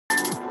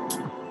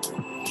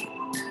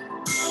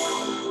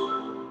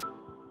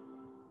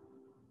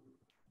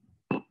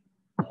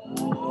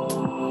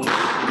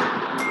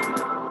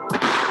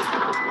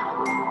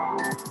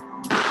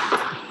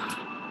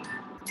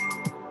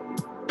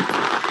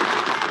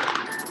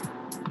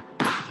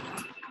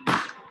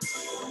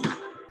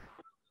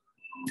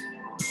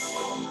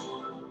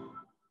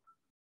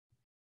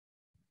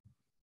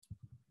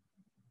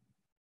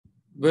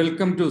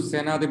Welcome to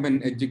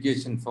Senadiban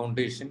Education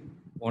Foundation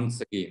once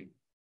again.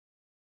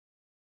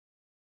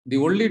 The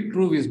only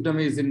true wisdom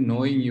is in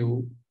knowing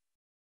you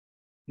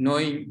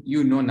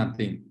know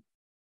nothing.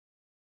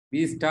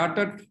 We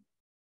started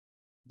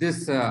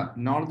this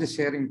knowledge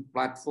sharing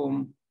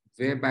platform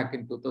way back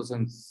in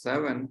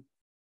 2007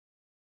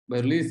 by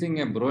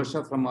releasing a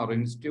brochure from our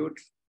institute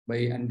by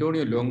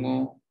Antonio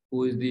Longo,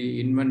 who is the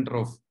inventor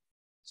of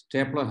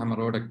stapler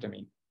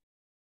hemorrhoidectomy.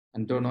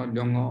 Antonio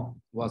Longo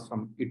was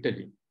from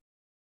Italy.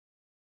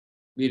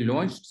 We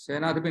launched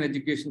Senadiban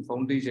Education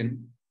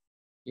Foundation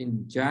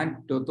in January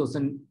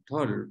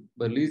 2012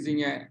 by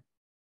releasing a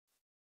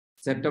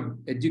set of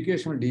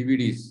educational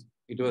DVDs.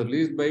 It was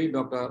released by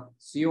Dr.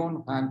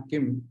 Seon Han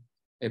Kim,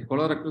 a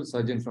colorectal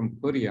surgeon from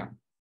Korea.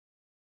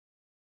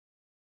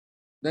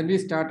 Then we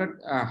started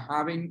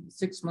having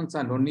 6 months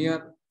and 1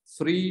 year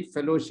free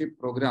fellowship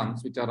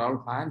programs, which are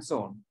all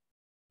hands-on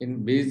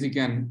in basic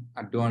and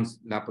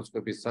advanced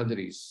laparoscopy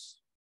surgeries.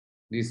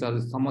 These are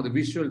some of the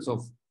visuals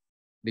of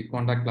the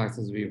contact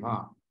classes we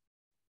have.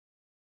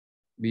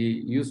 We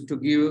used to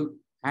give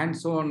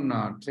hands-on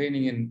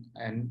training in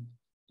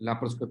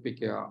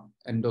laparoscopic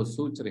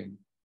endosuturing.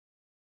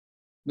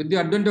 With the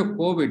advent of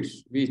COVID,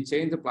 we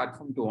changed the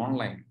platform to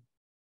online.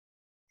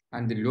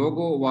 And the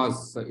logo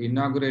was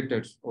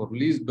inaugurated or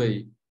released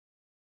by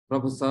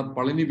Professor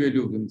Palani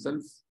Velu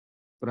himself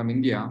from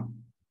India.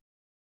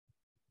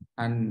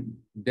 And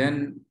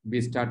then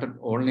we started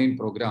online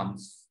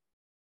programs.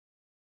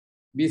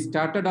 We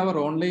started our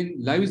online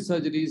live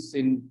surgeries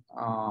in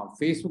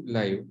Facebook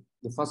Live.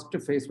 The first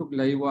Facebook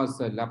Live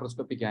was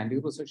laparoscopic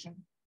anterior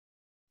section.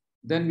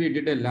 Then we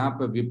did a lap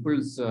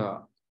Whipple's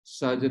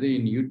surgery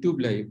in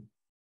YouTube Live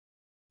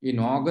in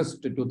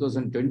August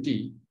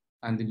 2020,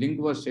 and the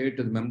link was shared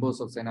to the members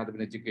of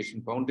Senadiban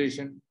Education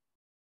Foundation.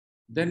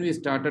 Then we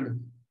started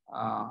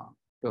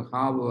to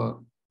have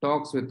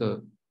talks with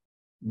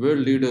world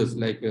leaders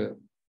like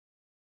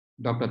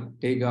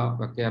DR.TAIGA,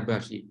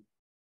 WAKABAYASHI.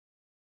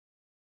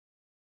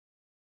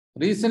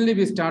 Recently,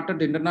 we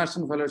started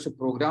international fellowship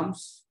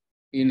programs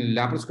in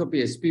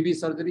laparoscopy SPB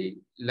surgery,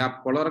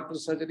 lap colorectal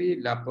surgery,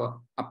 lap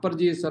upper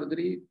GI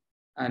surgery,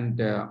 and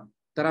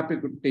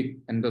therapeutic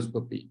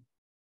endoscopy.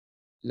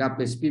 Lap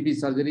SPB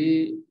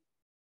surgery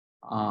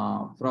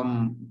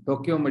from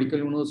Tokyo Medical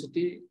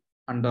University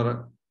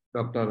under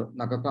Dr.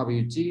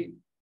 Nakakawayuchi,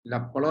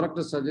 lap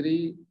colorectal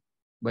surgery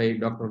by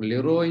Dr.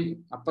 Leroy,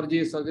 upper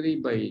GI surgery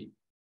by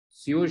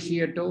Tsuyoshi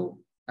Eto,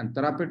 and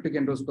therapeutic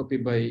endoscopy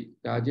by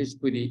Rajesh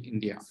Puri,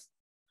 India.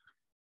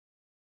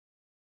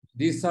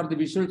 These are the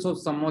visuals of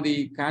some of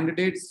the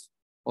candidates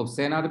of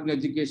Senadiban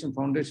Education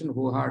Foundation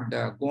who had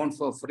gone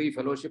for free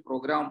fellowship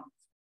program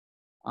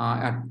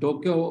at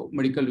Tokyo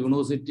Medical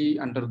University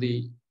under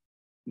the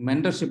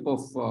mentorship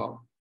of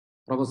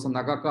Professor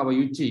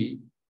Nakakawayuchi.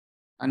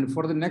 And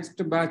for the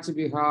next batch,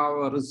 we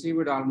have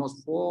received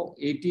almost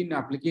 18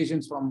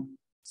 applications from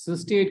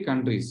 68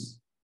 countries.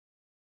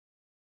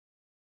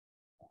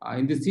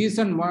 In the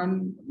season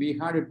 1, we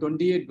had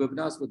 28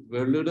 webinars with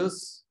world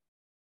leaders.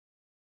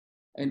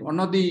 In one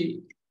of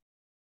the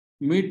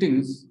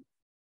meetings,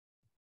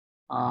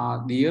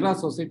 the ERA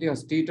Society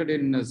has stated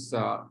in his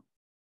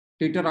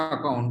Twitter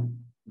account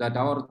that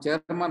our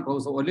chairman,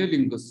 Professor Ole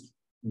Lingus,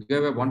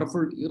 gave a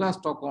wonderful ERA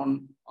talk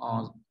on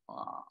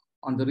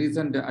the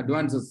recent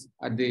advances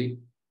at the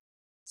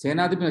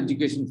Senadiban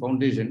Education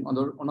Foundation, on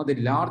one of the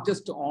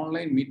largest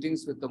online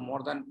meetings with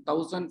more than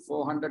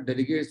 1,400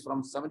 delegates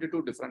from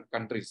 72 different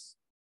countries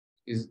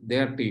is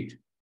their tweet.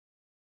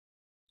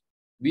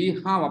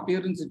 We have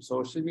appearance in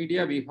social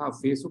media. We have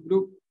Facebook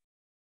group.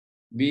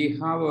 We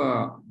have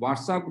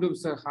WhatsApp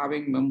groups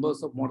having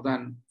members of more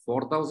than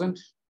 4,000.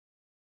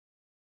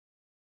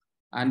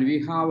 And we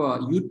have a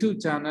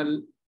YouTube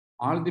channel.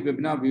 All the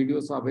webinar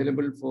videos are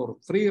available for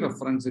free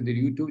reference in the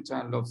YouTube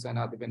channel of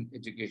Senadiban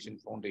Education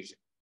Foundation.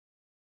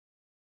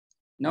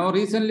 Now,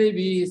 recently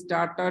we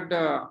started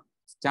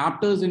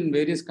chapters in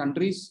various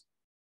countries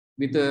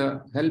with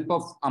the help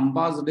of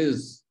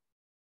ambassadors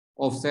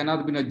of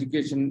Senadiban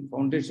Education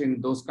Foundation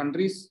in those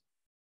countries.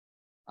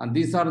 And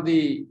these are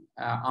the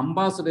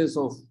ambassadors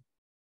of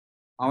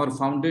our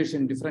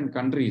foundation in different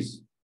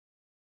countries.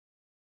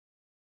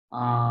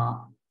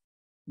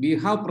 We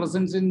have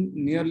presence in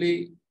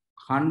nearly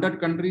 100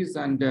 countries,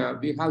 and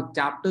we have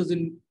chapters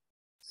in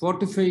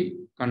 45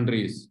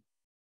 countries.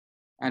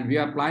 And we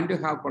are planning to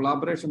have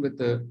collaboration with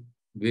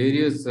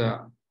various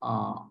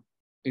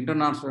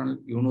international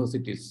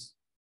universities.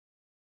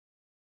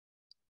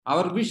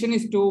 Our vision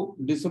is to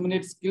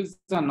disseminate skills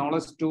and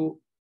knowledge to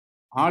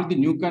all the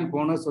Nukan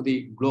corners of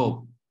the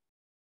globe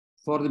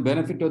for the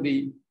benefit of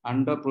the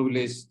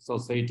underprivileged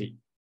society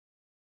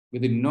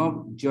with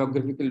no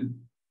geographical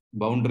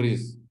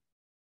boundaries,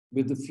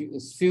 with the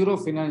sphere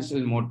of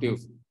financial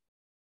motive,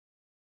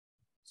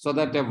 so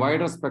that a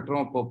wider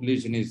spectrum of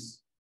population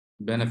is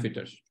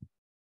benefited.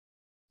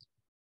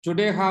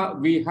 Today,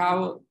 we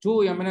have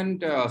two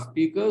eminent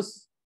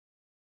speakers,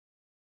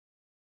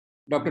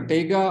 Dr.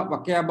 Taiga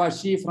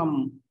Wakabayashi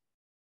from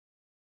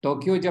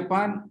Tokyo,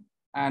 Japan,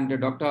 and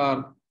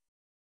Dr.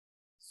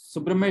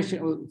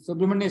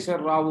 Subramanieshwar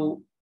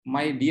Rao,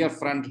 my dear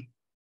friend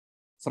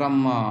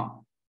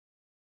from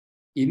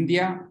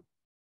India.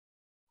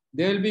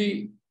 They will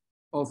be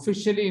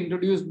officially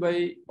introduced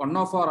by one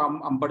of our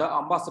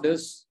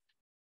ambassadors.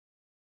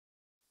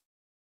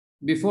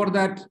 Before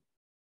that,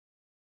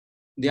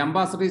 the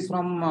ambassador is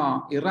from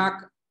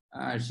Iraq.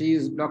 She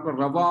is Dr.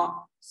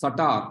 Rawa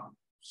Sattar.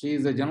 She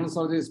is a general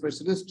surgery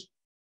specialist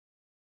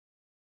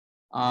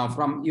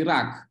from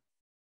Iraq.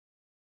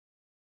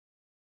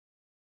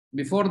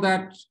 Before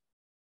that,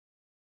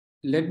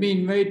 let me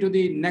invite to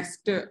the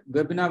next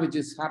webinar, which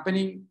is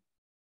happening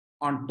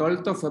on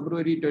 12th of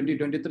February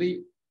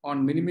 2023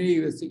 on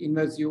minimally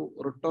invasive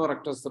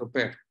rotorectus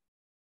repair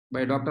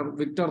by Dr.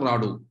 Victor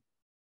Radu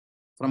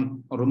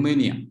from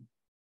Romania.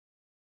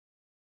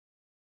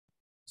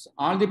 So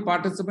all the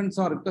participants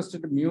are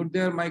requested to mute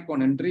their mic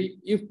on entry.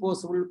 If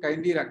possible,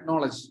 kindly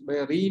acknowledge by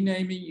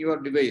renaming your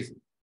device.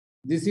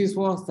 This is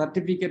for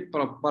certificate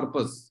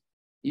purpose.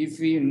 If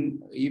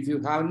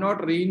you have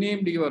not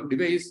renamed your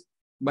device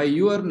by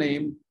your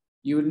name,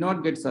 you will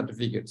not get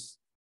certificates.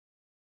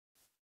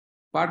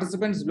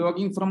 Participants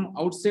logging from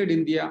outside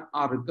India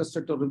are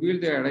requested to reveal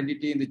their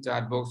identity in the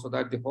chat box so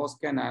that the host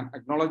can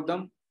acknowledge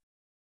them.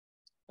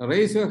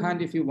 Raise your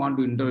hand if you want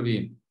to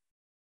intervene.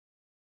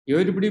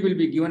 Everybody will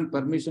be given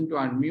permission to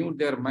unmute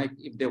their mic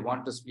if they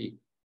want to speak.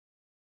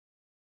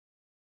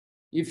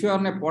 If you are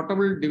on a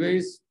portable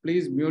device,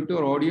 please mute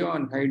your audio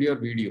and hide your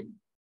video.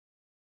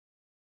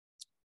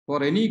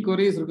 For any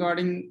queries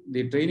regarding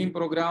the training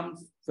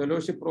programs,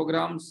 fellowship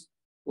programs,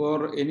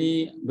 or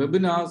any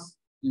webinars,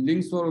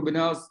 links for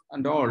webinars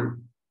and all,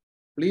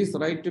 please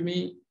write to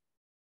me,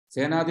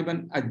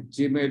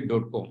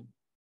 senadipan@gmail.com.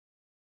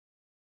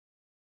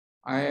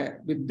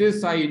 With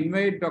this, I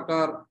invite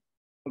Dr.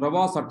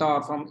 Rawa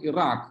Sattar from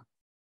Iraq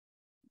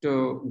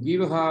to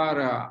give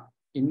her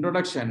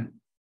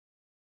introduction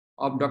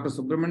of Dr.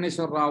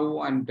 Subramanieshwar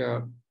Rao and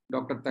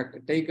Dr.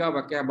 TAIGA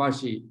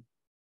WAKABAYASHI.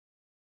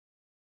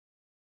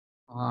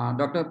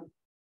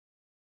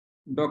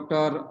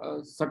 Dr.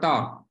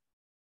 Sattar.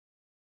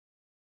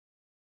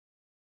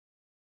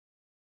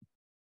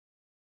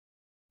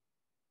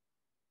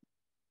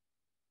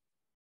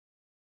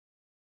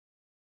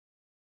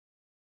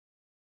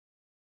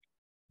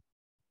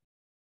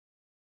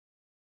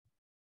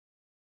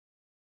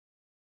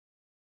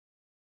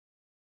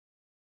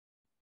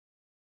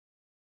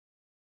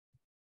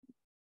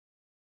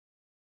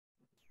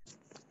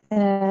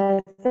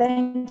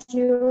 Thank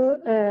you,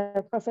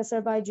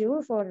 Professor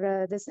Baiju,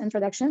 for this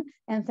introduction,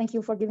 and thank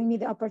you for giving me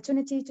the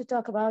opportunity to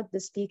talk about the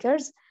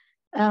speakers.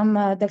 I'm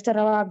Dr.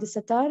 Rawa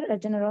Sattar, a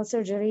general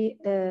surgery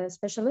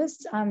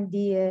specialist. I'm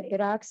the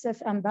Iraq's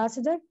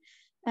ambassador,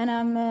 and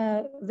I'm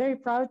very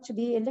proud to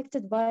be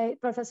elected by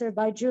Professor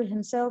Baiju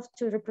himself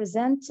to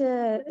represent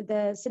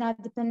the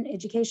Senadipan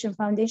Education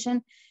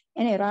Foundation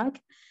in Iraq.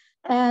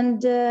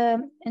 And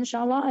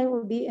inshallah, I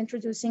will be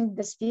introducing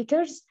the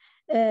speakers.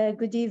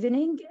 Good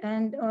evening,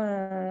 and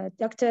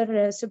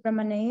Dr.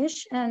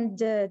 Subramanesh and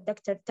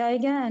Dr.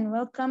 TAIGA, and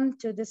welcome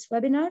to this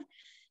webinar.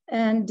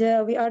 And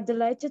we are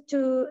delighted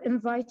to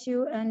invite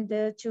you and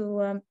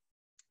to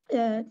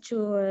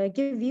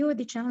give you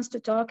the chance to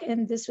talk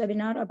in this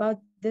webinar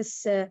about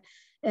this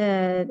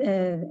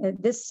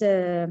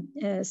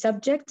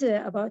subject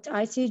about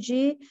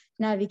Icg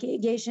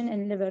navigation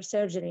in liver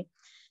surgery.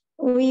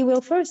 We will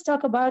first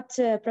talk about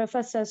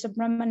Professor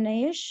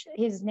Subramanesh.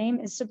 His name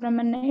is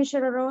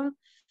Subramanieshwar Rao.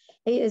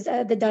 He is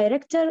the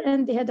director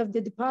and the head of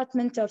the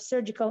Department of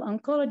Surgical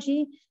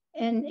Oncology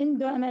in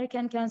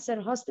Indo-American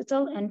Cancer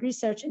Hospital and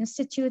Research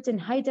Institute in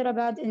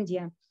Hyderabad,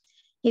 India.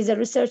 He's a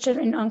researcher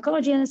in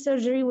oncology and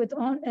surgery with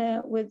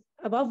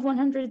above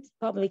 100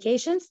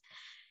 publications.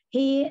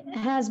 He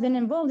has been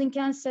involved in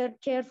cancer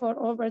care for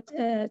over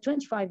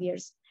 25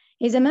 years.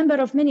 He's a member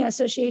of many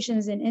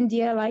associations in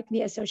India, like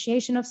the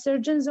Association of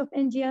Surgeons of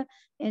India,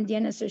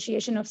 Indian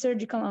Association of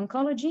Surgical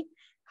Oncology,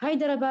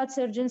 Hyderabad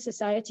Surgeon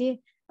Society,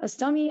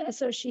 Ostomy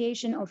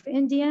Association of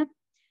India,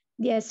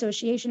 the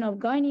Association of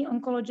Gynae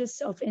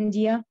Oncologists of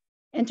India,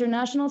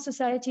 International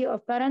Society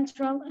of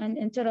Parenteral and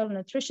Enteral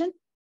Nutrition,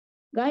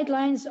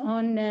 Guidelines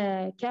on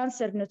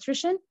Cancer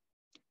Nutrition,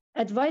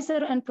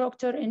 Advisor and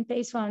Proctor in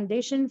PACE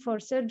Foundation for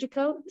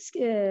Surgical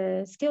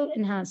Skill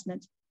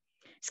Enhancement.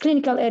 His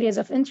clinical areas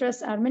of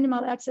interest are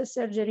minimal access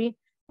surgery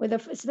with a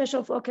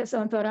special focus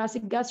on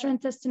thoracic,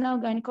 gastrointestinal,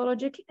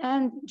 gynecologic,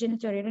 and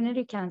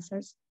genitourinary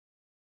cancers.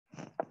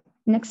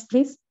 Next,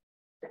 please.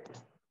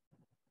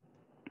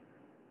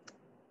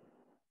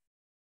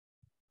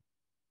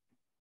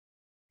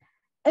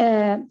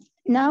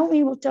 Now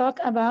we will talk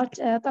about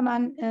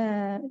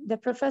the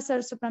Professor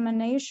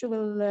Subramanesh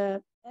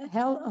will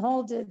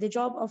hold the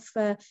job of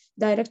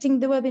directing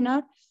the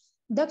webinar.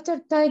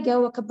 Dr. TAIGA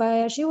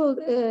WAKABAYASHI will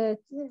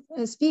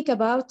speak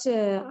about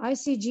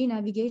Icg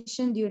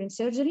navigation during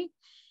surgery.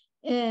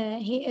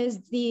 He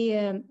is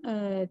the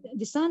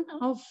son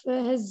of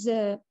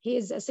he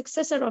is a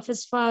successor of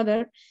his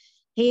father,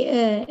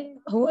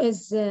 who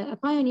is a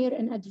pioneer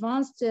in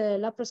advanced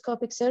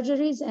laparoscopic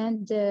surgeries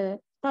and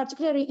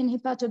particularly in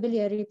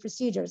hepatobiliary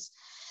procedures.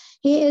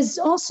 He is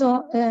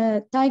also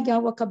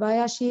TAIGA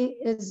Wakabayashi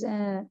is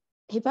a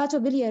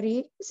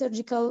hepatobiliary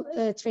surgical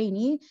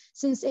trainee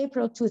since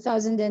April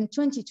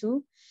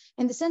 2022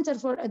 in the Center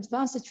for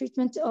Advanced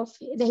Treatment of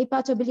the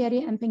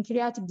Hepatobiliary and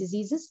Pancreatic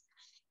Diseases.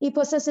 He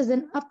possesses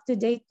an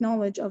up-to-date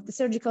knowledge of the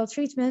surgical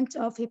treatment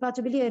of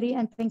hepatobiliary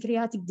and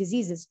pancreatic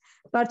diseases,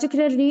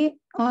 particularly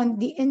on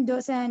the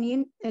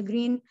endocyanine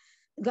green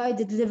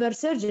guided liver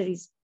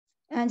surgeries.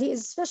 And he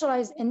is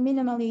specialized in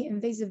minimally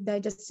invasive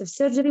digestive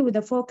surgery with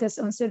a focus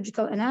on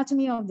surgical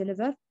anatomy of the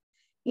liver.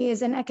 He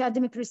is an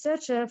academic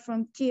researcher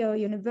from Keio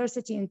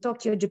University in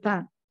Tokyo,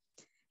 Japan.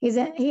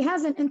 He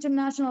has an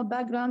international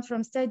background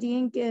from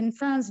studying in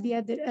France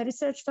via a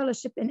research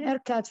fellowship in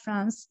ERCAT,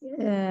 France,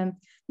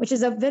 which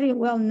is a very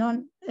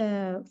well-known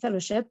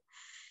fellowship.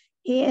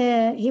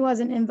 He was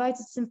an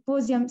invited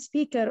symposium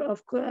speaker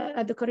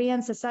at the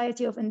Korean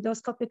Society of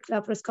Endoscopic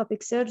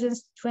Laparoscopic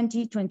Surgeons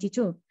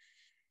 2022.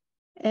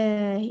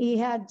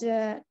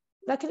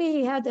 Luckily,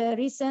 he had a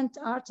recent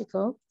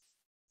article,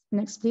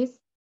 next please,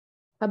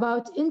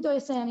 about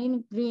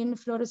endocyanine green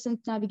fluorescent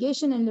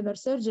navigation in liver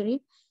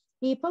surgery.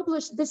 He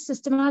published this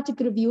systematic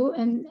review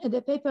in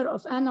the paper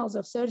of Annals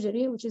of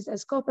Surgery, which is a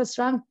Scopus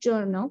ranked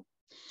journal.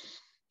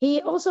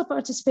 He also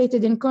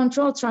participated in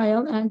control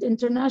trial and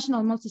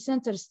international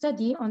multi-center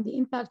study on the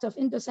impact of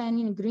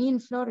endocyanine green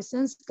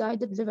fluorescence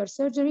guided liver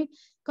surgery,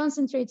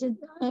 concentrating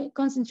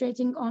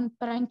on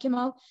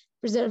parenchymal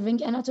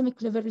preserving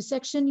anatomic liver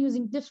resection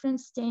using different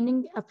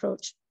staining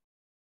approach.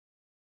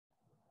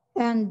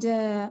 And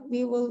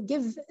we will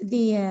give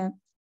the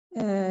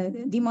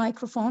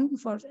microphone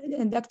for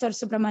Dr.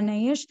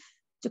 Subramanesh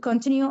to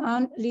continue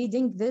on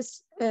leading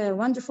this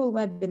wonderful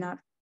webinar.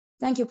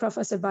 Thank you,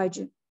 Professor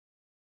Baiju.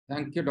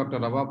 Thank you, Dr.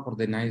 Rava, for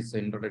the nice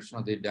introduction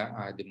of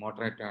the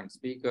moderator and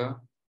speaker.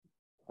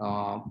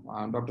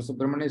 Dr.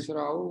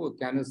 Subramaneshwar,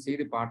 can you see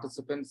the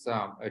participants?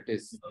 It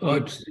is.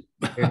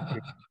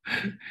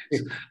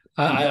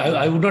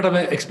 I would not have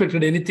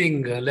expected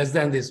anything less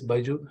than this,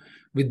 Baiju,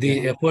 with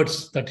the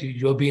efforts that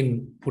you have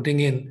been putting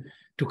in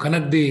to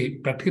connect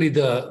practically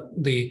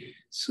the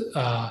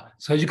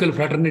surgical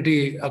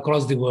fraternity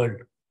across the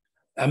world.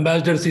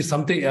 Ambassadors is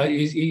something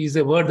is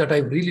a word that I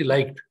really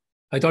liked.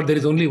 I thought there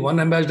is only one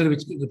ambassador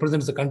which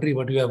represents the country,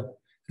 but you have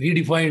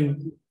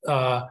redefined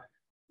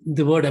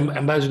the word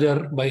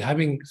ambassador by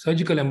having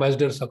surgical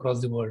ambassadors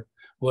across the world.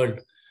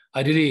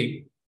 I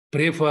really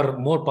pray for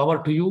more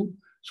power to you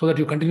so that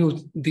you continue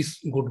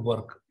this good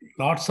work.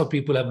 Lots of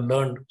people have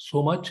learned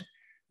so much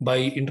by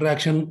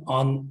interaction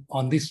on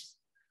this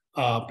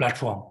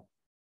platform.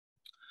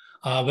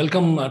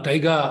 Welcome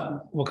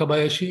TAIGA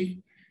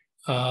Wakabayashi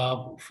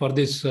for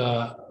this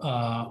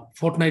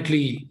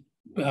fortnightly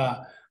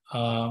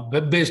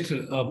web-based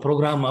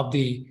program of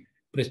the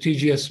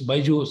prestigious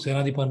Baiju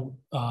Senadipan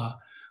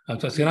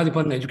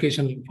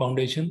Education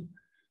Foundation.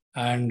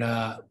 And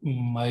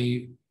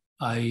I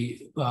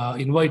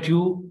invite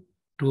you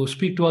to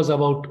speak to us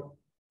about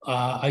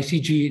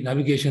Icg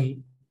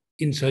Navigation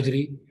in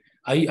Surgery.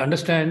 I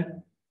understand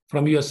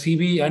from your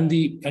CV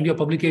and your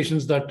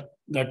publications that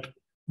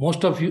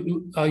most of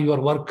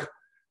your work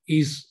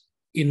is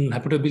in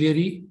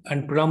hepatobiliary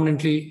and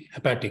predominantly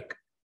hepatic.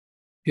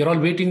 We are all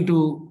waiting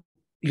to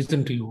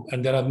listen to you,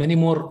 and there are many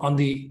more on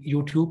the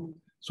YouTube.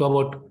 So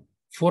about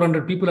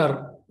 400 people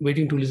are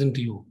waiting to listen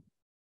to you.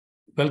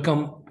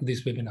 Welcome to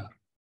this webinar.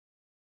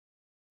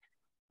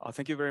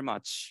 Thank you very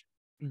much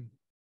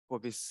for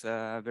this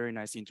very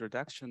nice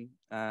introduction,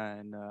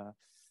 and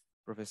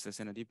Professor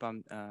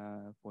Senadipan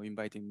for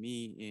inviting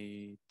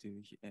me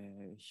to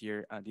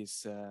hear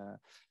this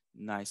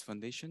nice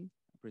foundation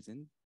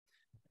present.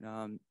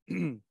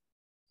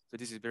 So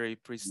this is a very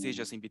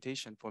prestigious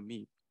invitation for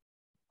me.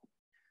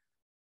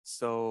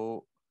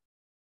 So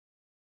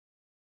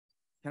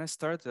can I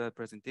start the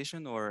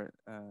presentation, or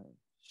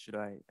should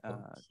I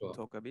Sure.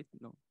 talk a bit?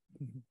 No.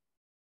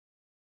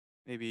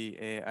 Maybe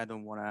I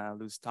don't want to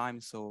lose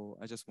time, so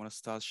I just want to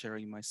start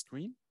sharing my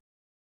screen.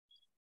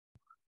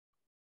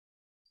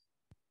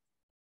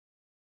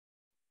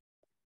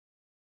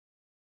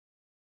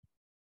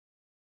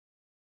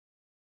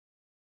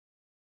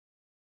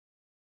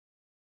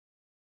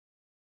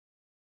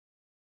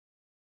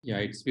 Yeah,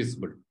 it's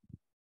visible.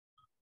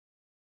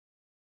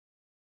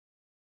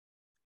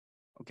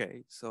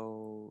 Okay,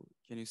 so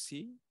can you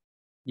see?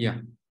 Yeah.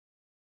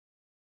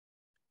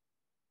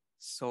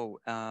 So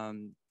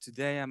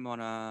today I'm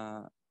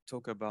gonna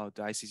talk about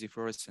the Icg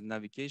fluorescent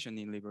navigation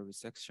in liver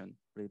resection,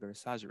 liver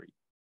surgery.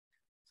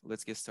 So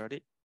let's get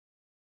started.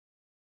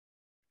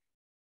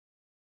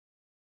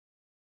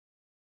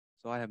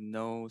 So I have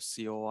no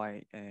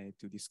COI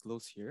to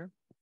disclose here.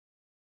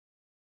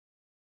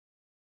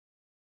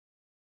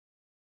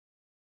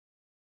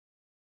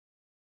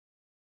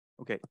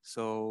 Okay,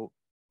 so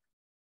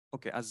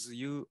as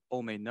you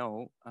all may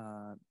know,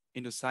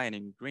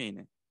 indocyanine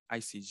green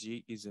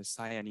Icg is a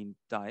cyanine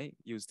dye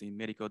used in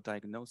medical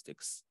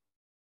diagnostics.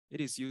 It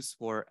is used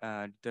for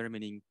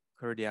determining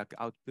cardiac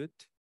output,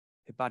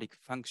 hepatic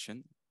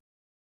function,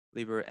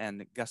 liver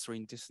and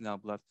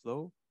gastrointestinal blood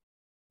flow,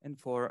 and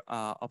for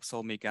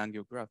ophthalmic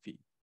angiography,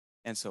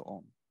 and so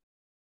on.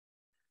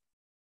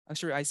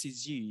 Actually,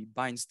 ICG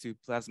binds to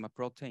plasma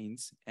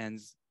proteins, and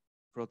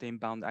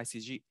protein-bound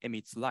ICG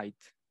emits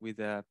light with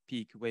a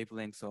peak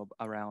wavelength of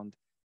around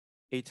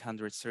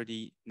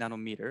 830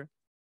 nanometer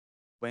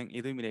when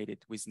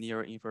illuminated with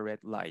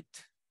near-infrared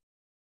light.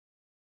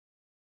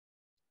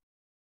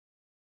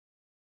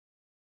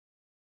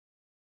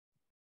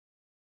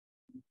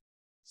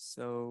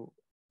 So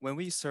when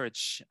we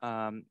search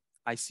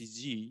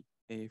ICG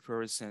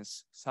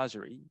fluorescence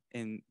surgery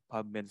in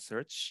PubMed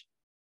search,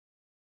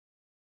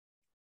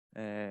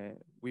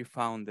 we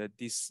found that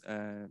this,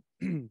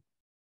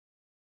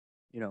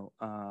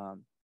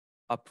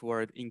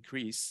 upward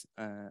increase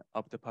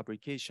of the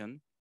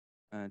publication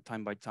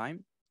time by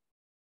time.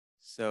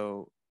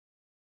 So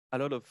a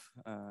lot of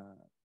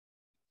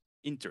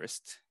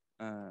interest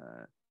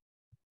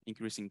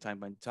increasing time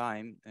by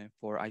time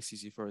for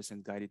ICG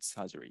fluorescent guided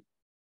surgery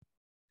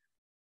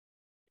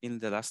in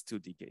the last 2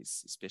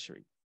 decades,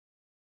 especially.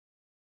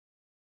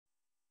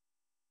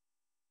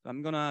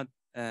 I'm gonna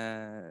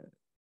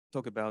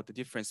talk about the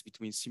difference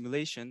between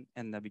simulation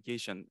and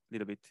navigation a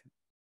little bit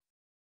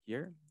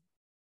here.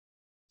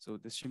 So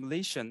the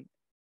simulation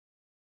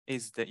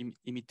is the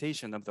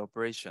imitation of the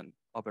operation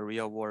of a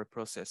real world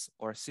process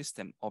or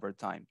system over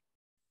time.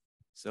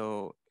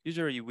 So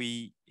usually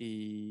we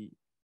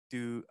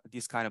do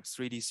this kind of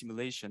 3D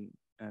simulation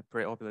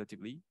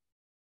preoperatively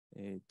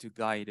to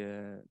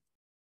guide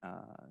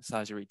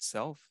surgery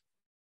itself,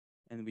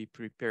 and we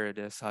prepare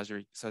the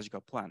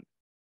surgical plan,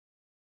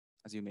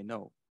 as you may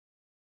know.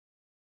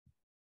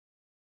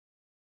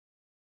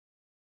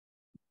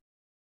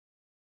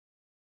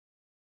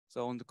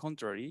 So on the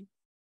contrary,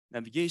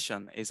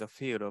 navigation is a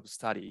field of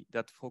study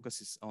that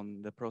focuses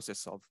on the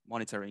process of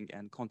monitoring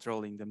and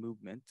controlling the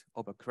movement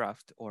of a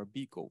craft or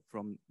vehicle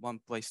from one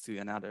place to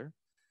another.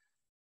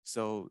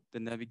 So the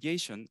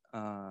navigation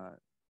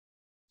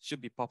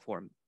should be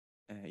performed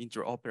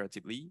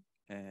interoperatively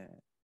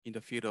in the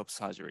field of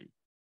surgery.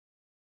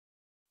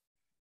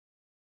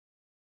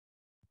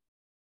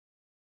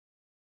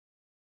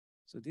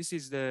 So this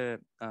is the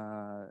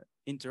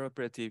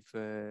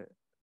interoperative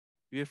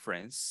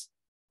reference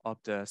of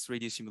the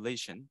 3D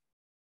simulation.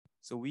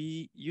 So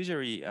we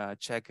usually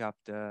check up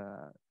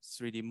the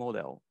 3D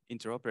model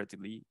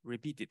interoperatively,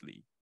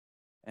 repeatedly.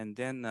 And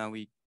then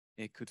we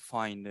could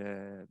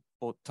find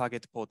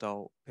target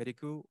portal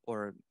pedicule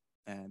or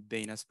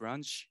venous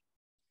branch,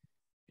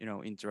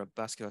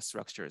 intravascular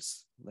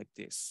structures like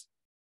this.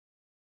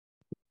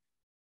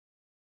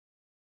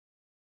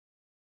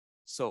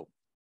 So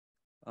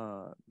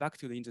back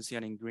to the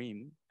intercyanin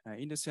green.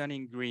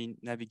 Intercyanin green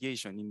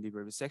navigation in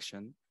liver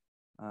resection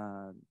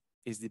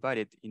is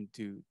divided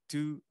into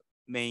 2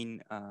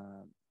 main,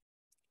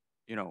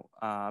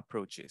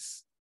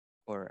 approaches.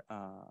 Or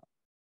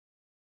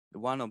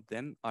one of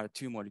them are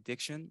tumor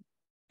detection,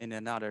 and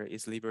another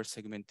is liver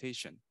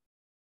segmentation.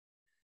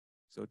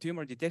 So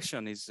tumor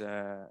detection is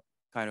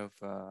kind of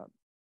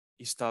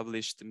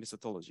established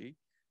methodology,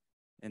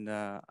 and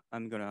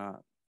I'm gonna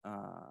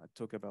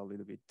talk about a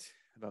little bit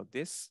about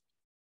this.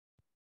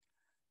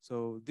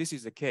 So this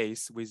is the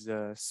case with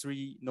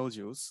 3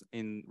 nodules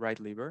in right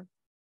liver.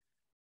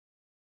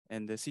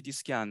 And the CT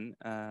scan,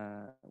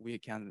 we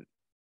can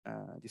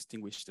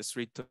distinguish the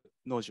 3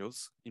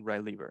 nodules in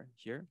right liver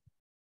here.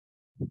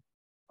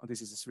 Oh,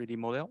 this is a 3D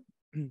model.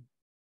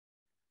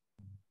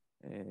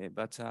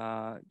 But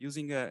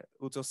using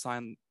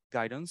ultrasound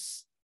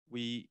guidance,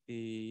 we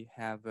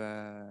have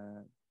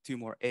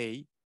tumor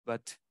A,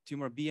 but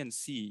tumor B and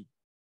C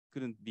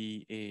couldn't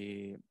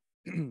be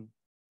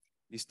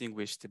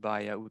distinguished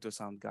by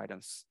ultrasound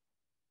guidance.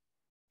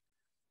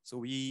 So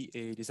we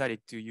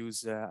decided to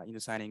use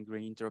indocyanine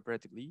green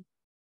interoperatively,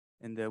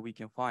 and we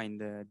can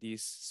find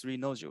these 3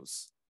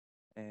 nodules.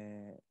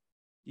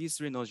 These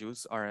 3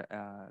 nodules are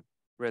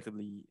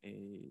relatively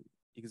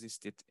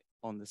existed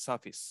on the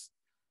surface,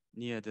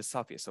 near the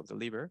surface of the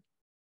liver.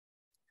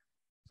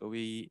 So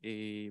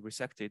we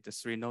resected the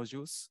 3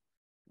 nodules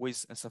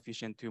with a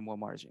sufficient tumor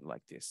margin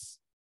like this.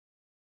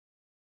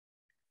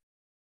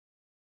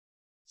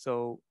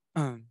 So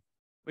we're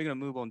gonna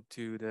move on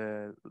to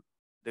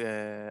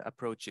the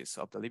approaches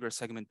of the liver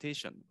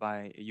segmentation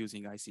by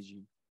using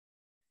ICG.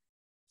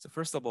 So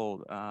first of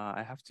all,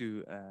 I have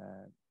to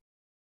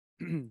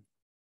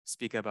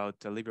speak about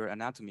the liver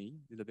anatomy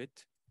a little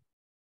bit.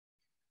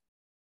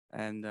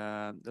 And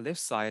the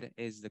left side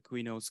is the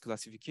Quinault's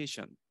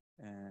classification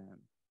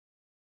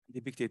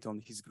depicted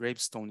on his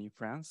gravestone in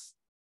France.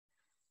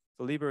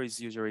 The liver is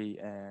usually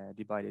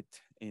divided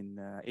in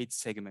 8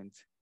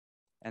 segments,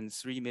 and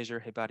 3 major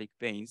hepatic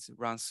veins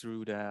run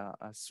through the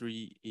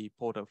 3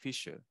 portal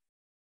fissure.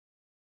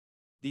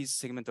 These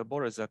segmental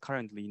borders are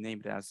currently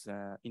named as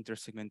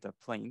intersegmental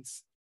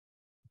planes.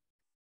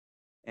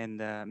 And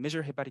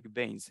major hepatic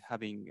veins have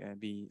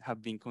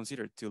been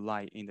considered to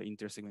lie in the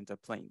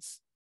intersegmental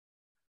planes.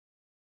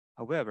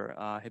 However,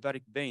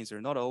 hepatic veins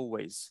are not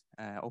always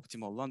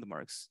optimal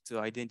landmarks to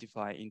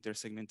identify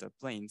intersegmental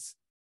planes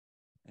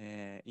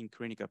in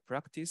clinical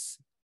practice.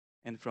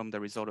 and from the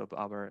result of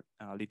our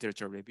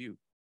literature review.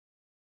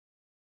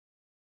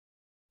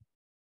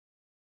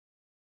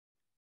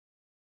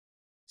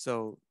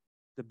 So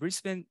the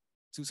Brisbane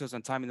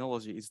 2000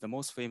 terminology is the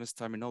most famous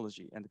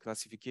terminology and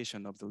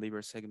classification of the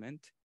liver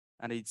segment,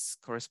 and it's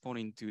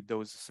corresponding to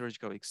those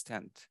surgical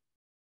extent.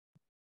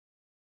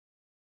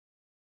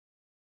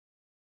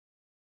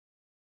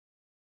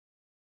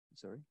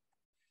 Sorry.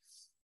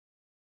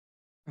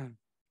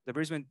 The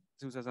Brisbane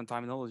 2000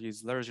 terminology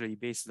is largely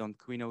based on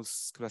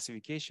Quino's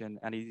classification,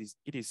 and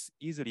it is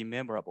easily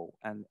memorable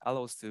and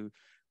allows to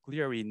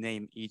clearly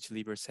name each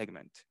liver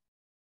segment.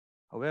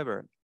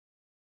 However,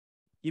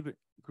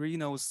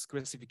 Quino's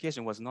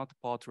classification was not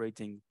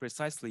portraying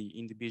precisely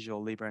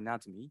individual liver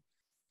anatomy,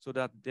 so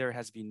that there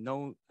has been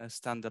no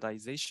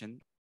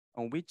standardization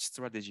on which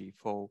strategy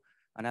for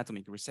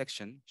anatomic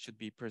resection should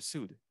be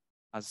pursued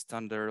as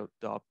standard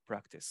of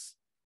practice.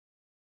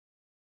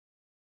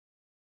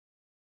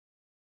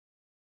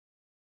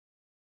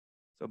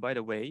 So by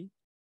the way,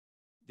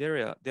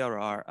 there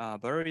are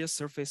various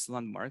surface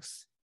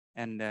landmarks,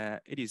 and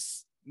it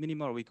is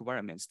minimal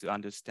requirements to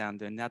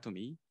understand the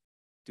anatomy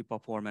to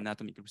perform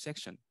anatomic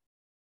resection.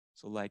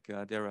 So like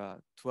there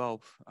are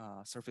 12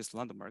 surface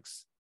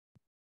landmarks.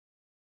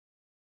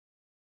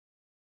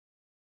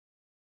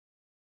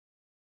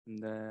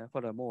 And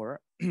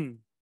furthermore,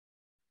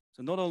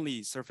 so not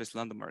only surface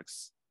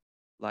landmarks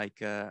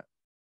like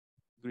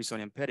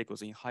Grisonian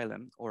pedicles in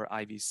hilum or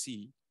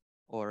IVC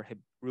or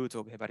root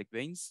of hepatic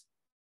veins,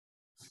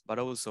 but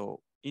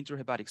also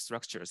intrahepatic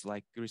structures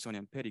like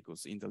Grisonian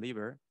pedicles in the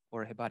liver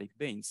or hepatic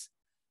veins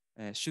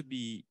should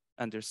be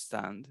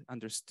understood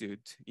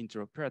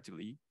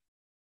intraoperatively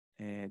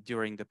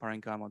during the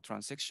parenchymal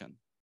transection.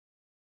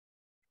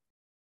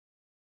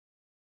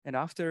 And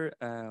after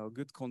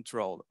good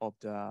control of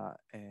the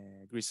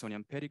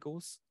Grisonian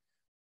pedicles,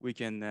 we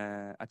can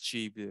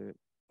achieve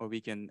or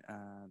we can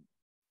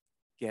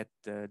get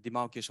the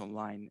demarcation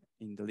line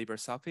in the liver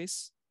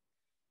surface.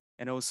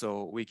 And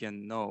also we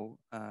can know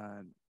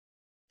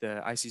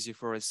the Icg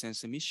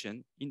fluorescence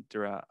emission in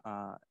the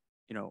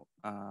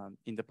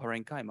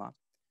parenchyma.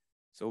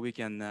 So we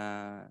can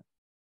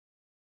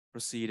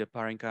proceed a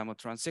parenchymal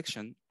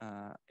transection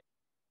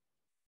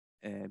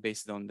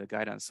based on the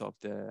guidance of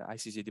the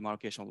Icg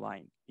demarcation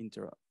line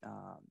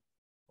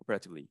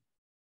operatively.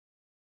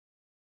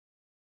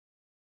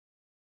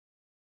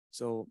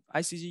 So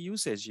Icg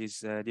usage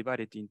is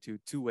divided into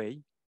two ways.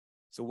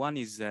 So one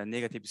is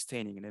negative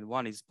staining and then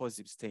one is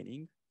positive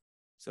staining.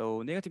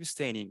 So negative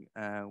staining,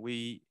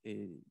 we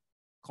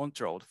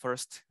controlled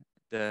first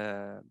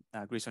the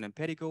Grisonian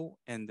pedicle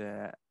and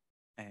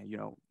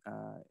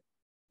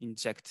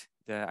inject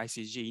the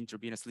Icg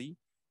intravenously,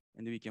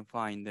 and we can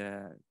find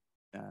the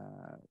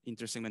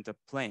intersegmental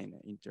plane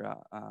in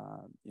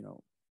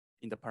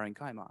the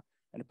parenchyma.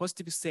 And the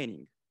positive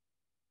staining,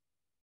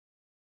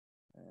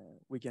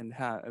 we can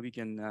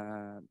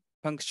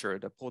puncture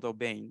the portal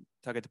vein,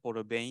 target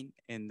portal vein,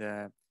 and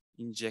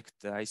inject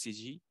the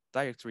Icg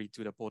directly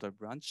to the portal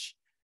branch.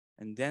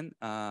 And then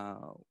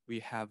we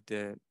have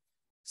the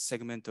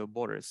segmental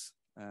borders,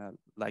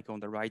 like on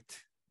the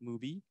right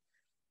movie,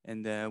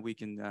 and we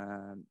can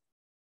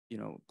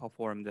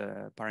perform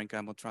the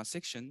parenchymal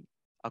transection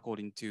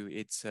according to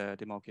its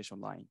demarcation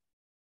line.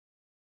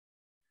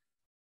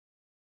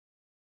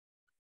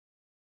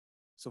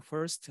 So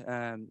first,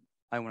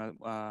 I want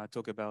to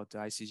talk about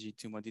Icg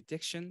tumor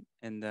detection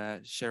and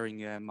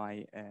sharing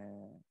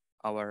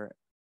our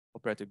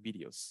operative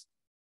videos.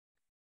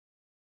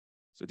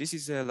 So this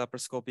is a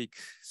laparoscopic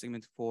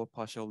segment 4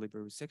 partial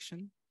liver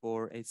resection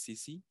for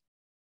HCC,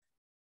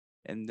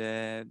 and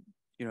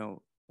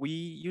we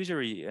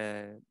usually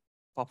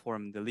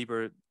perform the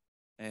liver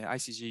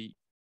Icg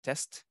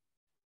test,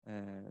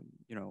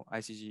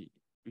 Icg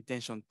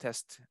retention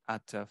test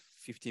at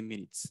 15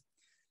 minutes.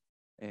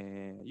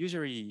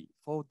 Usually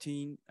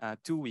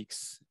 2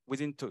 weeks,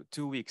 within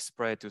 2 weeks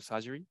prior to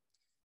surgery.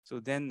 So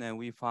then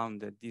we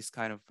found that this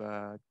kind of,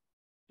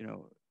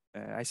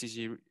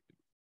 Icg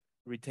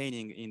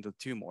retaining in the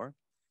tumor.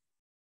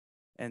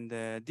 And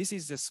this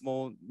is a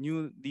small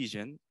new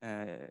lesion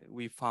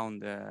we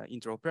found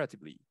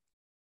intraoperatively.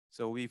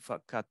 So we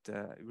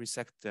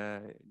resect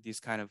these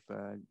kind of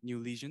new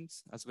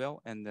lesions as well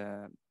and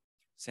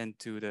send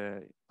to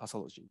the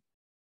pathology.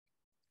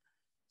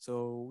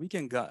 So we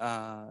can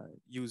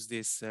use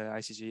this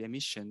Icg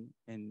emission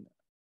and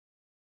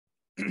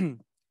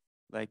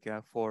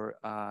for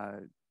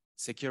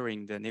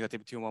securing the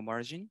negative tumor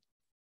margin,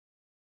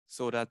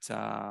 so that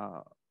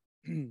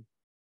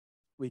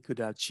we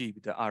could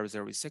achieve the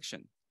R0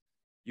 resection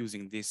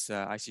using this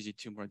Icg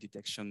tumor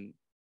detection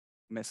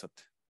method.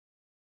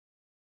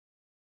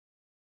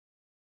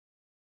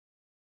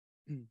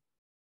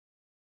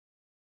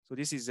 So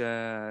this is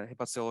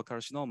hepatocellular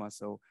carcinoma.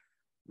 So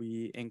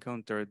we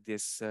encountered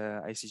this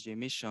Icg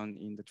emission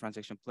in the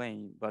transection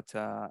plane, but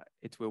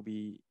it will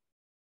be,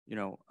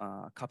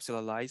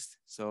 capsularized,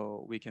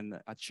 so we can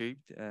achieve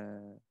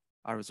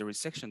R0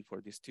 resection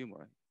for this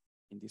tumor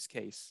in this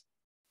case.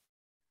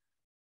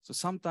 So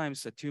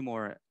sometimes a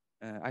tumor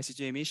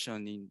ICG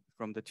emission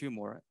from the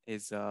tumor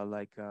is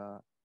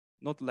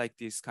not like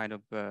this kind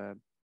of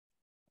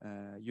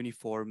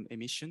uniform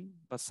emission,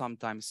 but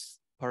sometimes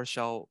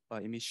partial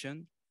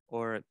emission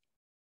or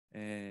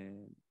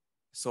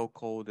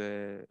so-called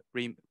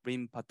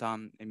rim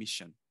pattern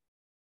emission,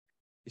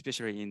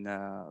 especially in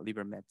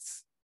liver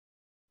mets.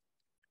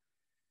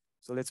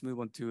 So let's move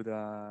on to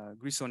the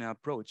Grissonian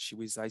approach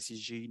with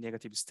ICG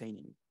negative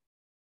staining.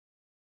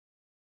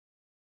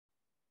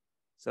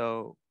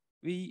 So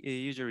we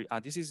usually,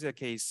 this is the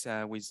case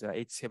with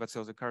H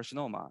hepatocellular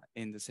carcinoma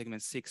in the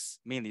segment 6,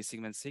 mainly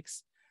segment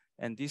 6.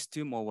 And this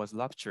tumor was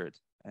ruptured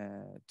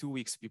 2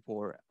 weeks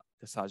before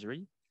the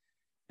surgery.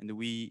 And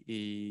we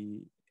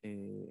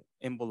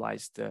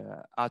embolized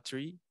the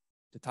artery,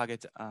 the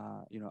target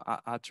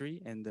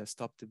artery, and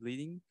stopped the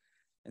bleeding.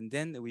 And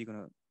then we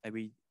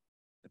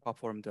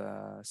performed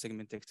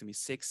segmentectomy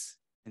 6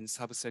 and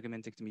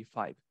subsegmentectomy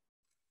 5.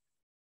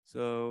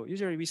 So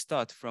usually we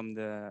start from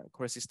the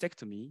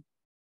cholecystectomy,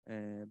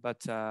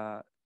 but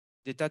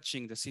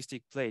detaching the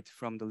cystic plate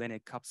from the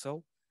Lennec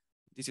capsule.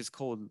 This is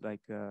called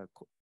like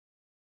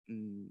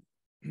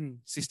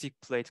cystic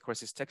plate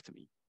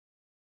cholecystectomy.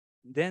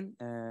 Then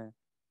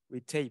we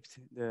taped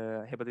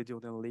the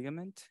hepatoduodenal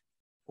ligament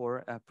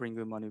for a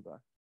Pringle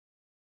maneuver.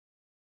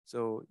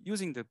 So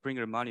using the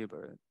Pringle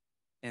maneuver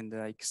and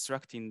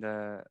extracting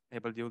the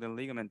hepatoduodenal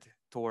ligament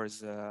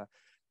towards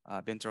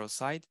ventral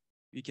side,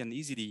 we can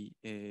easily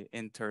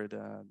enter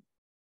the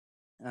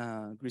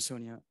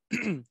Grissonian,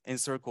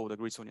 encircle the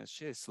Grissonian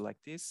schist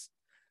like this.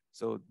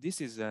 So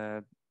this is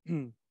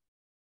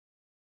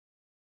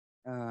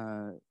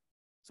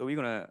so we're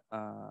gonna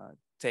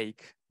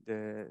take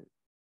the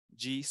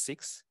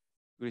G6,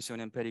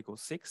 Grissonian pedicle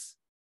 6,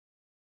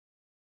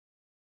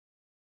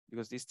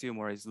 because this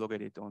tumor is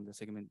located on the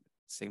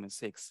segment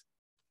 6.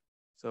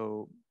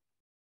 So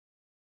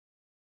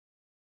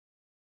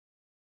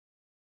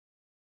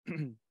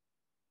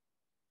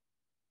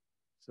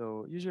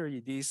so usually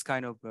these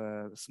kind of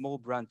small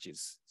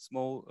branches,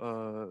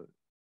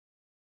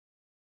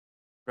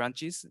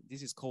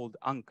 this is called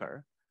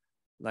anchor,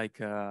 like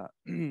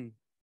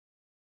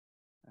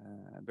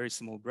very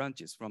small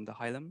branches from the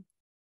hilum.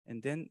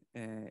 And then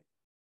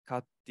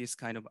cut this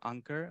kind of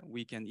anchor,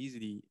 we can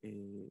easily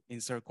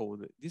encircle.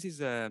 This is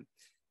a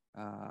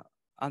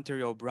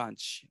anterior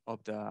branch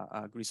of the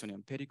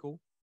Grissonian pedicle.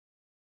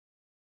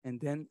 And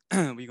then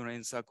we're gonna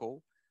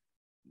encircle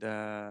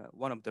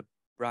one of the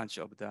branch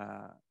of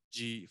the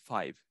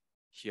G5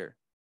 here.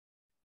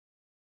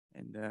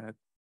 And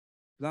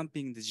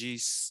clamping the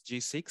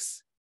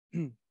G6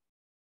 and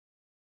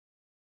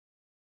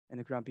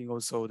clamping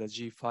also the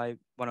G5,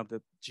 one of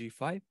the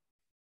G5,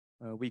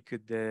 we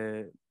could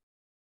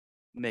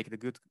make the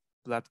good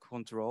blood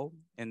control.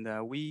 And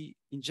we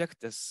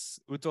inject this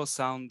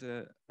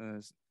ultrasound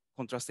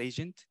contrast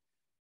agent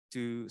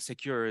to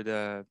secure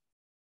the,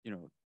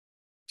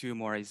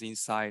 tumor is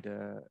inside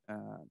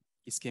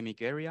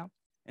ischemic area.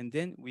 And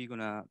then we're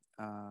gonna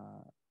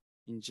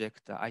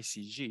inject the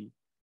ICG.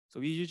 So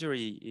we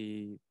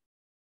usually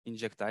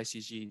inject the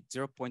ICG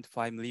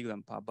 0.5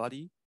 milligram per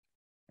body.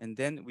 And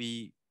then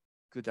we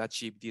could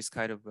achieve this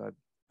kind of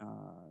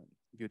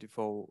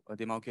beautiful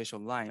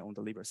demarcation line on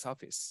the liver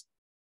surface.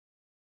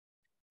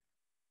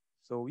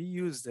 So we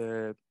use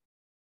the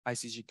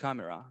ICG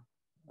camera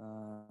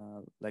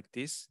like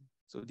this.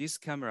 So this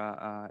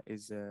camera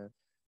is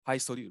high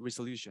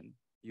resolution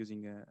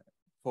using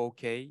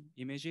 4K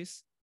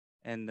images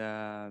and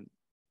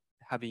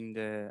having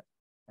the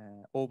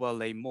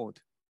overlay mode,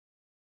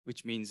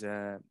 which means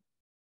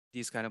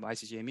this kind of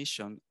ICG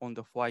emission on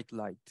the white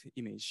light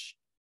image.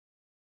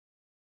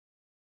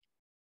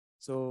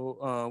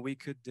 So we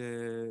could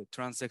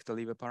transect the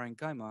liver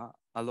parenchyma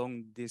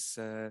along this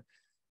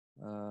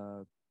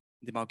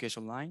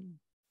demarcation line.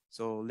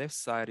 So left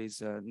side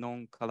is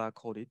non-color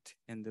coded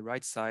and the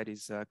right side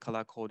is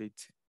color coded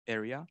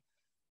area.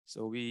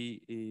 So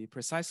we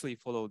precisely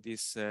follow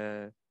this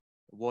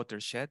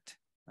watershed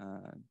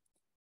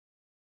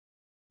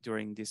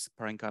during this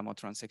parenchymal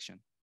transection.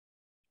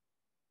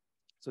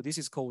 So this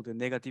is called the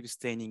negative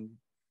staining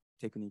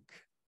technique.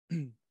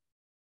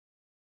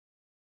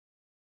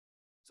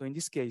 So in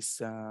this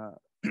case,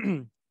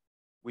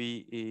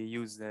 we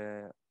use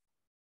the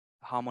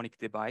harmonic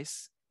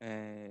device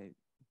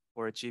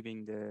for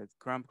achieving the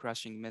cramp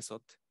crushing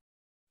method.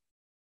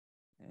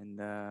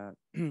 And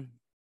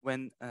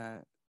when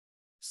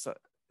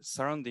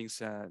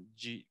surroundings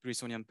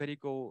Grissonian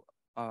pedicle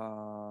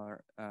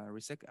are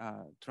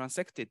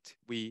transected,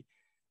 we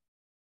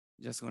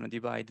just gonna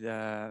divide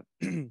the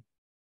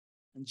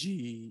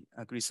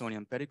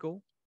Grissonian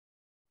pedicle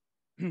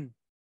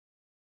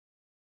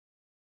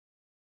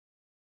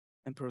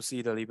and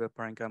proceed the liver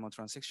parenchymal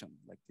transection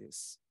like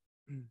this.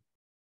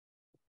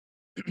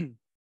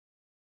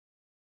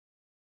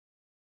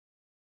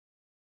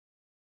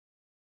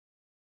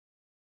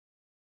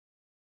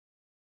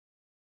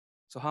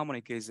 So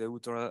harmonic is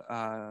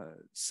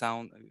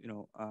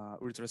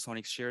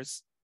ultrasonic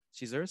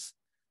scissors.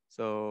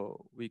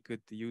 So we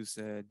could use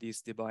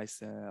this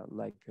device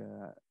like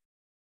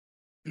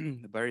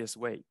various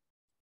way.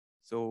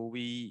 So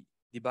we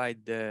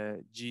divide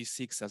the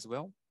G6 as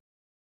well.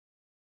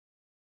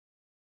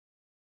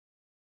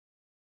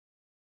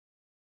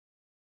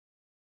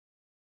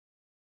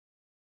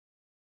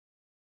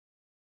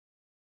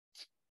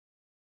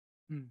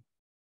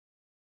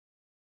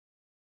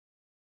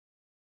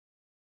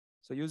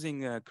 So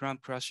using a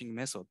clamp crushing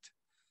method,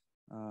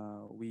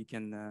 we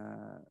can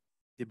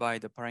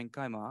divide the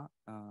parenchyma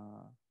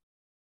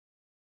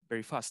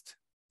very fast.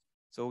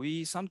 So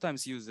we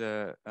sometimes use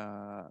a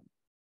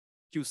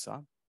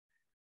CUSA,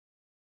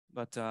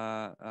 but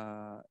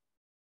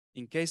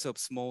in case of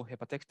small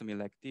hepatectomy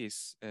like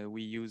this,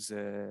 we use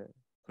a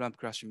clamp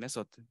crushing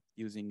method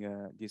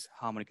using this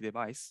harmonic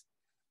device.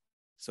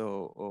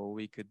 So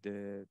we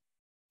could,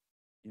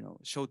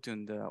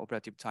 shorten the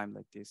operative time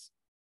like this.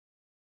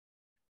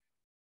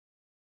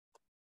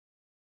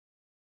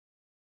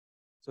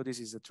 So this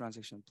is the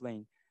transaction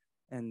plane,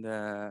 and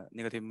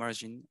negative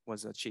margin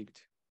was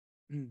achieved.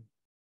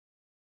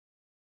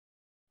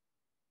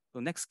 So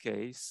next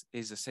case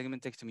is a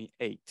segmentectomy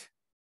 8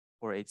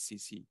 for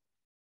HCC.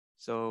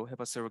 So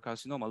hepatocellular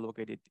carcinoma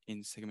located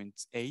in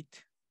segment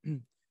 8.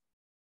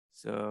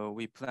 So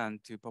we plan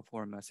to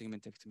perform a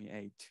segmentectomy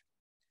 8.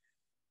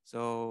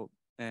 So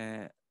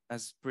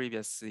as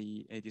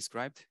previously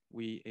described,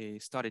 we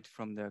started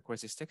from the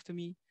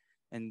cholecystectomy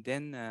and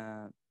then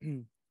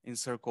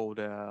encircled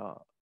the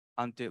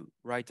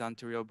right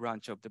anterior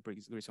branch of the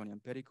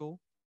Grisonian pedicle.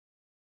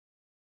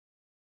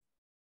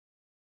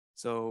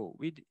 So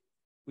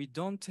we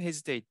don't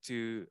hesitate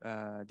to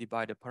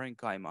divide the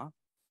parenchyma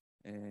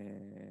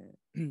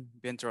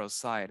ventral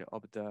side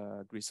of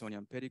the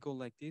Grisonian pedicle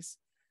like this.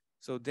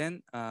 So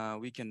then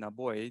we can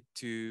avoid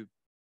to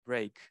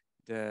break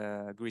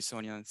the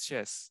Grisonian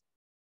chest.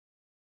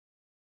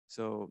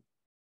 So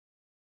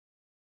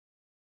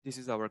this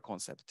is our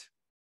concept.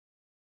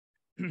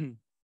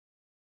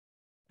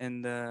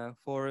 And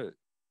for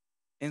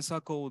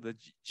encircle the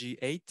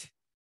G8,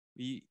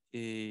 we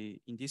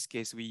in this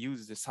case we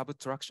use the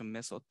subtraction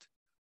method.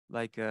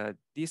 Like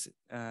this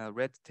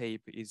red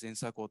tape is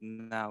encircled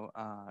now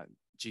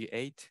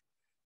G8,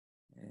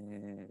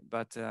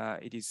 but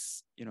it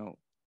is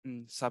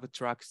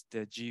subtracts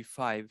the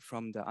G5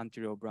 from the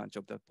anterior branch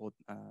of the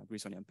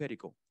Grisonian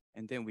pedicle,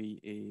 and then we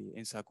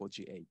encircle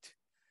G8.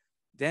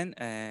 Then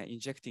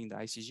injecting the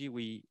ICG,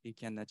 we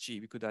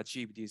could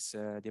achieve this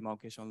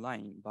demarcation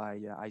line by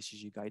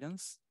ICG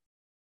guidance.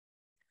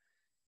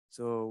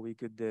 So we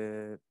could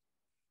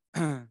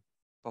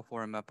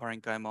perform a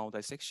parenchymal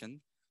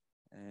dissection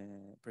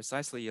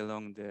precisely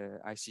along the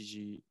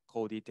ICG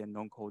coded and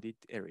non-coded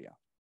area.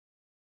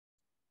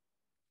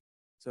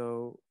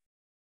 So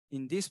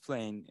in this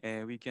plane,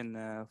 we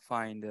can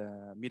find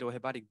a middle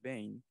hepatic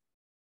vein.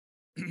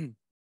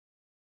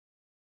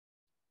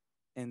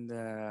 And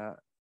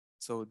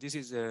so this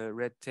is a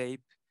red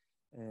tape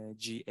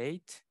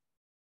G8.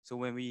 So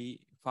when we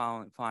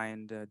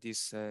find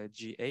this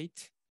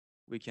G8,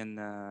 we can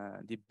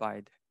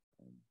divide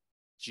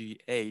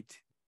G8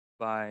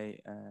 by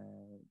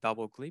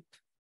double clip.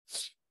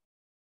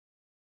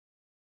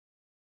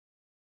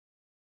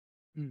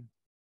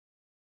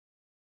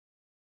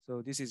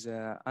 So this is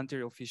an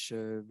anterior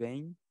fissure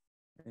vein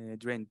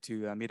drained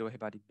to a middle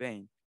hepatic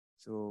vein.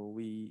 So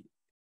we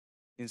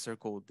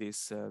encircle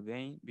this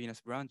vein, venous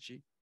branch,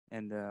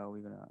 and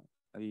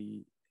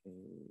we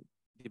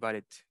divide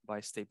it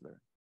by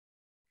stapler.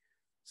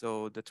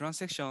 So the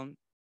transection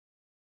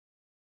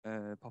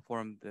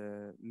performed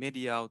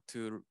medial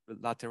to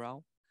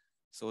lateral,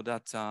 so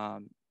that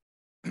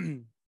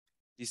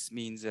this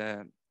means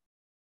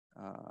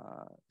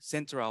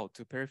central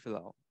to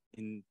peripheral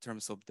in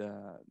terms of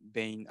the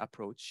vein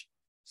approach.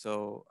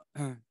 So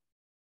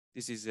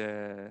this is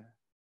a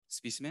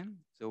specimen,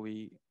 so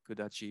we could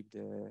achieve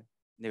the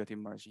negative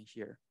margin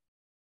here.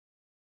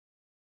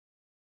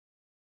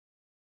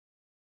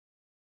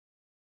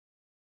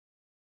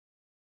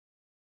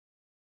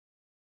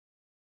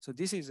 So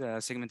this is a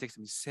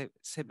segmentectomy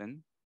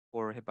 7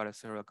 for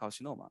hepatocellular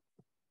carcinoma.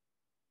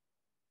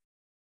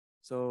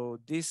 So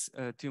this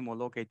tumor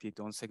located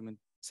on segment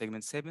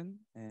 7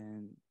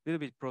 and a little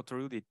bit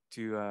protruded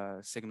to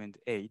segment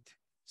 8.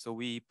 So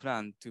we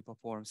plan to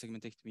perform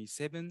segmentectomy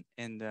 7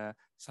 and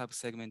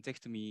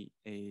subsegmentectomy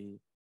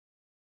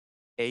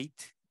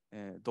 8.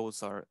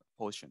 Those are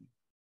portion.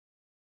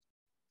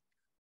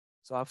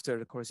 So after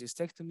the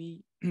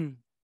cholecystectomy,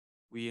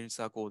 we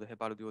encircle the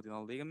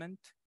hepatoduodenal ligament,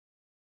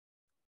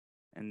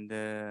 and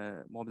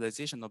the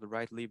mobilization of the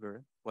right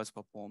liver was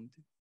performed.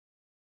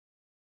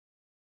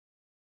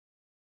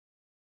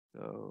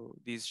 So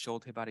this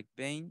short hepatic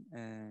vein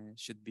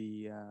should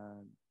be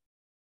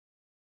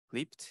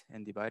clipped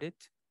and divided.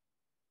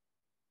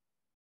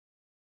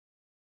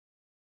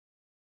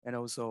 And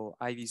also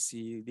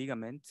IVC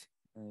ligament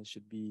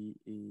should be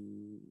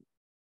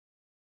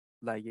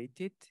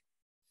ligated.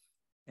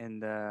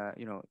 And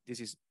that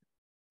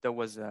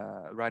was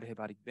a right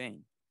hepatic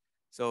vein.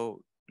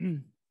 So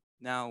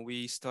now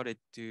we started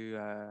to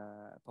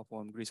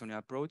perform Grisonian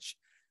approach.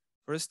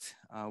 First,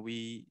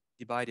 we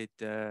divided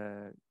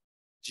the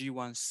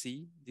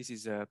G1C. This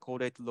is a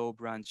caudate low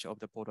branch of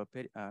the portal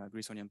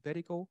Grisonian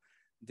pedicle.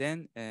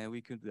 Then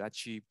we could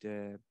achieve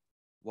the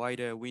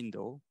wider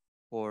window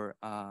for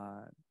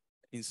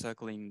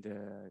encircling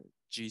the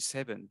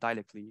G7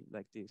 directly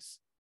like this.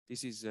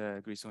 This is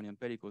Grisonian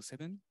pedicle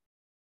 7.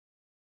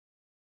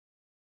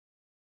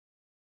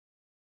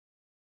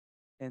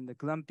 And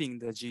clamping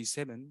the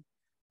G7,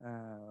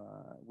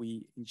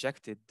 we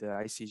injected the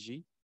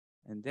ICG,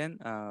 and then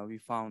we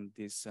found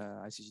this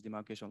ICG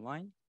demarcation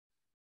line.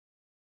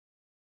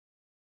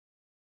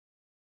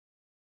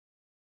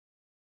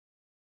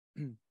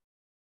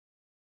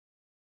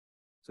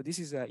 So this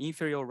is an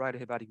inferior right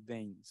hepatic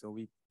vein. So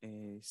we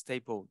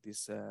stapled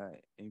this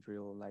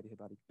inferior right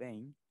hepatic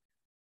vein.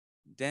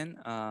 Then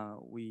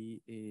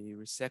we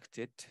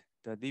resected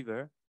the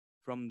liver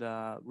from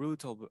the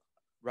root of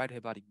right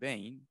hepatic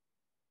vein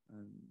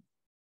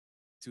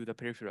to the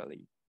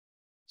peripherally.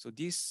 So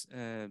this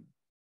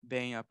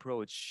vein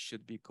approach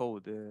should be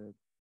called the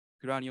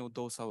cranial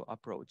dorsal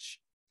approach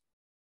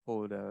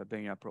for the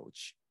vein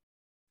approach.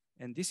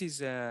 And this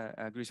is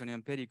a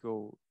Grisonian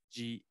pedicle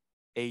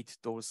G8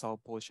 dorsal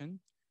portion.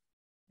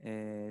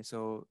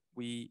 So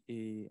we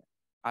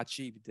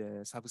achieved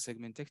the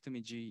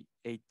subsegmentectomy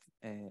G8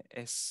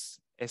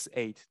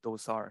 S8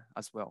 dorsal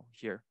as well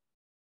here.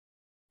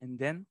 And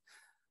then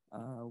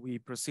we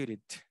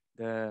proceeded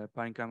the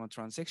parenchymal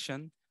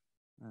transection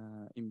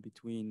in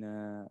between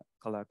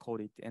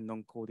color-coded and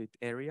non-coded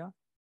area.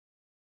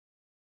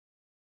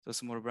 So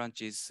small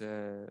branches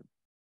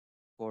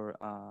for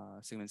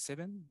segment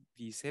 7,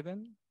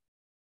 V7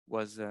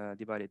 was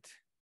divided.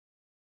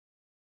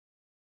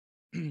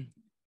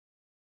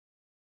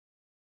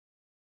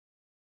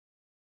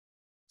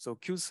 So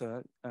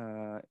cursor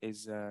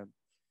is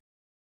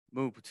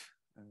moved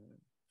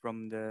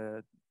from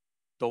the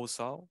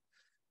dorsal,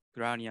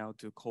 cranial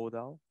to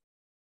caudal.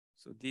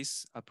 So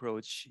this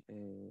approach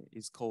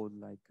is called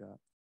like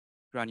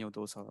cranial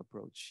dorsal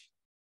approach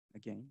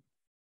again.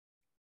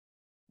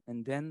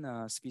 And then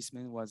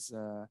specimen was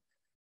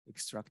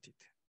extracted.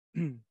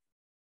 So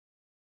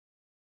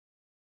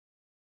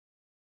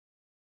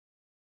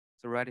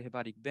right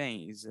hepatic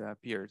vein is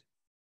appeared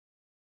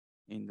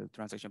in the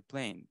transection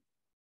plane,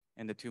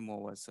 and the tumor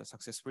was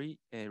successfully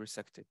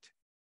resected.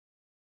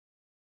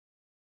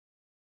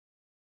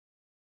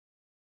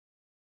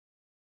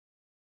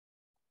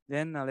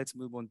 Then let's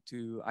move on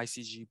to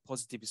ICG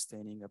positive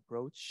staining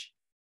approach.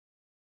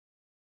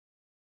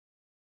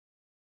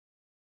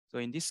 So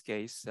in this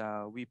case,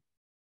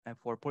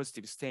 for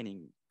positive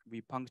staining,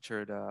 we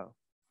punctured the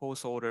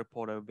fourth order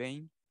portal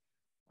vein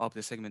of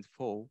the segment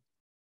 4.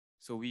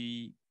 So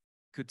we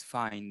could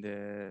find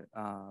the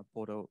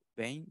portal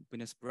vein,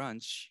 venous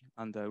branch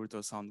under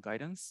ultrasound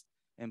guidance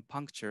and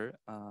puncture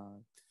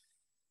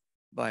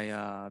by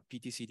a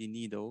PTCD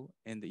needle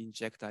and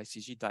inject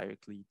ICG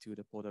directly to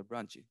the portal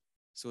branch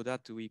so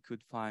that we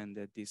could find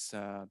that this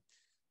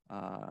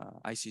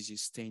ICG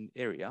stained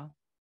area.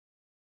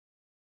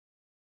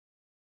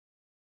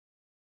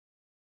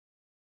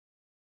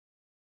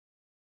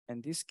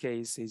 And this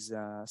case is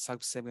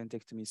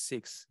subsegmentectomy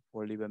 6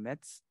 for liver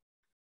mets.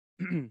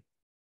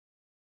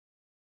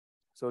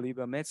 So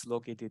liver mets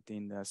located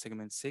in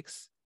segment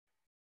 6.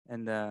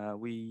 And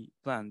we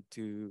plan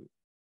to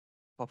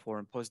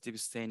perform positive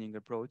staining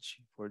approach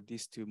for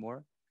this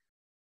tumor.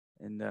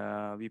 And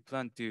we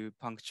plan to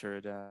puncture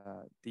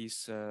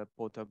this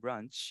portal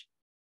branch.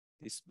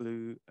 This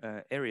blue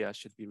area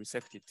should be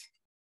resected.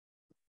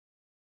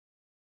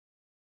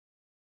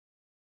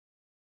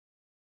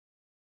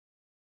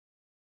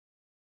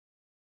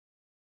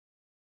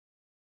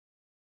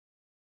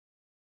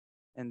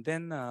 And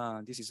then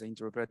this is an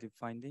intraoperative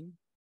finding.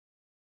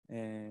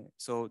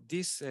 So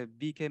this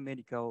BK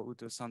medical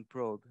ultrasound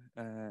probe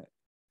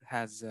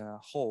has a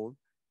hole,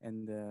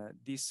 and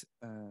this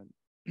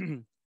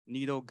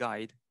needle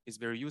guide is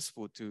very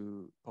useful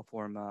to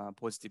perform a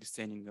positive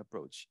staining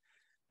approach.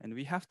 And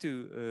we have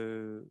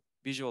to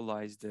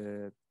visualize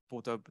the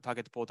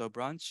target portal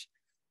branch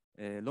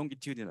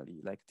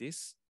longitudinally like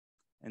this.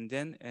 And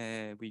then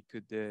we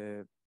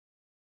could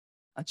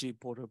achieve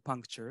portal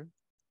puncture.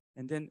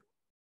 And then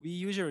we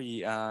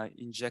usually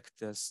inject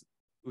this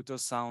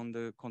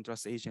ultrasound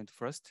contrast agent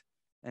first,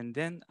 and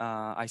then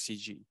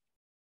ICG,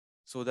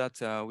 so that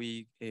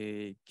we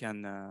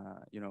can,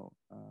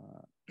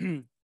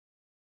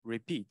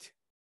 repeat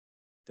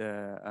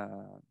the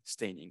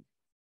staining.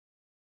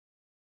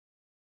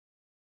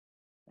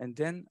 And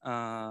then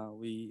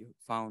we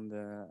found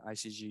the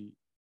ICG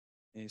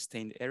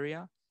stained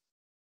area,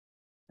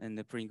 and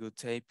the Pringle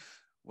tape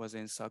was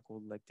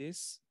encircled like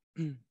this.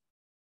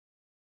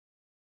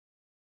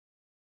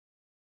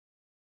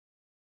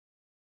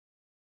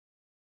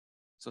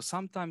 So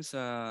sometimes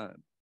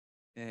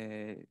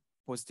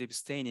positive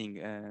staining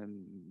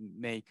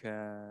make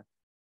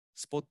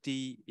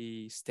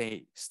spotty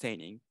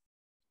staining.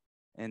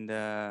 And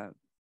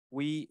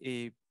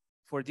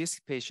for this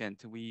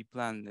patient, we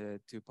plan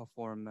to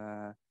perform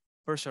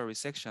partial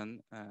resection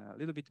a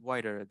little bit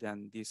wider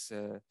than this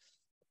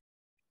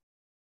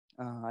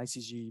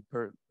ICG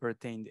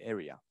pertained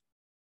area.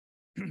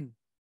 The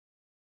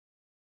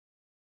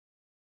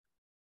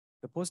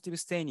positive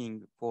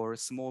staining for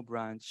small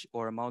branch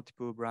or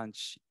multiple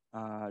branch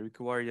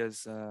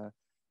requires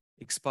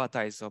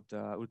expertise of the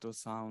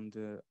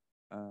ultrasound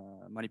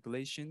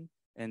manipulation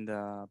and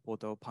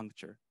portal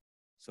puncture.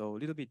 So a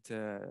little bit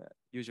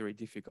usually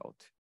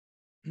difficult.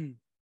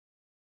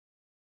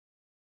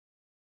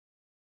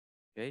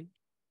 Okay.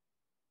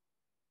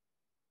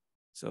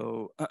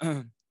 So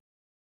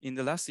in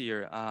the last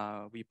year,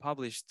 we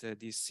published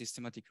this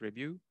systematic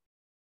review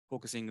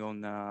focusing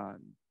on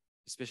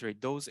especially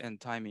dose and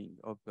timing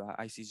of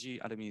ICG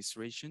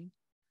administration.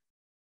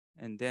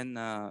 And then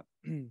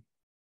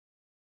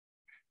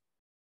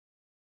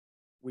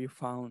we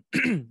found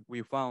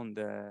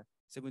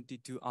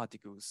 72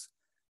 articles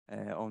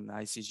on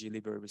ICG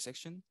liver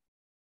resection.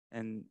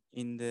 And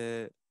in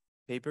the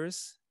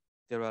papers,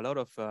 there are a lot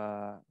of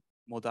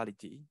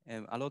modality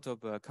and a lot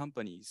of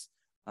companies,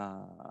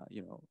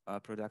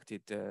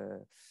 produced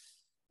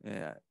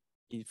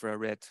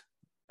infrared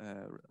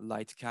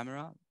light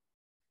camera,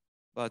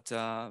 but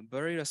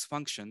various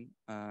function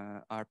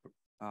are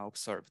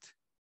observed.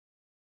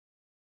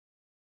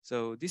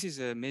 So this is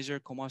a major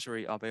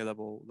commercially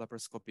available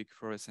laparoscopic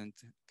fluorescent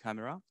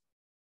camera.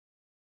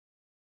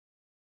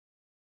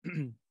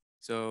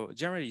 So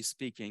generally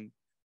speaking,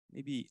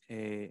 maybe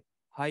a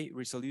high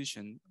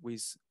resolution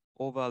with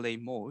overlay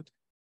mode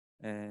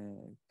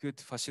could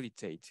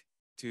facilitate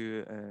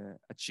to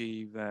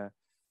achieve,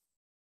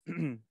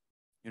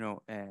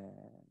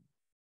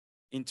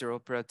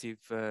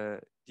 interoperative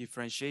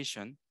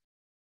differentiation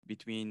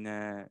between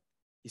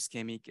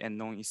ischemic and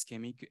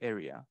non-ischemic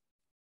area.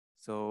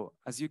 So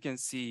as you could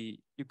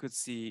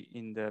see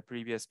in the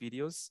previous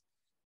videos,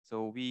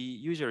 so we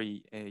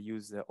usually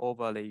use the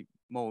overlay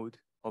mode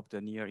of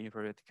the near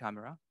infrared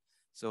camera.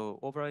 So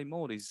overlay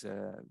mode is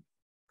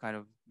kind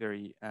of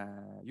very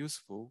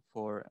useful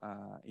for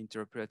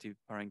interoperative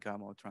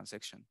parenchymal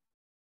transection.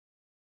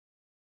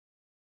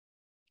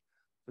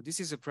 So this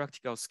is a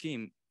practical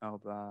scheme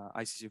of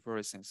ICG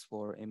fluorescence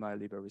for MI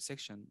liver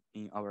resection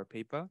in our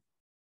paper.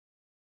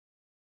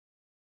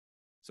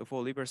 So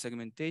for liver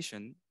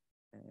segmentation,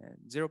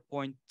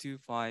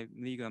 0.25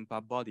 milligram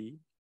per body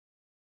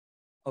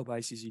of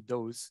ICG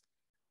dose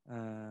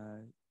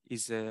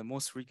is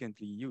most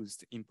frequently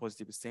used in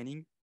positive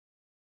staining.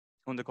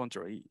 On the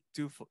contrary,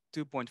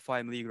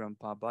 2.5 milligram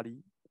per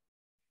body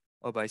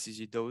of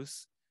ICG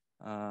dose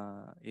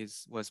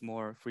was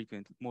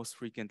most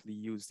frequently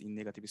used in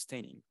negative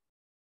staining.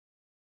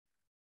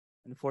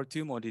 And for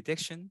tumor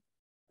detection,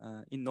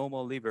 in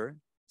normal liver,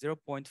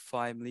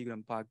 0.5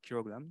 milligram per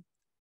kilogram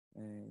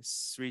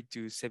 3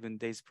 to 7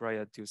 days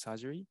prior to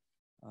surgery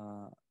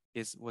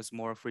was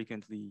more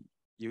frequently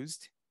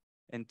used,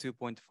 and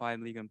 2.5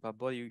 milligram per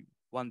body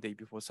 1 day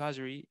before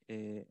surgery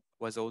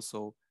was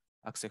also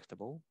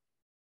acceptable.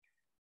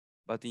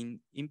 But in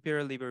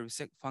impaired liver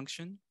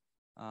function,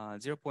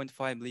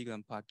 0.5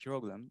 milligram per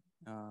kilogram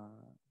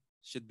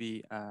should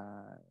be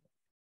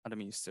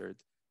administered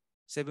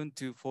 7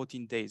 to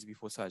 14 days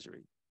before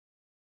surgery.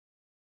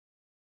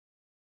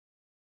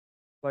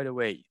 By the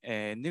way,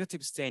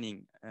 negative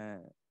staining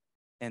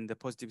and the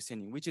positive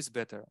staining, which is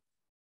better?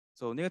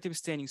 So negative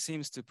staining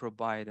seems to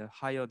provide a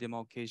higher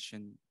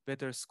demarcation,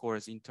 better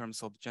scores in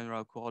terms of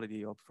general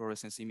quality of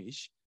fluorescence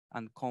image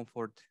and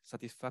comfort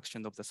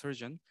satisfaction of the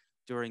surgeon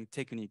during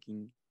technique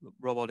in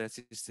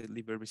robot-assisted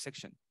liver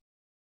resection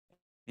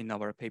in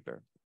our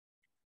paper.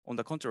 On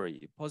the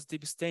contrary,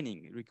 positive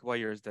staining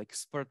requires the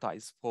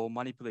expertise for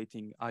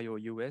manipulating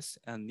IOUS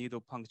and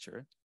needle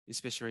puncture,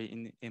 especially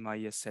in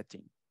MIS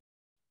setting.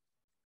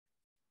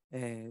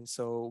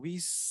 So we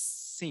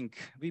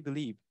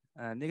believe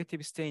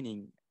negative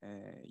staining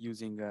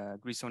using a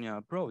Grisonian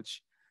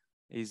approach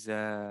is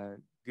a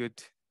good,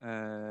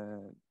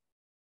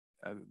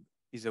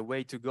 is a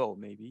way to go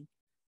maybe.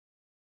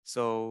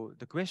 So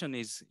the question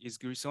is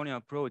Grisonian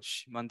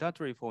approach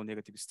mandatory for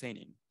negative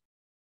staining?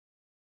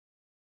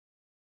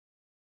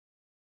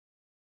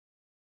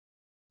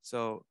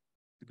 So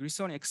the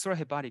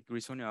extrahepatic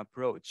Grisonian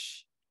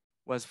approach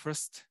was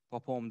first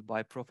performed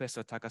by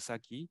Professor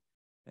Takasaki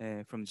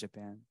from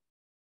Japan.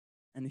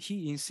 And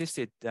he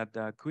insisted that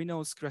the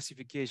Quinault's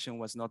classification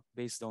was not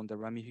based on the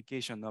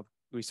ramification of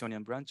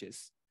Grisonian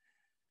branches.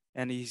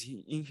 And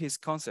in his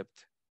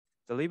concept,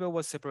 the liver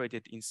was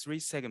separated in 3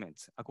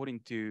 segments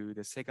according to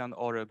the second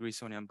order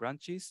Grisonian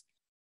branches.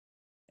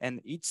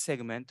 And each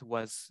segment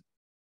was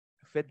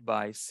fed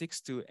by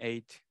 6 to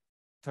 8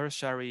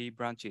 tertiary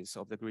branches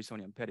of the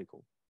Grisonian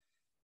pedicle.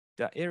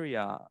 The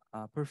area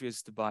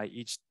perfused by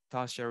each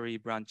tertiary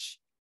branch,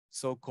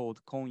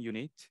 so-called cone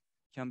unit,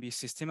 can be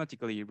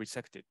systematically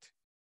resected.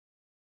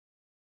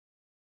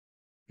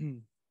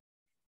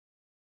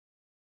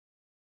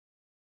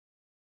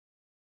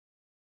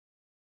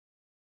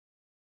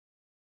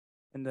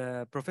 And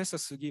Professor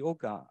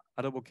Sugioka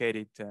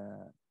advocated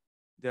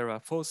there are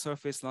 4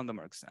 surface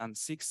landmarks and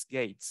 6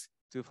 gates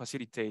to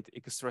facilitate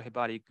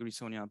extrahepatic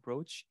Grisonian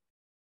approach.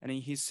 And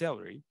in his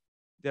theory,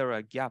 there are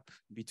a gap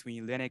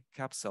between Lennec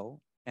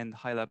capsule and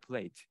hilar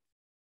plate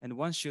And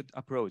one should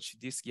approach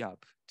this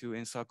gap to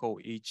encircle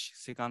each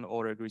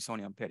second-order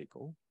Grisonian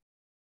pedicle.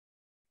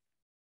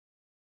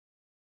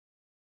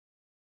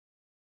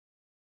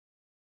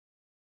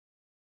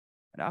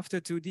 And after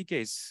 2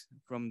 decades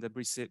from the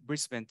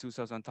Brisbane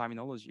 2000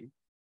 terminology,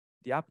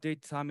 the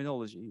updated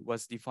terminology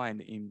was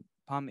defined in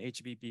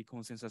PAM-HBP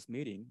consensus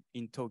meeting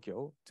in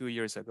Tokyo 2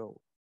 years ago.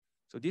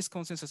 So this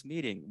consensus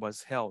meeting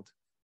was held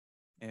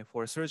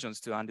for surgeons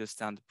to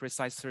understand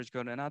precise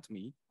surgical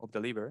anatomy of the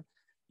liver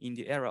in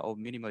the era of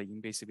minimally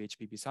invasive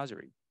HBP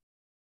surgery.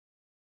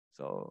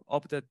 So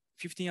of the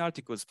 15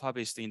 articles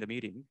published in the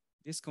meeting,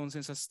 this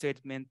consensus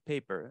statement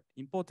paper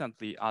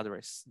importantly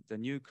addressed the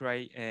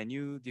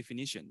new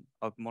definition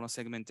of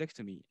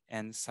monosegmentectomy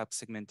and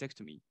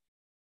subsegmentectomy.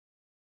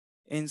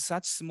 In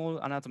such small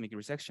anatomic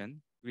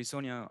resection,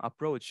 Grisonian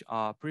approach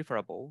are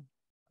preferable,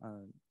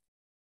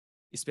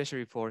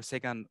 especially for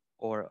second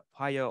or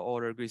higher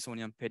order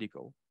Grisonian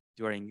pedicle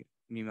during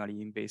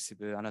minimally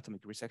invasive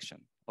anatomic resection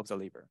of the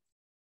liver.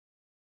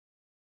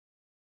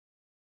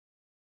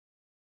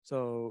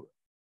 So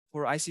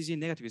for Icg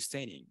negative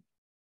staining,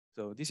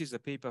 so this is a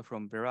paper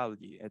from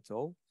Beraldi et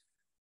al.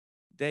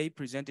 They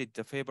presented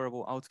the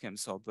favorable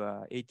outcomes of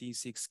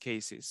 86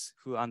 cases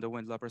who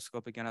underwent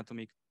laparoscopic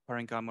anatomic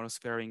parenchymal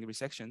sparing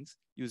resections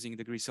using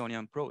the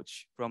Grisonian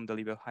approach from the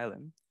liver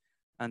hilum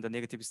and the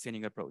negative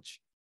staining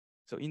approach.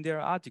 So in their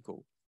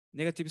article,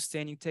 negative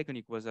staining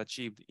technique was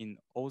achieved in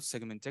all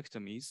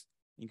segmentectomies,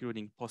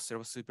 including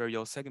posterior superior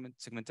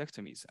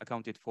segmentectomies,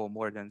 accounted for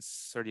more than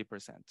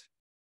 30%.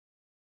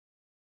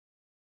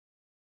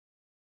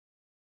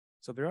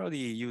 So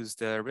Berardi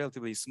used a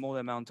relatively small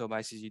amount of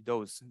Icg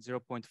dose,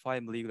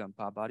 0.5 milligram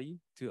per body,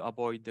 to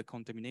avoid the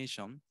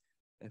contamination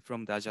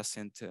from the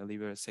adjacent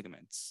liver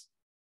segments.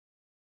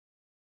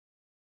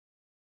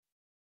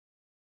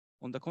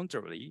 On the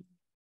contrary,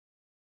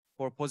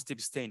 for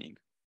positive staining,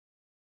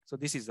 so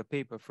this is a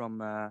paper from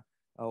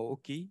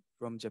Aoki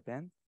from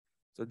Japan.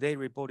 So they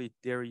reported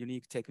their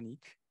unique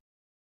technique.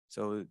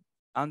 So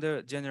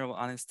under general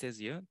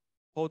anesthesia,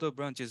 portal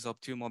branches of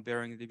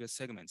tumor-bearing liver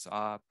segments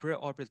are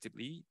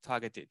preoperatively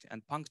targeted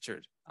and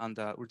punctured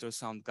under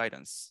ultrasound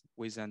guidance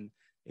with an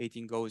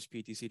 18-gauge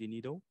PTCD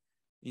needle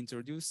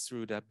introduced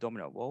through the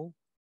abdominal wall.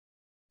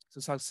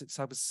 So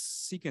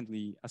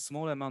subsequently, a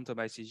small amount of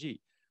Icg,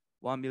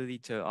 1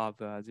 milliliter of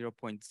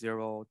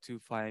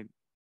 0.025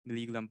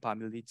 milligram per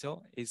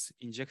milliliter, is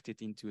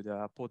injected into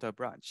the portal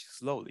branch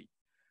slowly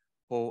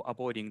for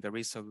avoiding the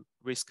risk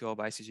of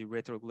Icg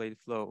retrograde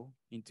flow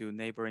into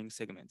neighboring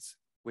segments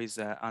with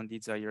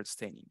undesired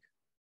staining.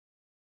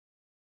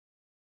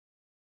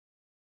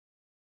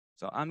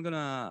 So I'm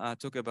gonna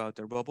talk about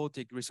the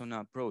robotic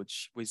Grisonian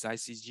approach with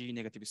Icg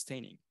negative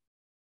staining.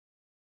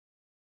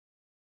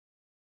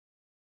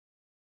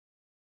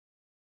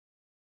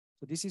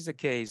 So this is a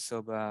case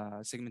of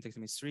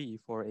segmentectomy 3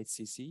 for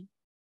HCC.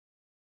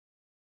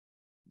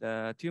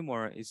 The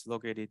tumor is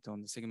located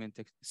on the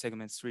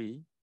segment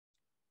 3.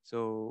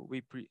 So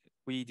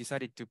we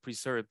decided to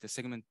preserve the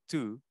segment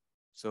 2,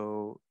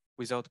 so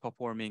without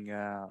performing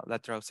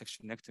lateral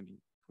sectionectomy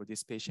for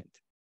this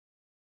patient.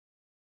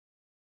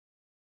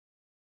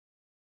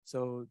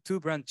 So 2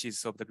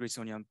 branches of the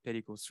Grisonian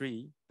pedicle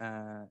 3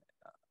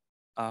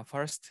 are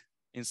first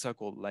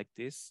encircled like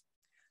this.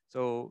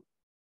 So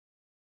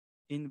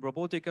in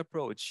robotic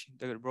approach,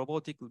 the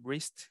robotic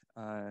wrist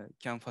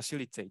can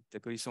facilitate the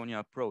Grisonian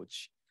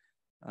approach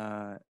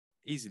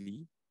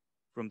easily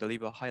from the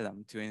liver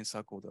hilum to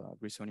encircle the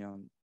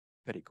Grisonian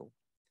pedicle.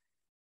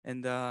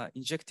 And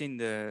injecting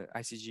the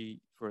Icg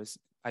first,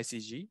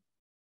 Icg,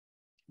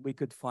 we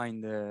could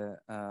find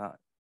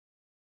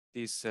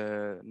this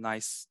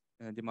nice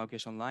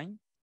demarcation line.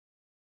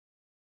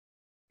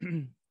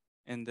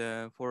 And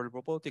for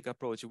robotic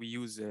approach, we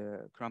use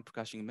clamp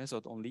crushing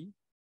method only.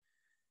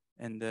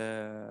 And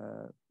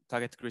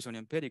target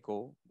Grisonian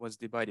pedicle was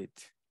divided.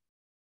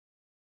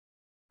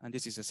 And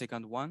this is the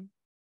second one.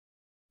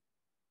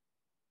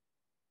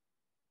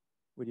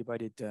 We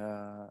divided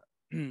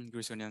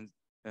Grisonian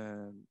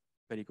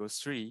pedicle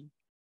 3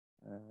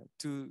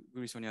 to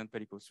Grisonian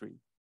pedicle 3.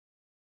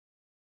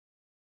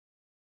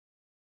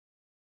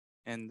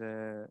 And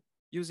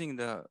using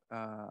the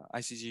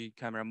Icg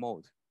camera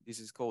mode, this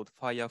is called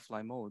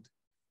firefly mode,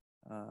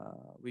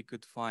 we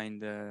could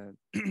find the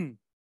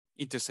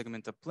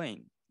intersegmental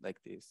plane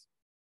like this.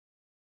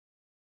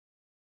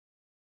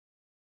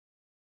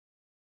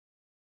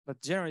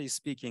 But generally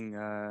speaking,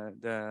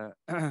 the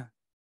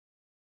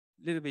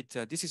little bit,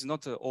 this is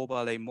not an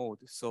overlay mode.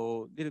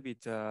 So little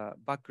bit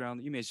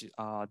background image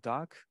are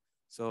dark.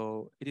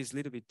 So it is a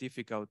little bit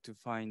difficult to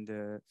find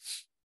the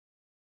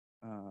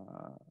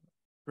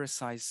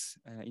precise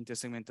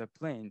intersegmental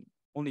plane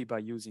only by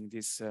using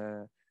this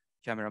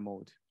camera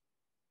mode.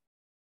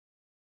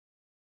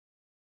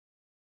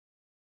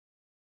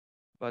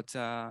 But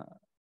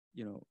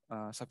you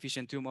know,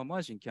 sufficient tumor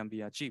margin can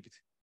be achieved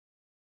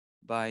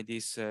by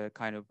this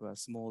kind of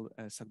small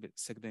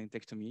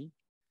segmentectomy.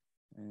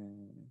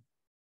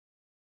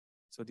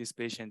 So this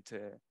patient,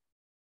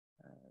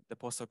 the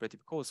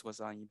postoperative course was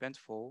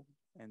uneventful,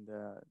 and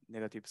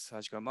negative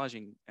surgical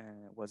margin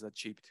was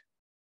achieved.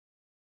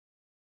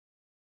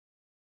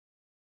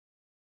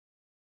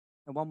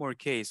 And one more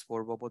case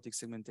for robotic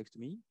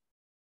segmentectomy.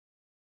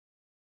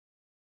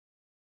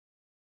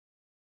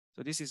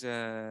 So this is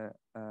a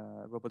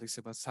robotic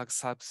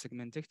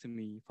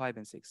subsegmentectomy 5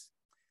 and 6.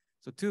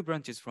 So 2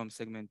 branches from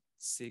segment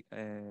 6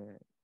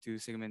 to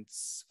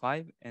segments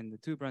 5 and the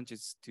 2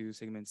 branches to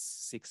segments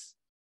 6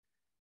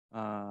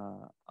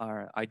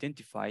 are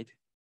identified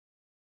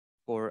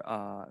for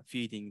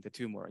feeding the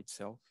tumor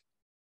itself.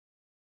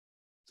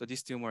 So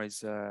this tumor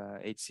is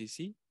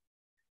HCC.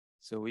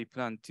 So we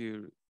plan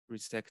to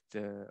resect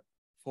the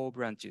 4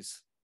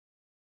 branches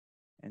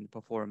and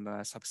perform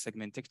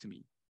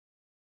subsegmentectomy.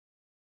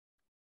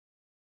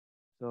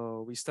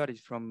 So we started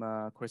from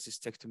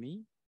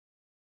cholecystectomy,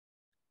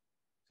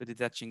 so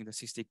detaching the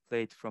cystic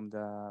plate from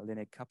the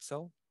Lennec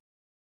capsule.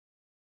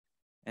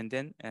 And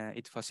then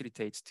it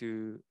facilitates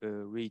to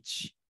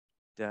reach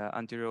the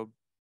anterior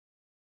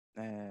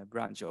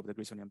branch of the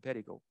Grisonian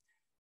pedicle.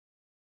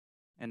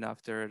 And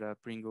after the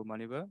Pringle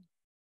maneuver,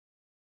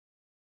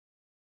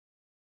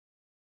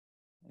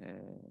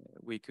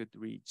 we could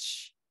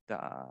reach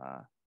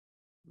the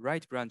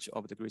right branch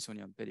of the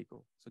Grisonian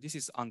pedicle. So this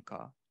is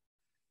anchor.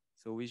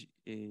 So we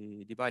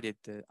divided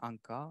the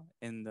anchor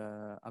and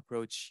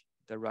approach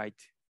the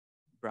right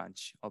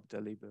branch of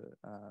the liver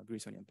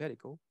Grisonian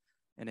pedicle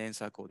and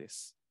encircle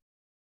this.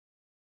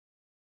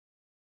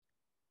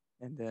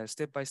 And the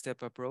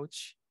step-by-step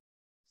approach,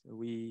 so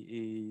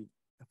we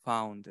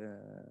found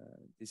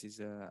this is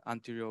an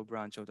anterior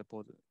branch of the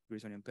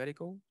Grisonian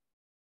pedicle.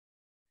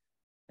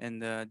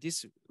 And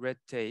this red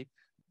tape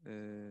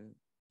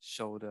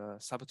showed a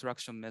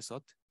subtraction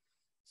method.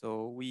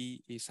 So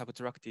we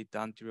subtracted the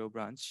anterior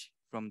branch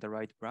from the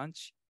right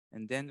branch,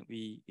 and then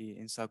we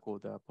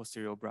encircled the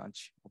posterior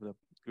branch of the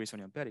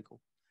Grisonian pedicle.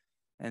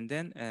 And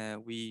then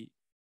we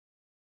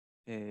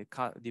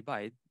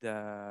divide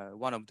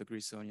one of the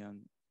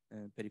Grisonian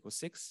pedicle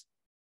 6,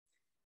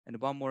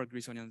 and one more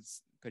Grisonian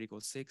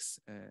pedicle 6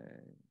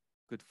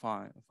 could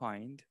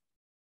find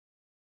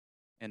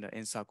and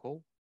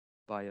encircle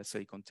by a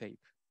silicone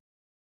tape.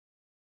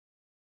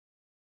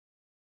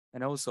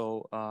 And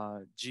also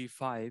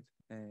G5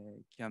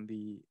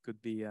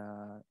 could be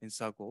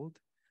encircled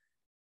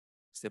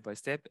step by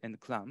step and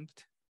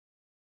clamped.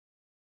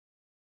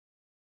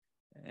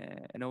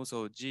 And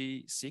also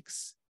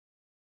G6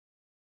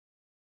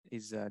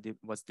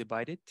 was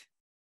divided.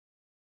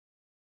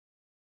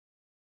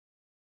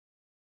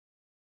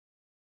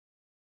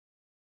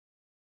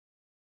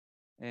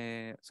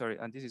 Sorry,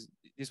 and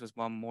this was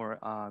one more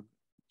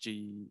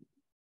G5,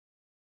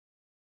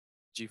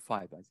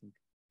 I think.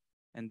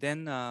 And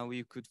then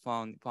we could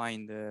find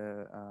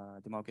the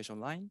demarcation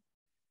line.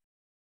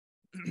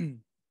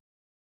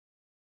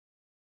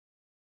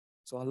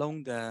 So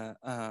along the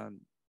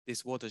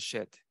this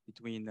watershed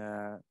between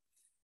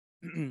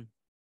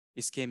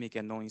ischemic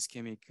and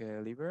non-ischemic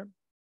liver,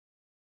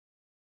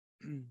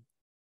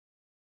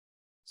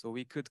 so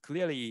we could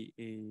clearly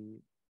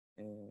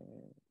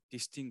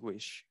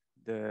distinguish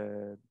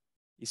the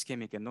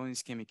ischemic and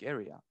non-ischemic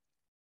area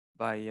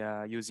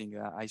by using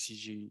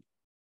Icg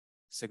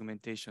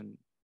segmentation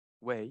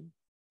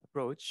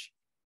approach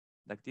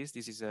like this.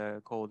 This is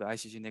called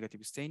Icg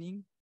negative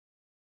staining.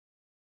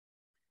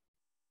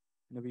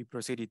 And we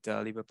proceeded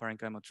liver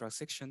parenchymal tract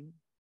section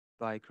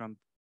by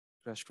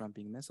crash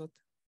cramping method.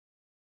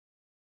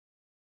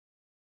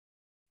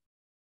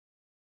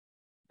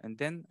 And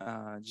then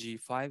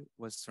G5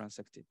 was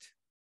transected.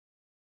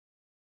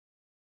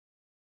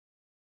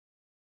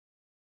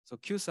 So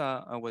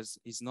CUSA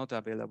is not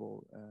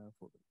available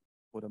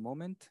for the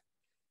moment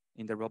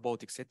in the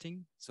robotic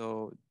setting.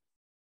 So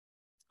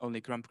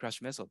only cramp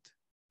crash method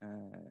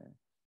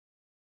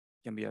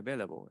can be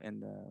available.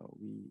 And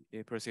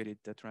we proceeded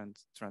the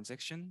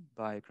transection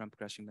by cramp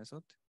crashing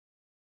method.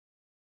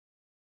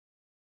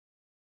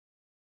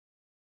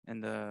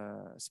 And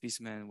the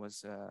specimen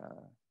was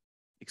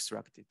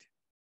extracted.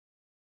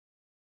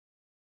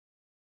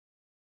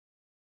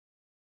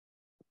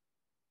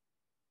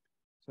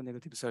 So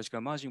negative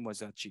surgical margin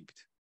was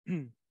achieved.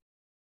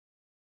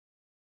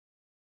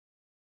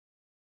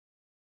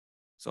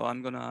 So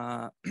I'm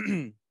gonna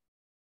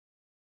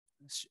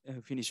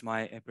finish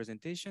my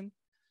presentation.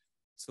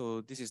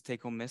 So this is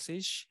take-home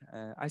message.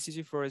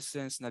 Icg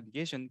fluorescence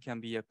navigation can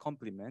be a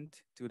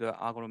complement to the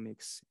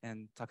ergonomics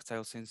and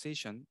tactile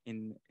sensation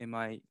in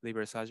MI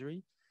liver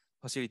surgery,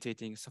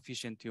 facilitating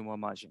sufficient tumor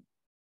margin.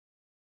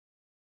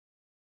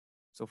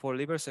 So for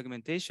liver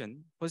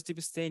segmentation,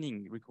 positive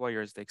staining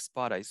requires the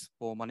expertise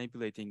for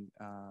manipulating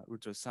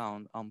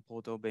ultrasound and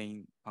portal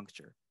vein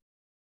puncture.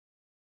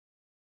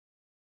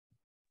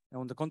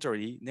 On the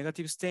contrary,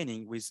 negative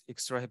staining with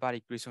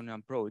extrahepatic Grisonian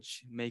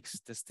approach makes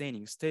the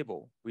staining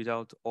stable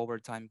without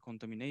overtime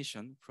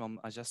contamination from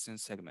adjacent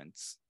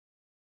segments.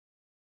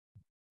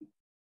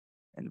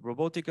 And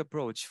robotic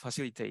approach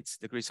facilitates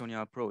the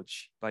Grisonian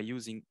approach by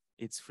using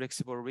its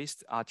flexible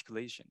wrist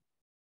articulation.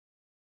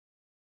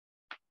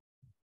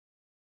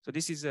 So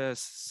this is a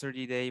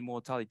 30-day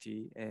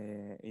mortality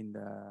in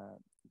the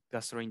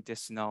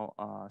gastrointestinal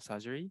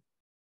surgery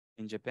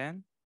in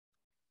Japan.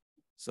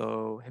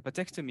 So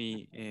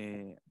hepatectomy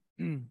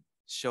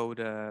showed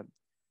the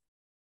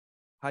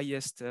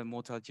highest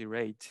mortality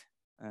rate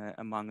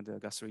among the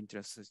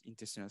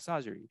gastrointestinal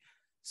surgery.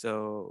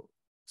 So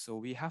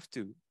we have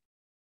to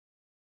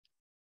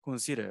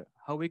consider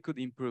how we could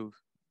improve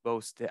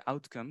both the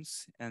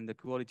outcomes and the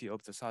quality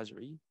of the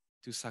surgery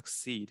to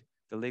succeed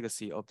the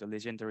legacy of the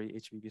legendary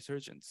HBV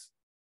surgeons.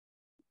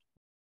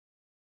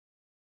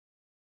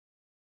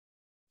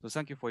 So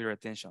thank you for your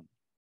attention.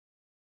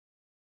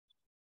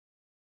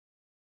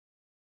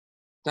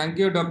 Thank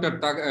you, Dr.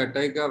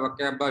 Taiga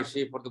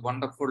Wakabayashi, for the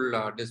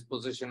wonderful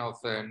disposition of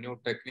a new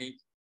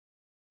technique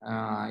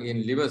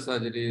in liver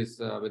surgeries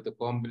with the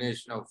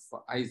combination of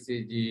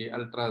ICG,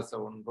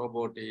 ultrasound,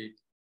 robotic,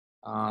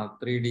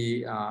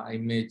 3D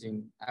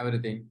imaging,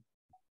 everything.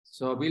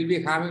 So we'll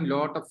be having a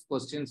lot of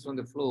questions from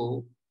the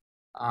floor.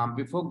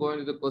 Before going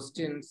to the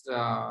questions,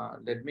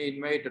 let me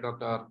invite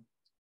Dr.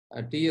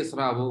 T.S.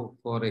 Rao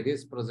for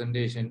his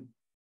presentation,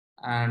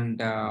 and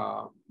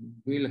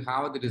we'll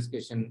have the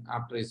discussion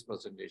after his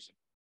presentation.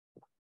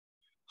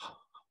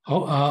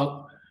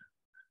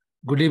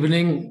 Good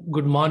evening,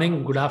 good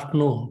morning, good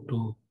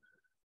afternoon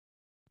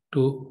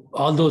to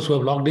all those who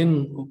have logged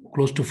in,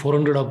 close to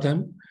 400 of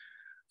them.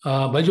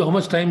 Baiju, how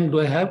much time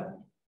do I have?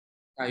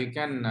 You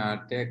can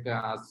take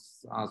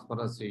as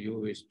far as you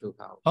wish to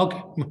have.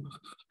 Okay.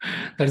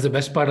 That is the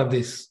best part of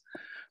this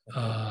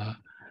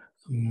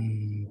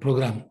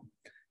program.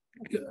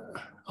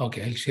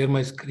 Okay, I'll share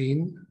my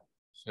screen.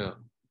 Sure.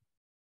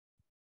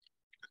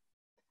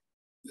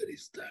 Where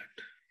is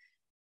that?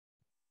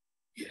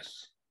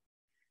 Yes.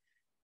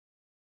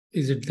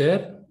 Is it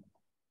there?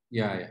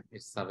 Yeah,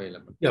 it's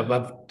available. Yeah,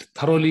 I've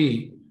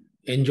thoroughly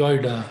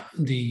enjoyed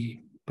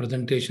the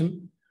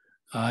presentation.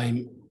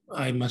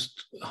 I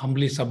must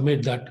humbly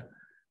submit that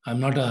I'm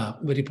not a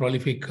very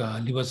prolific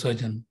liver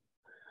surgeon.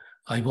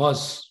 I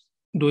was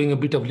doing a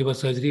bit of liver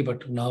surgery,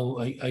 but now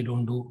I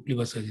don't do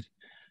liver surgery.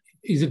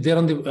 Is it there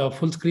on the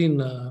full screen,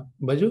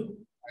 Baiju?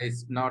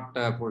 It's not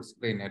full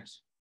screen yet.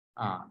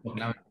 Okay.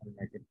 Now I can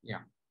make it. Yeah.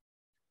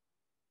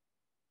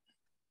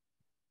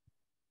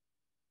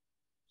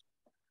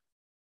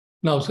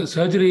 Now, so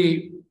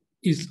surgery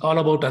is all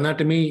about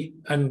anatomy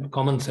and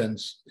common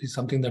sense. It's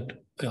something that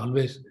I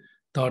always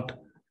thought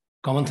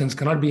common sense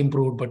cannot be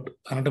improved, but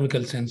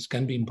anatomical sense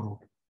can be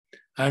improved.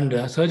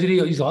 And surgery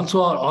is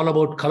also all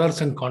about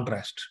colors and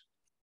contrast.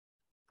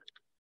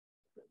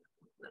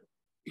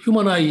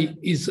 Human eye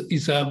is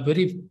a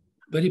very,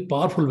 very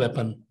powerful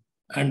weapon,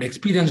 and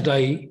experienced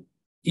eye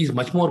is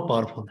much more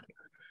powerful.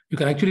 You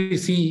can actually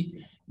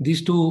see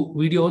these two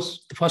videos.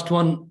 The first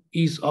one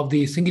is of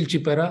the single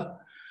chip era.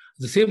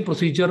 The same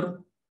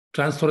procedure,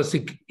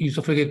 transthoracic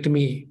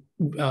esophagectomy,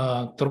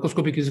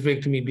 thoracoscopic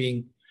esophagectomy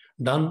being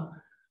done.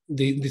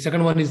 The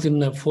second one is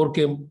in a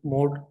 4K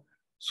mode.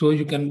 So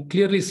you can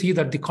clearly see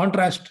that the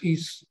contrast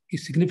is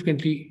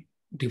significantly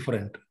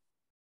different.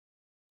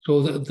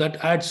 So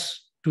that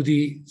adds to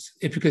the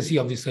efficacy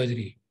of the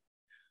surgery.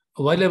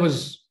 While I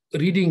was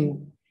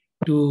reading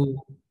to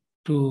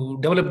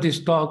develop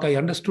this talk, I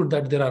understood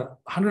that there are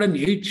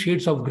 108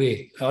 shades of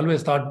gray. I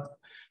always thought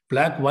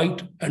black,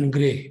 white, and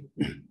gray.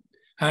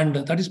 And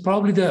that is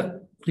probably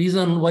the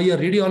reason why a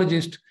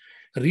radiologist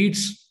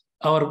reads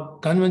our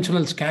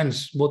conventional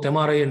scans, both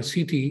MRI and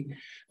CT,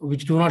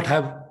 which do not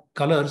have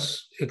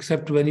colors,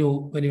 except when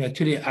you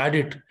actually add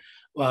it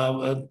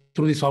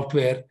through the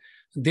software.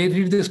 They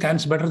read the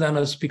scans better than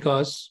us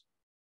because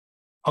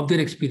of their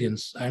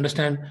experience. I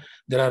understand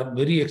there are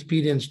very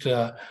experienced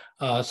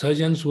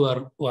surgeons who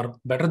are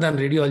better than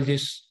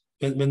radiologists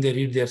when they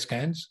read their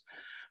scans,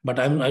 but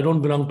I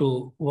don't belong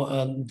to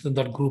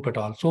that group at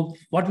all. So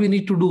what we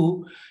need to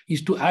do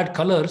is to add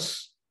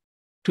colors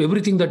to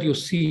everything that you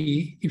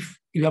see. If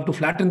you have to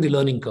flatten the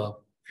learning curve,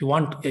 if you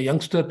want a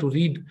youngster to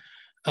read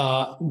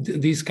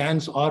these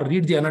scans or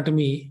read the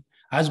anatomy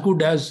as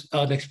good as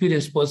an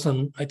experienced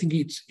person, I think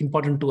it's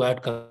important to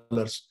add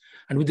colors.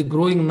 And with the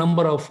growing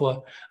number of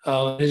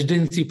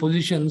residency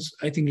positions,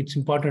 I think it's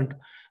important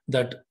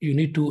that you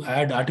need to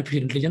add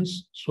artificial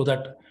intelligence so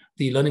that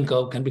the learning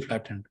curve can be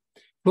flattened.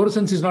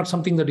 Fluorescence is not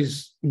something that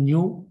is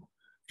new.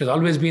 It has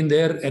always been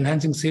there,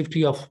 enhancing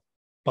safety of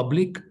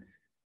public.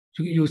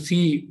 You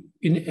see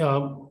in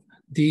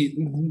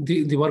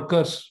the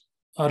workers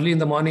early in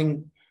the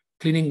morning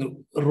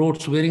cleaning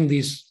roads wearing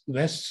these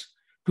vests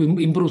to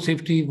improve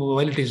safety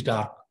while it is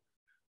dark.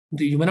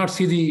 You may not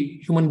see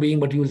the human being,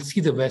 but you will see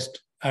the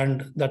vest,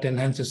 and that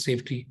enhances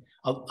safety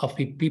of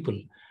people.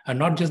 And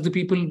not just the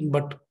people,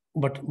 but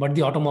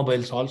the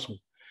automobiles also.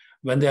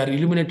 When they are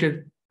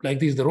illuminated like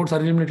this, the roads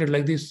are illuminated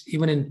like this,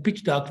 even in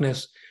pitch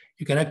darkness,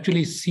 you can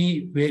actually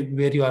see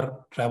where you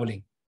are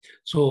traveling.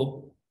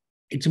 So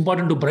it's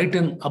important to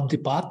brighten up the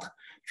path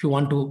if you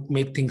want to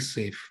make things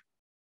safe.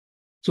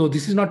 So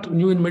this is not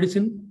new in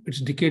medicine. It's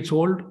decades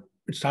old.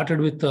 It started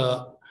with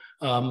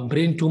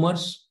brain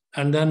tumors,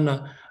 and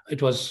then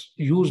it was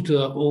used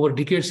over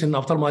decades in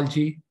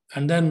ophthalmology.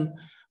 And then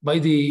by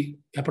the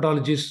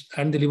hepatologists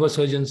and the liver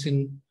surgeons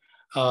in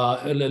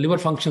liver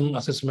function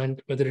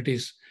assessment, whether it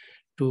is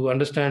to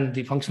understand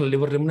the functional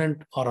liver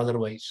remnant or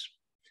otherwise.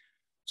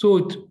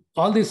 So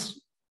all this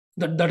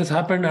that has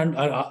happened, and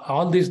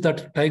all this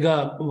that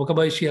TAIGA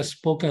Wakabayashi has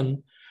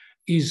spoken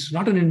is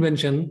not an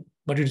invention,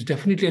 but it's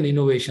definitely an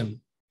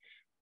innovation.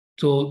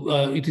 So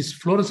it is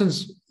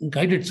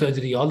fluorescence-guided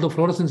surgery. Although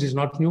fluorescence is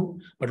not new,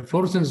 but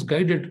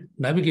fluorescence-guided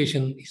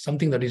navigation is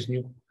something that is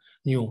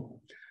new.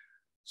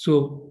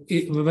 So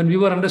when we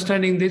were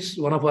understanding this,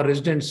 one of our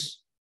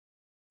residents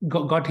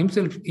got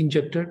himself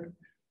injected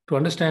to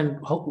understand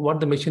what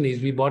the machine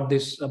is. We bought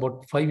this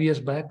about 5 years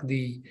back,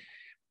 the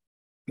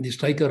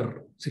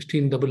Striker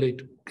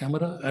 1688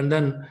 camera, and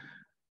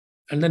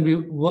then we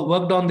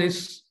worked on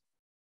this,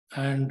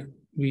 and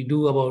we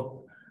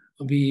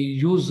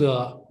use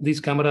these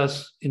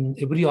cameras in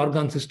every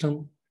organ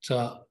system. It's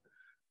a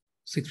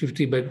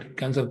 650-bed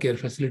cancer care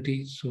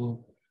facility.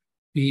 So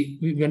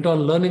we went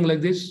on learning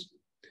like this,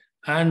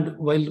 and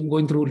while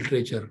going through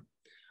literature.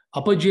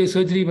 Upper GI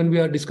surgery, when we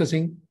are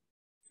discussing,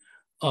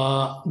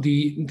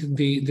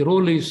 the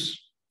role is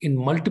in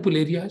multiple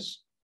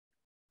areas.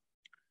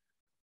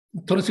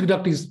 Thoracic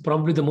duct is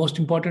probably the most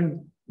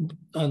important.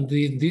 And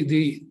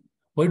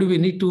why do we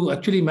need to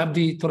actually map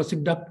the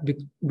thoracic duct?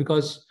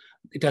 Because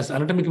it has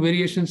anatomic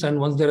variations, and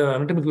once there are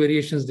anatomic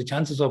variations, the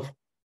chances of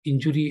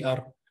injury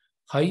are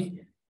high,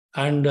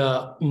 and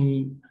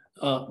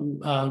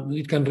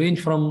it can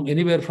range from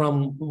anywhere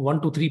from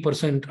 1 to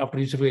 3% after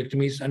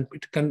oophorectomies, and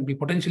it can be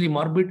potentially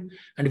morbid.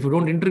 And if you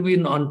don't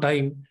intervene on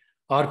time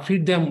or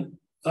treat them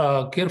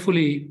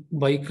carefully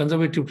by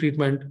conservative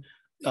treatment,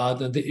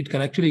 it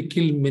can actually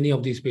kill many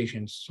of these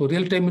patients. So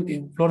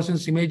real-time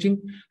fluorescence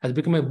imaging has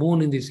become a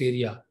boon in this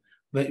area.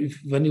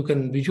 When you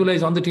can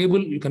visualize on the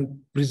table, you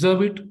can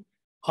preserve it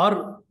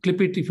or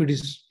clip it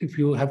if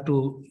you have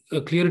to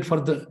clear it for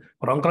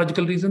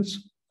oncological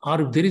reasons, or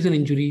if there is an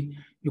injury,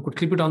 you could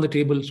clip it on the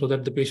table so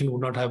that the patient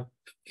would not have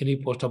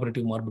any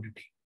post-operative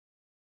morbidity.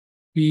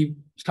 We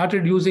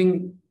started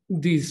using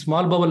the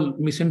small bowel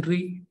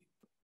mesentery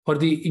for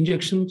the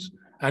injections,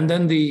 and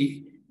then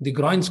the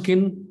groin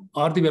skin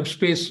or the web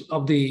space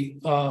of the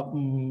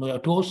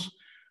toes,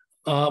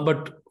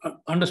 but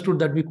understood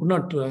that we could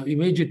not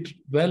image it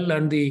well,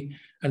 and the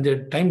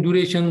time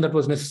duration that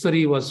was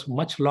necessary was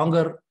much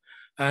longer,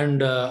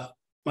 and the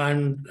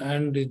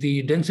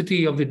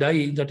density of the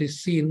dye that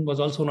is seen was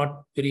also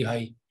not very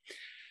high.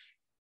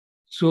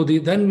 So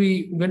then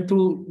we went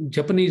through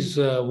Japanese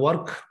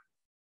work,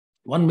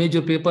 one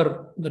major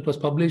paper that was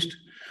published,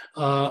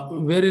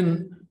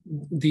 wherein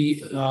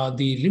the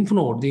lymph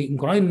node, the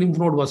groin lymph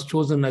node, was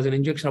chosen as an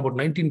injection. About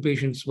 19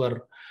 patients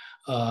were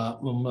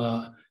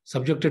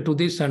subjected to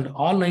this, and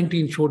all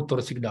 19 showed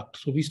thoracic duct.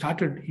 So we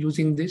started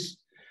using this.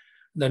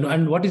 Then,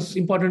 and what is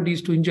important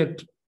is to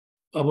inject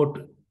about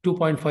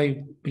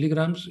 2.5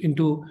 milligrams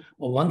into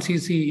 1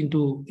 cc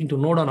into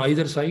node on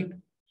either side.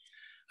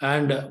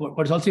 And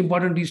what is also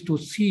important is to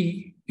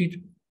see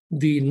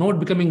the node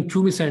becoming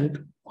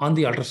tumescent on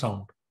the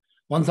ultrasound.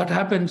 Once that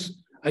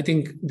happens, I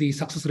think the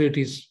success rate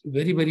is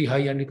very, very high,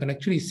 and you can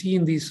actually see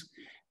in these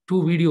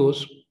two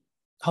videos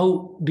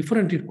how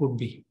different it could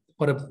be.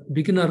 For a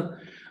beginner,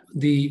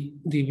 the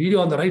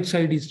video on the right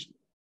side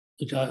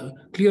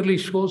clearly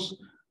shows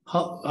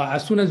how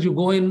as soon as you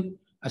go in,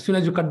 as soon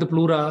as you cut the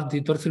pleura, the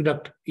thoracic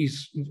duct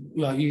is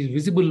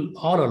visible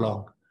all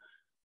along.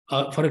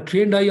 For a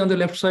trained eye on the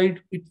left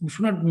side, it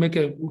should not make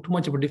too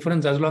much of a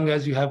difference as long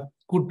as you have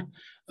good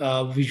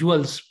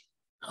visuals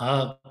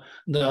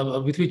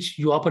with which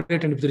you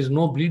operate, and if there is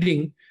no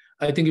bleeding,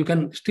 I think you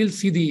can still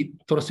see the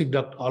thoracic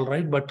duct all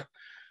right, but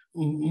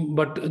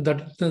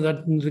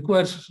that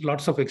requires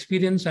lots of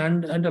experience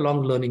and a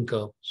long learning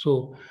curve.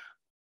 So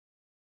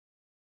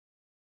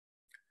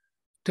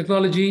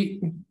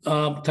technology,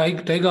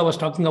 TAIGA was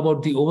talking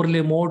about the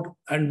overlay mode,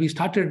 and we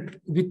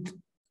started with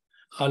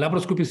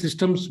laparoscopy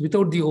systems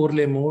without the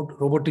overlay mode.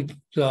 Robotics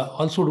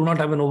also do not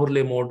have an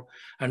overlay mode,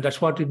 and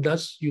that's what it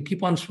does. You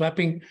keep on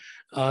switching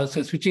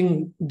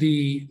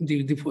the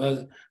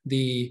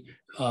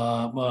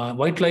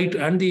white light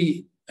and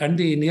the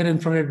near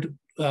infrared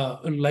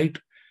light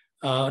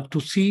to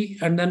see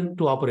and then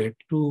to operate.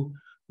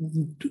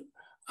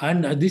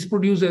 And this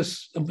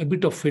produces a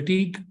bit of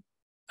fatigue,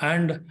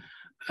 and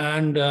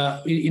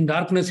in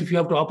darkness, if you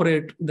have to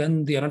operate,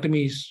 then the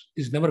anatomy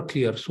is never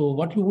clear. So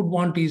what you would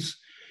want is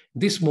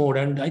this mode,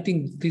 and I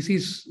think this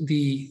is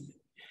the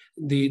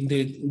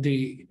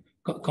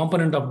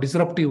component of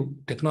disruptive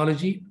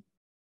technology.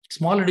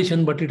 Small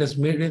addition, but it has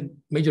made a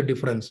major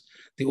difference.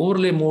 The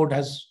overlay mode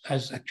has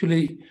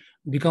actually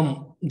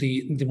become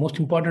the most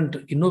important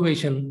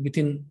innovation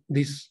within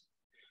this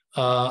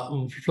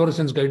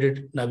fluorescence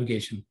guided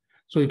navigation.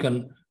 So you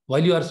can,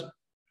 while you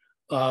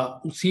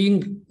are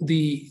seeing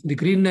the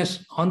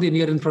greenness on the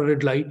near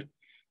infrared light,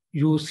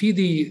 you see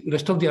the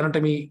rest of the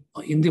anatomy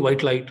in the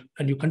white light,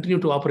 and you continue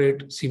to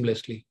operate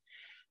seamlessly.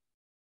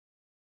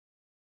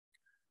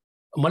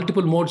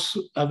 Multiple modes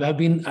have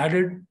been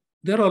added.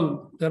 They're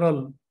all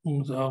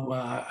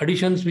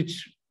additions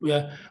which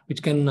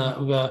which can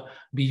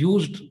be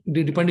used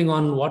depending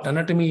on what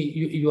anatomy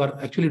you are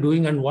actually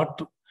doing and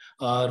what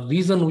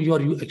reason you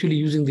are actually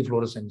using the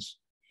fluorescence.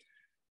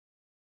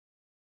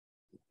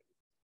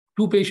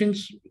 Two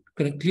patients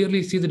can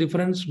clearly see the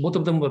difference. Both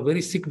of them were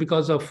very sick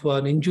because of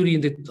an injury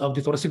of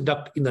the thoracic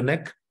duct in the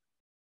neck.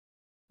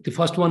 The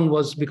first one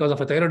was because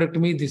of a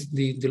thyroidectomy.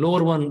 The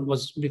lower one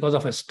was because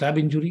of a stab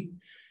injury.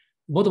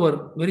 Both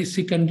were very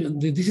sick,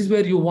 and this is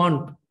where you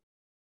want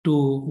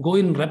to go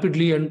in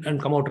rapidly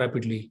and come out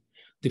rapidly.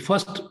 The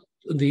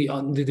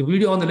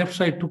video on the left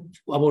side took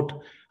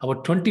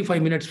about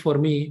 25 minutes for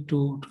me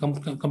to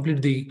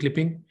complete the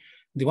clipping.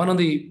 The one on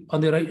the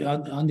right,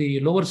 on the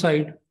lower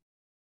side,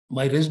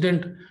 my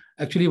resident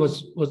actually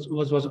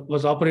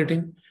was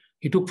operating.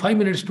 It took 5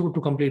 minutes to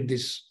complete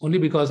this, only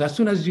because as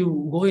soon as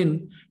you go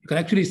in, you can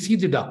actually see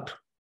the duct.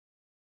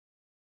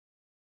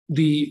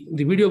 The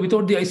video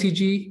without the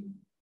ICG,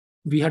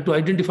 we had to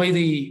identify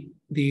the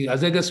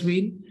azygous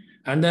vein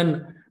and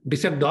then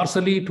dissect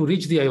dorsally to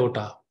reach the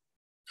aorta.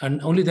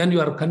 And only then you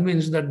are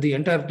convinced that the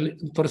entire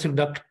thoracic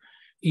duct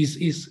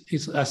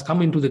has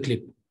come into the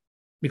clip,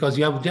 because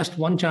you have just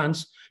one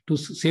chance to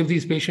save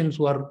these patients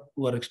who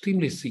are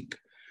extremely sick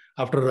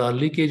after a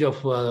leakage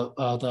of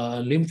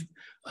the lymph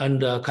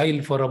and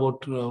chyle for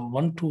about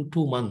 1 to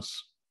 2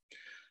 months.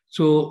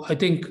 So I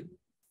think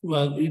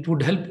it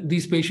would help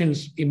these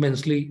patients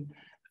immensely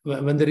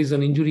when there is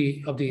an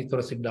injury of the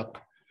thoracic duct.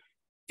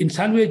 In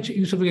salvage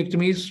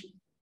esophageectomies,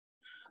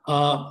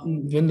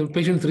 when the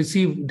patients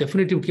receive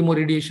definitive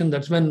chemoradiation,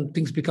 that's when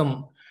things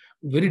become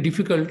very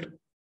difficult.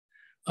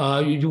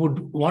 You would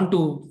want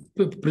to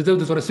preserve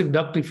the thoracic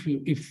duct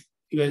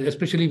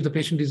especially if the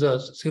patient is a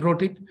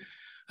cirrhotic,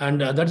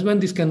 and that's when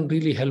this can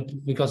really help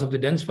because of the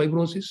dense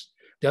fibrosis.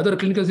 The other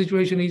clinical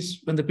situation is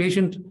when the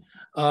patient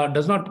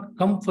does not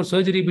come for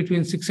surgery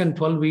between 6 and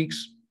 12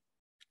 weeks,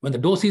 when the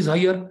dose is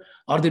higher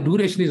or the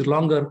duration is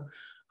longer.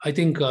 I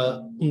think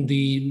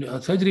the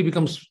surgery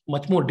becomes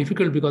much more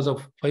difficult because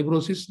of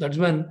fibrosis. That's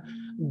when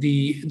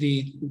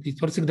the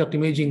thoracic duct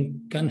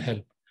imaging can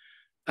help.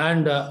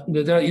 And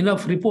there are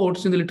enough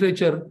reports in the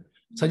literature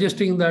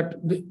suggesting that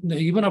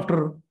even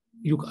after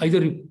you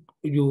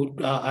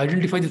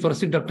identify the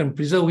thoracic duct and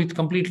preserve it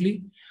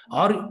completely,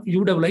 or you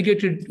would have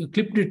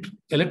clipped it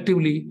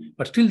electively,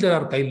 but still there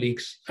are chyle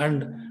leaks.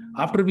 And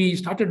after we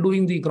started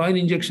doing the groin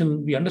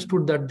injection, we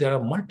understood that there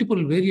are multiple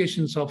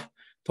variations of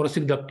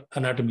thoracic duct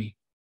anatomy.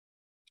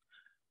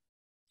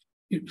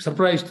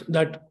 Surprised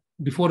that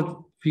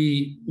before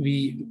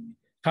we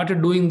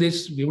started doing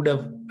this, we would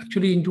have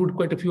actually included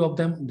quite a few of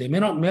them. They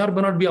may or may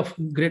not be of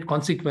great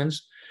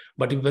consequence,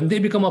 but when they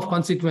become of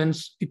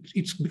consequence,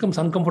 it becomes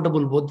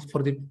uncomfortable both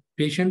for the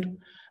patient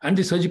and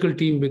the surgical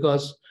team,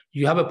 because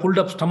you have a pulled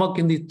up stomach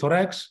in the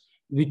thorax,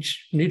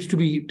 which needs to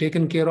be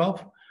taken care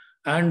of,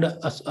 and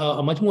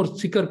a much more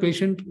sicker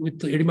patient with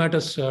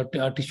edematous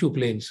tissue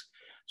planes.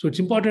 So it's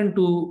important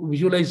to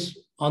visualize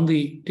on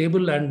the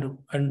table,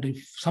 and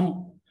if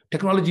some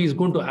technology is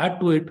going to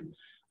add to it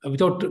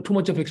without too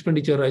much of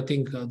expenditure, I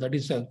think that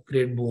is a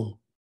great boon.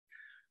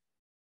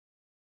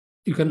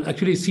 You can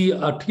actually see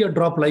a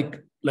teardrop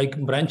like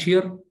branch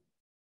here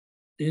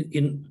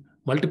in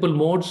multiple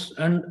modes,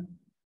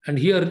 and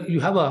here you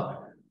have a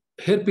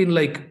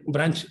hairpin-like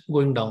branch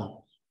going down.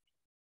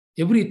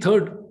 Every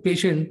third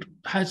patient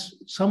has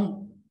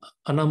some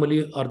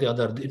anomaly or the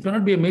other. It may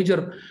not be a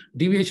major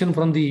deviation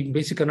from the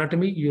basic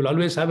anatomy. You'll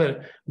always have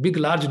a big,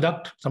 large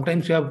duct.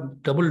 Sometimes you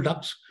have double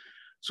ducts.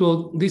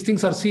 So these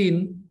things are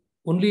seen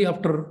only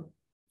after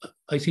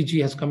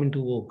ICG has come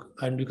into vogue,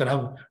 and you can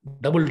have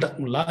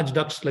large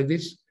ducts like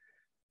this.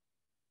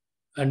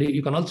 And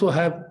you can also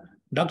have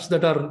ducts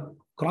that are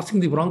crossing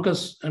the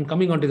bronchus and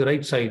coming onto the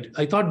right side.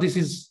 I thought this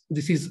is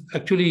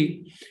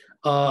actually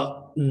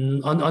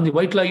on the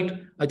white light.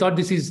 I thought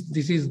this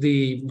is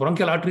the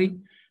bronchial artery,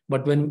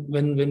 but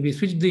when we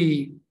switched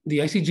the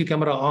ICG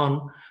camera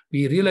on,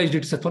 we realized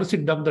it's a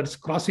thoracic duct that's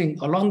crossing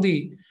along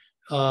the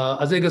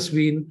azygous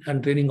vein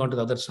and draining onto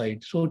the other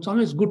side. So it's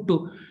always good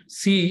to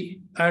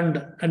see and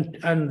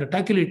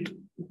tackle it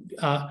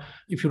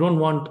if you don't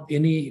want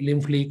any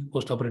lymph leak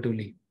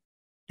postoperatively.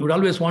 You would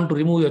always want to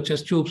remove your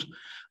chest tubes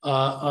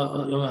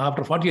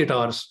after 48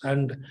 hours.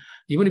 And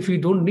even if you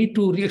don't need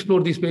to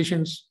re-explore these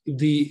patients, if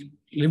the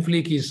lymph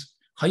leak is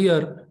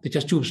higher, the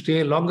chest tubes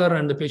stay longer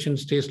and the patient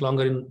stays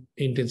longer in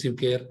intensive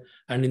care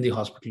and in the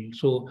hospital.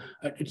 So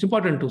it's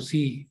important to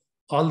see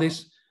all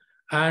this.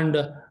 And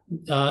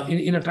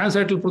in a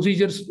transhiatal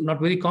procedures, not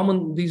very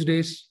common these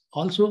days,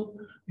 also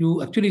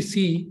you actually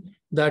see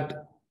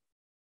that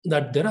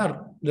there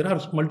are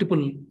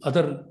multiple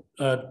other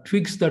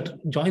twigs that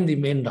join the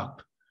main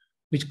duct,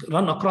 which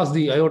run across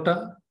the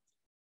aorta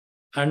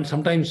and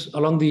sometimes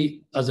along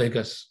the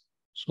azygous.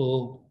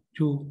 So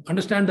to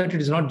understand that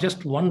it is not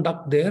just one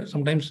duct there,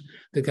 sometimes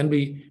there can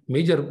be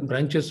major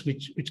branches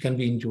which can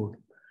be injured.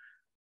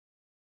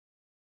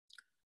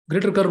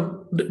 Greater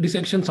curve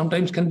dissection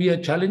sometimes can be a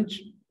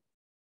challenge.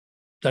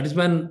 That is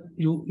when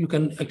you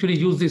can actually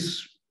use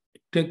this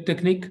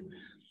technique.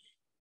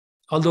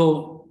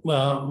 although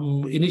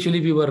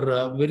initially we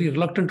were very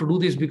reluctant to do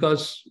this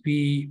because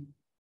we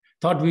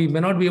thought we may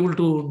not be able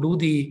to do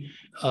the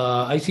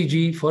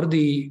ICG for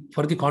the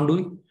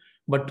conduit,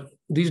 but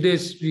these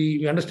days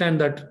we understand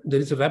that there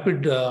is a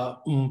rapid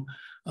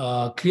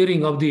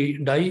clearing of the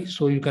dye,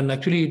 so you can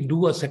actually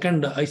do a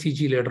second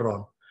ICG later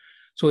on.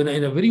 So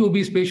in a very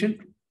obese patient,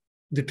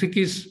 the trick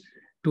is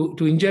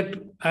to inject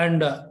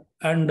and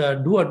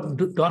do a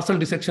dorsal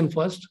dissection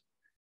first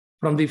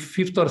from the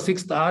 5th or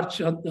 6th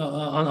arch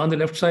on the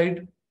left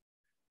side.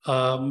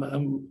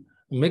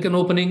 Make an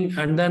opening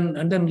and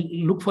then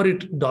look for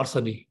it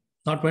dorsally,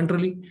 not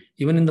ventrally.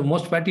 Even in the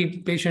most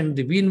fatty patient,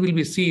 the vein will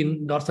be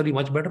seen dorsally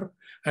much better.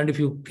 And if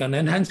you can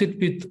enhance it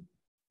with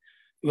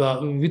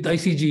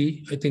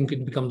ICG, I think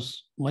it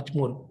becomes much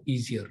more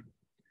easier.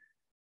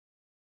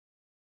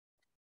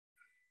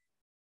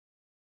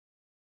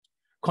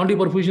 Conduit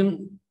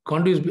perfusion.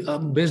 Conduit is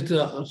based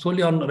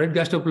solely on right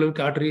gastropelvic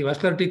artery.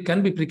 Vascularity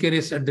can be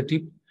precarious at the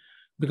tip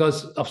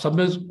because of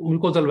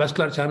submucosal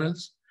vascular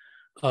channels.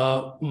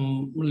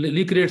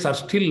 Leak rates are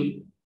still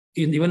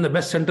in even the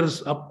best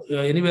centers up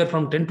anywhere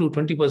from 10 to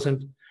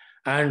 20%.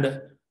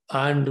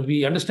 And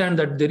we understand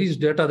that there is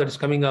data that is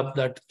coming up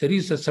that there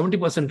is a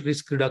 70%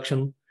 risk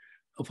reduction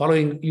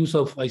following use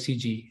of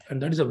ICG.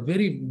 And that is a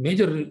very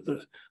major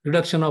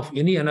reduction of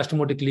any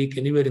anastomotic leak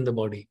anywhere in the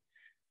body.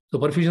 So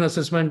perfusion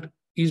assessment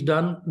is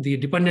done. The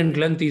dependent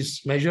length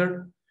is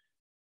measured.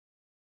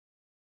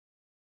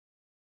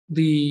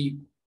 The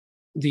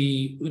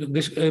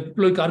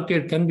epiloic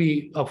arcade can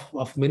be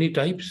of many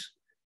types.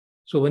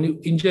 So when you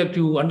inject,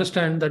 you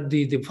understand that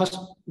the first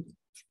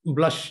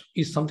blush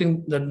is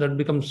something that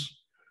becomes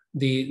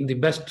the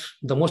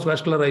most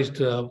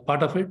vascularized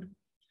part of it.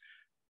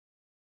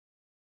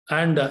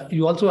 And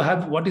you also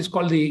have what is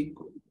called the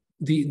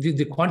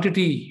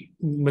quantity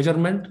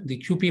measurement, the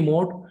QP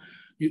mode.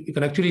 You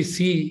can actually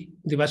see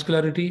the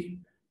vascularity,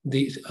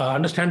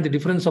 understand the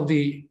difference of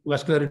the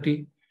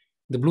vascularity.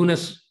 The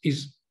blueness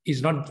is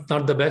not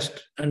the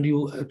best, and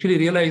you actually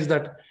realize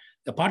that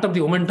a part of the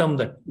momentum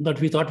that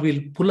we thought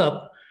we'll pull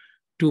up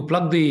to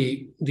plug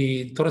the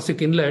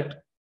thoracic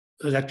inlet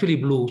is actually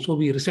blue. So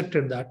we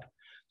resected that.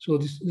 So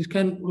this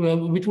can,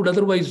 which would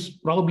otherwise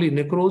probably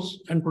necrose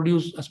and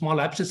produce a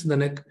small abscess in the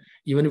neck,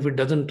 even if it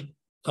doesn't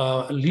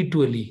lead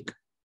to a leak.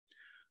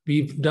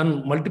 We've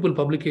done multiple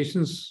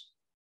publications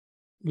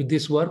with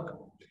this work.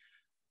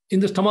 In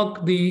the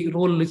stomach, the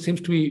role seems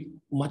to be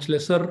much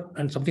lesser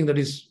and something that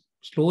is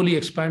slowly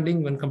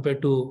expanding when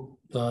compared to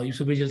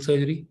esophageal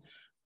surgery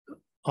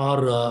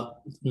or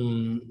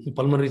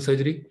pulmonary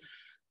surgery.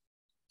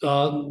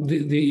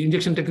 The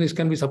injection techniques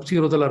can be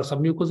subserosal or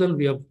submucosal.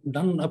 We have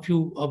done a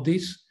few of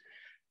these.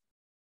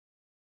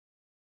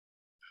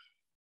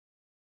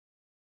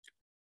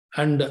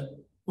 And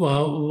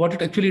what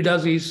it actually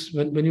does is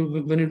when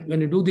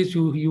you do this,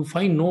 you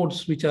find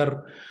nodes which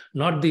are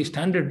not the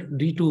standard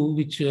D2,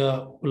 which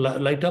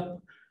light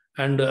up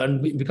and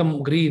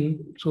become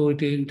green. So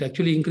it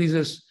actually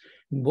increases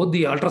both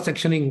the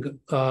ultrasectioning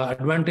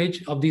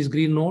advantage of these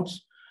green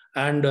nodes,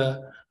 and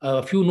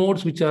a few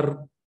nodes which are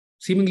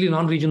seemingly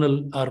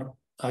non-regional are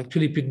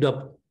actually picked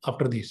up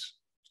after this.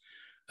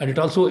 And it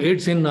also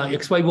aids in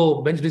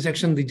X5O bench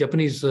dissection, the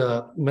Japanese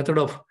method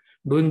of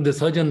doing. The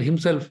surgeon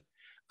himself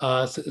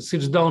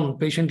sits down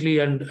patiently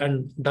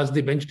and does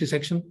the bench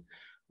dissection,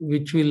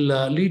 which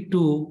will lead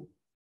to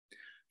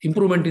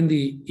improvement in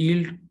the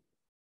yield.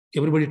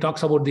 Everybody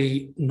talks about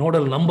the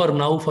nodal number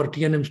now for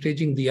TNM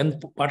staging, the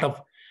end part of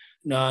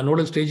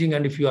nodal staging.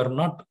 And if you are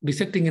not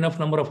dissecting enough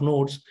number of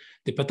nodes,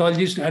 the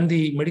pathologist and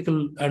the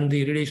medical and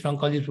the radiation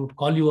oncologist would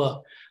call you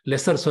a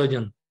lesser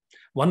surgeon.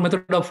 One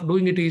method of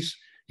doing it is,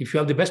 if you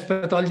have the best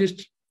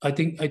pathologist, I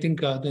think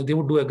they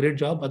would do a great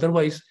job.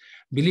 Otherwise,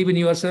 believe in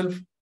yourself,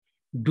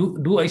 do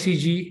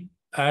ICG,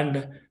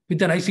 and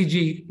with an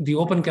ICG, the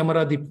open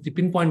camera, the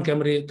pinpoint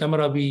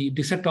camera, we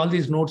dissect all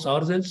these nodes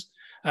ourselves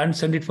and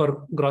send it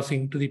for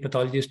grossing to the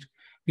pathologist.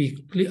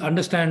 We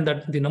understand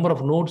that the number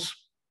of nodes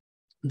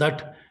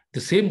that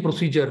the same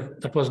procedure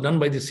that was done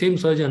by the same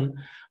surgeon,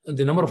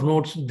 the number of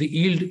nodes, the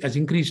yield has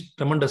increased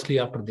tremendously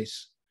after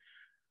this.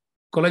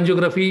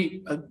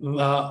 Cholangiography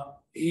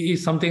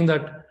is something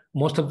that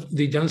most of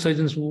the general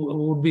surgeons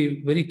would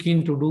be very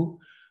keen to do.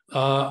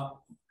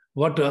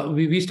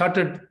 We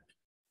started,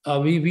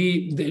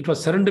 it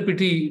was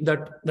serendipity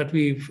that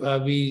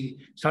we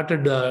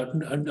started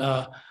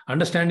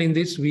understanding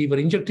this. We were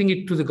injecting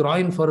it to the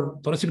groin for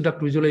thoracic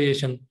duct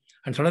visualization,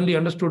 and suddenly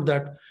understood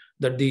that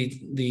the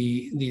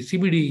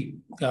CBD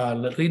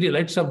really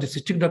lights up, the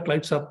cystic duct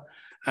lights up,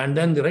 and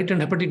then the right and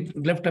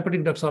left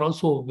hepatic ducts are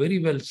also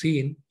very well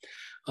seen.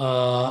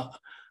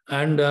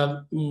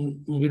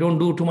 We don't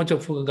do too much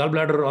of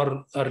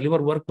gallbladder or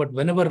liver work, but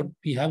whenever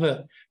we have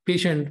a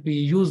patient, we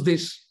use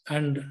this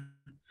and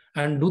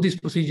do this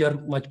procedure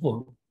much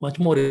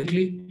more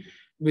easily,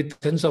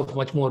 with sense of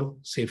much more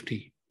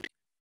safety.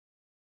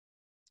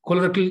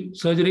 Colorectal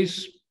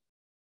surgeries,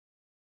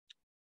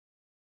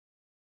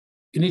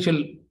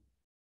 initial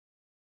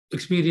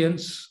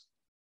experience,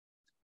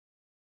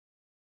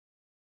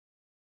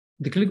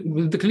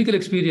 With the clinical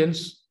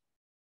experience,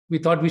 we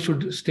thought we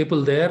should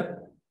staple there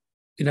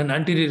in an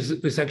anterior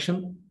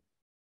resection.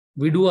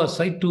 We do a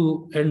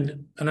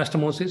side-to-end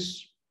anastomosis.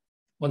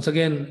 Once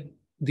again,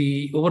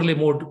 the overlay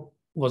mode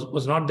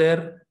was not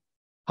there.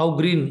 How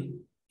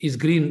green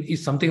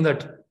is something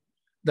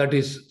that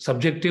is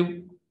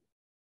subjective.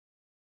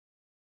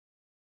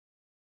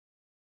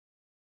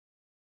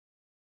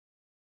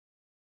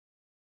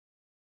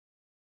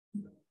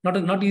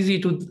 Not easy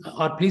to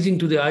or pleasing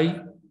to the eye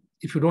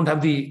if you don't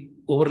have the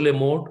overlay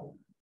mode.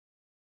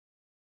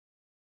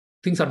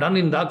 Things are done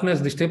in darkness.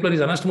 The stapler is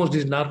anastomosed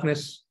in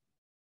darkness.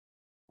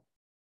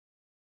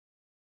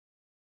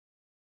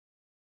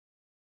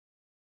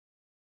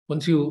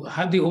 Once you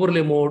have the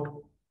overlay mode,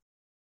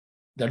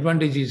 the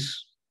advantage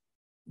is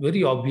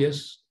very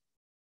obvious.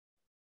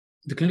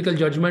 The clinical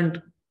judgment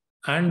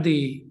and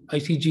the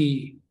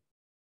ICG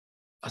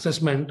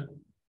assessment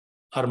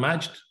are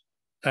matched.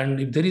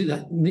 And if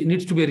there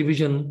needs to be a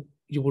revision,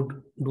 you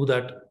would do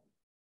that.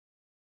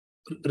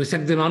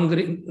 Resect the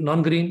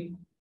non-green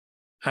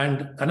and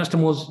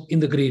anastomose in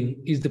the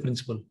green is the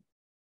principle.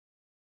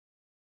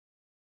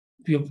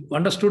 We have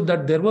understood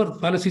that there were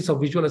fallacies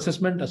of visual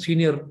assessment. A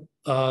senior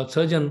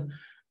surgeon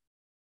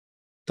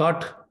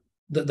thought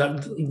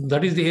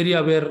that is the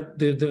area where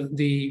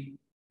the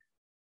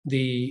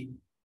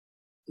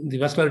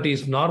vascularity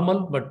is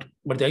normal, but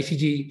the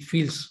ICG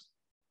feels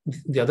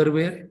the other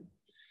way.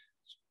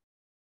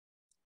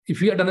 If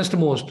we had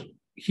anastomosed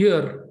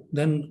here,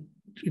 then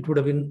it would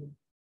have been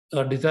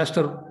a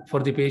disaster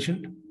for the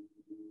patient.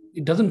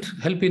 It doesn't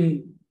help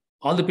in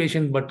all the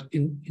patients, but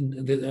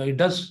it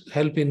does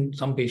help in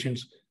some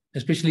patients,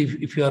 especially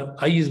if your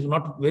eye is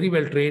not very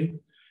well trained,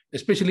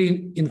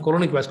 especially in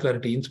colonic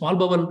vascularity. In small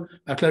bowel,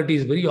 vascularity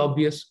is very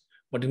obvious,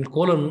 but in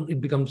colon, it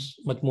becomes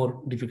much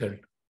more difficult.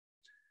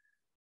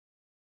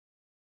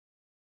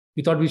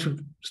 We thought we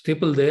should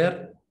staple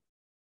there.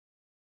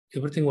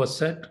 Everything was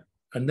set.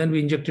 And then we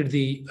injected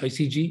the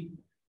ICG.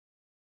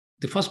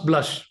 The first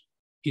blush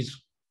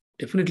is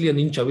definitely an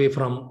inch away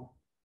from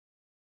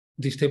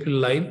the staple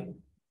line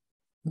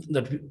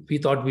that we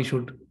thought we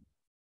should.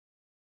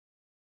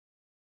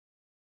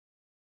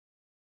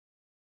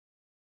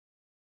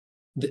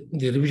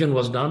 The revision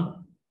was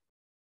done,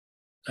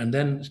 and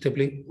then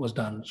stapling was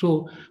done.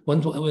 So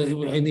once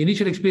in the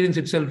initial experience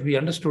itself, we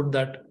understood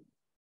that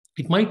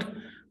it may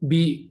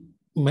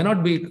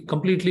not be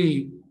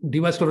completely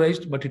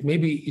devascularized, but it may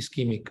be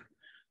ischemic.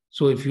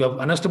 So if you have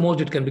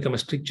anastomosed, it can become a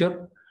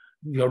stricture.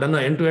 You have done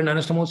an end-to-end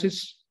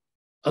anastomosis.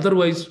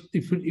 Otherwise,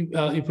 if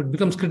it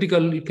becomes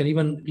critical, it can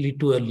even lead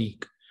to a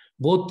leak.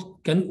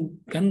 Both can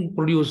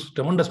produce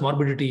tremendous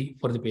morbidity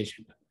for the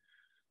patient.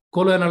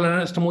 Coloanal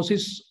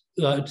anastomosis,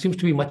 it seems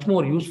to be much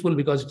more useful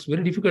because it's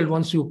very difficult.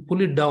 Once you pull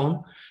it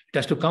down, it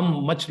has to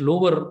come much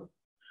lower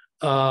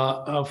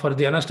for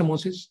the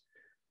anastomosis.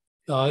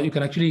 You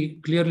can actually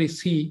clearly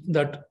see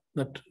that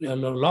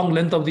long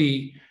length of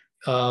the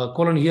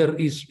colon here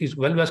is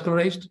well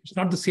vascularized. It's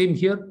not the same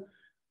here.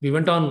 We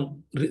went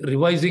on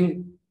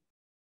revising,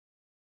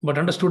 but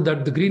understood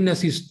that the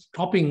greenness is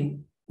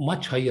stopping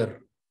much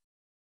higher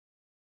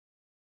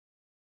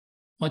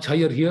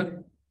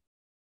here.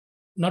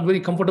 Not very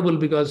comfortable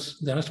because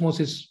the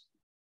anastomosis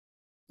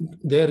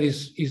there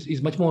is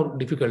much more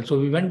difficult. So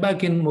we went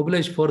back in,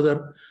 mobilized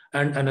further,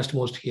 and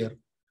anastomosed here.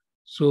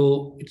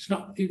 So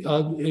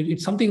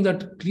it's something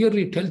that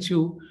clearly tells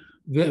you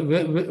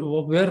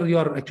where you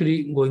are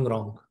actually going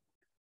wrong,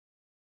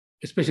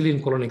 especially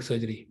in colonic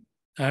surgery.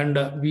 And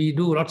we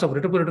do lots of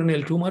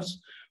retroperitoneal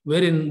tumors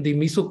wherein the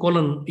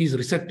mesocolon is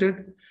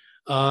resected.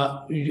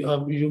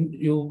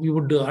 You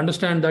would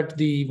understand that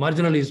the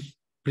marginal is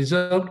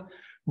preserved,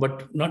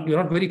 but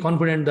you're not very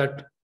confident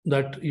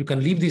that you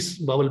can leave this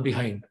bowel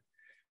behind,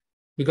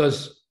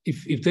 because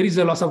if there is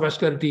a loss of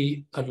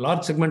vascularity, a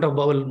large segment of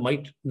bowel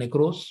might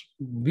necrose.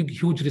 Big,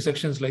 huge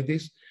resections like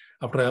this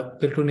after a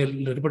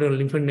retroperitoneal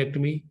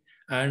lymphadenectomy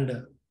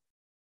and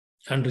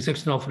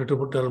resection of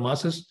retroperitoneal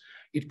masses,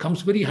 it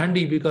comes very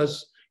handy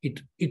because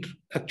it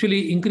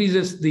actually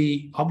increases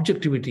the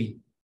objectivity,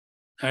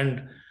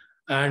 and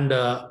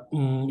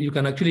you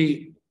can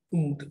actually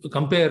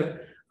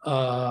compare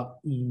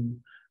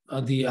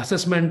the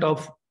assessment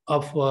of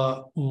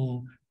a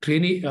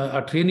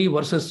trainee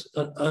versus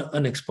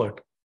an expert.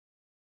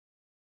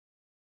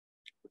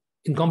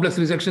 In complex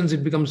resections,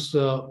 it becomes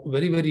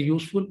very, very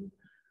useful.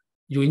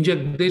 You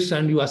inject this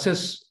and you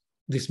assess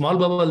the small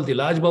bowel, the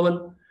large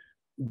bowel,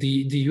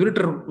 the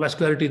ureter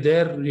vascularity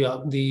there,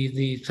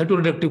 the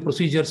cytoreductive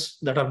procedures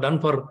that are done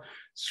for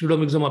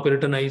pseudomyxoma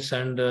peritoneis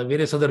and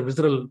various other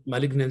visceral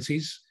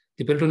malignancies,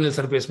 the peritoneal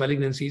surface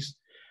malignancies.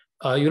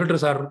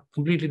 Ureters are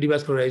completely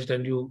devascularized,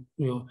 and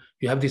you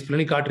have this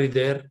splenic artery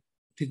there,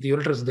 the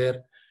ureters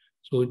there.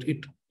 So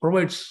it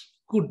provides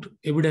good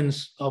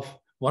evidence of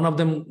one of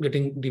them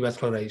getting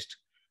devascularized.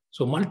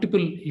 So multiple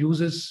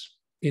uses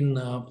in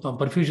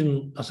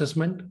perfusion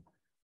assessment.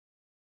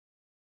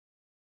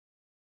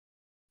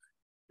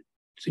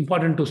 It's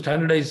important to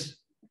standardize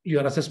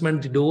your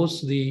assessment, the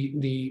dose,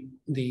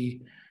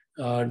 the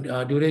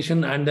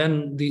duration, and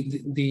then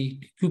the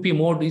QP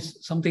mode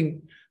is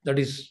something that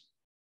is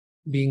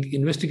being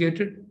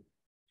investigated.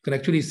 You can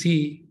actually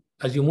see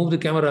as you move the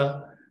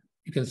camera,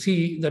 you can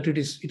see that it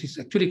is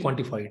actually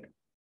quantified.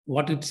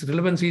 What its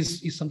relevance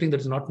is something that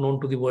is not known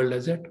to the world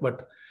as yet,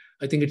 but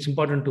I think it's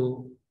important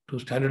to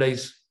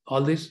standardize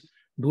all this,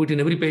 do it in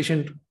every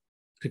patient,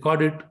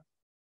 record it,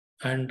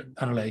 and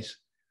analyze.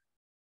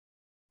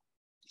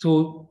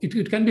 So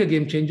it can be a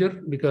game changer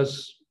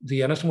because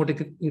the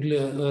anastomotic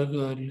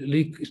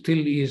leak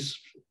still is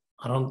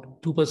around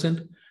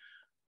 2%.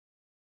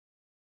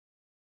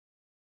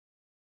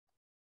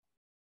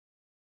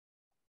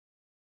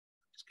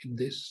 Skip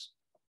this.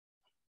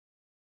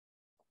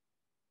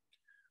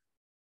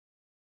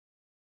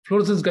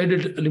 Fluorescence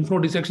guided lymph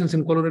node dissections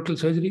in colorectal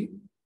surgery.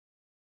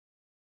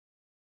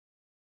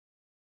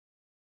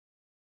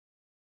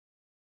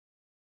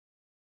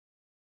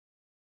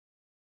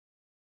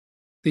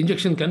 The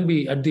injection can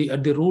be at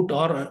the root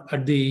or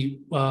at the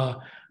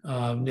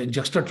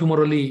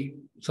juxtatumorally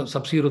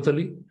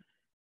subserotally.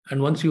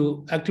 And once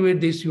you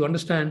activate this, you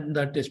understand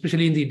that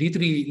especially in the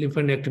D3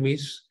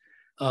 lymphadenectomies,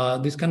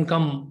 this can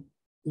come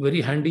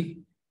very handy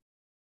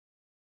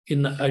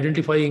in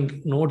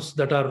identifying nodes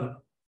that are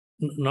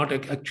not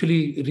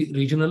actually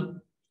regional.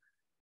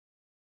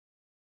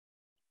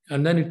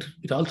 And then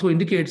it also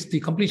indicates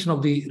the completion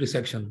of the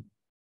resection.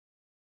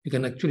 You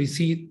can actually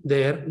see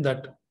there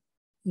that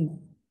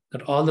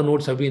all the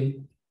nodes have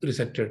been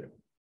resected.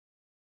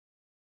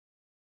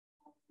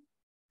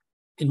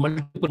 In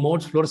multiple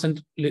modes,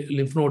 fluorescent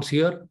lymph nodes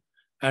here,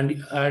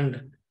 and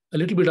a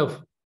little bit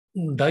of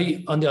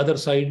dye on the other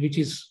side, which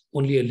is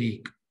only a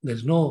leak.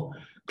 There's no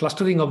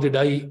clustering of the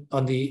dye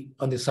on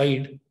the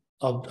side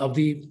of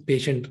the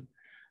patient,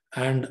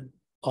 and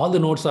all the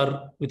nodes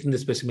are within the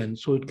specimen.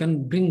 So it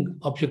can bring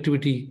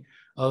objectivity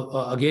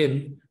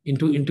again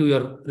into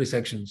your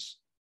resections.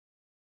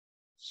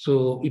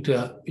 So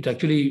it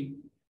actually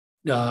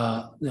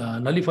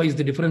nullifies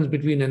the difference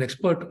between an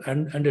expert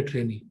and a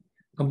trainee.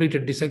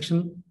 Completed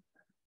dissection.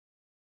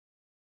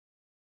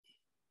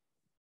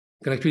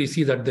 You can actually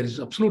see that there is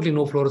absolutely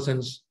no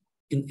fluorescence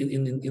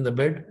in the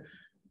bed.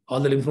 All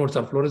the lymph nodes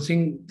are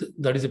fluorescing.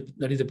 That is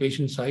the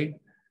patient side.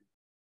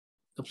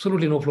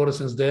 Absolutely no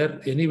fluorescence there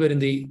anywhere in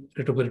the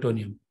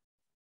retroperitoneum.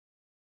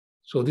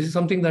 So this is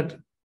something that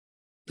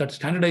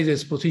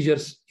standardizes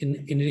procedures in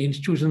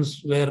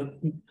institutions where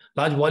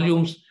large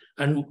volumes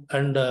and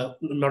a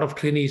lot of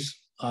trainees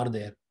are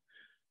there.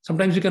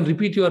 Sometimes you can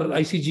repeat your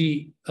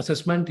ICG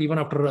assessment even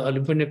after a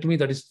lymphadenectomy.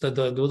 That is,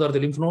 those are the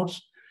lymph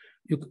nodes.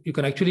 You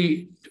can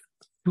actually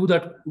do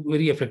that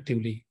very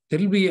effectively. There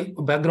will be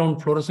a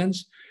background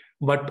fluorescence,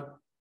 but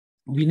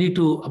we need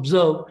to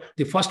observe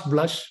the first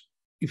blush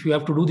if you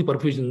have to do the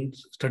perfusion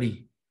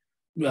study.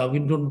 We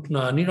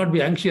need not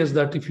be anxious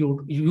that if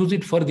you use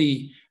it for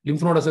the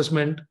lymph node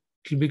assessment,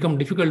 it will become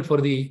difficult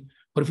for the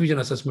perfusion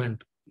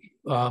assessment.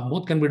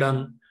 Both can be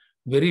done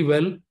very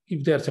well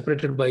if they are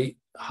separated by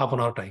half an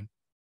hour time.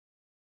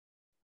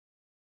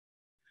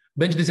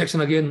 Bench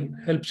dissection again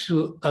helps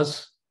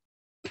us.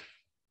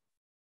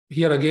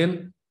 Here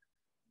again,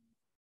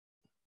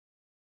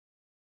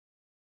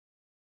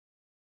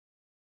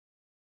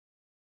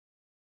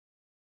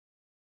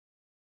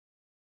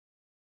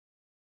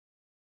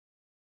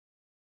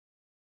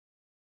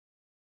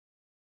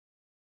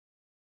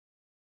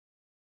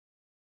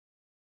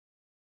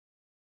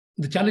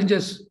 the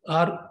challenges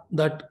are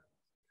that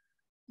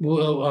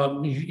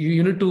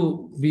you need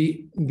to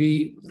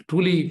be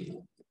truly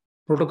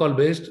protocol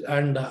based,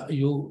 and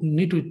you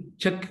need to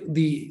check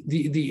the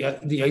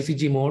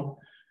ICG mode.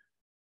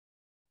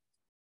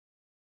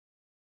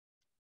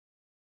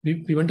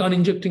 We went on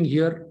injecting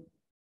here.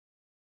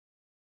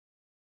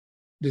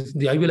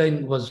 The IV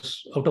line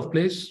was out of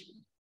place,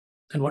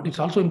 and it's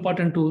also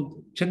important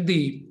to check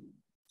the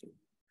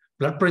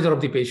blood pressure of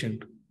the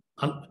patient.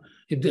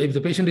 If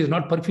the patient is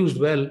not perfused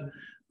well,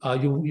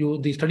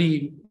 the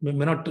study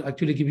may not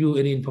actually give you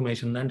any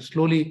information, and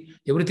slowly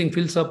everything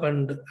fills up,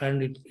 and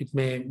it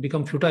may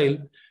become futile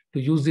to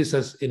use this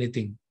as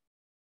anything.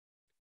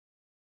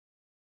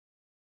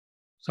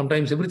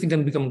 Sometimes everything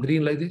can become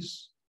green like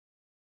this.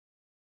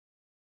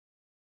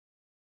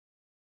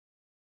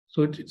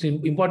 So it's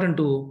important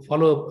to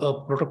follow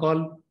a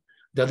protocol.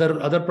 The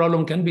other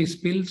problem can be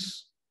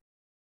spills,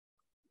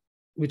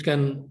 which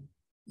can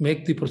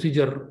make the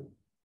procedure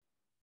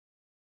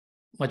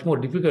much more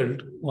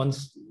difficult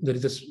once there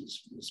is a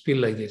spill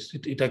like this.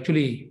 It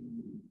actually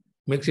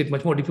makes it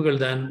much more difficult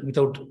than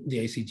without the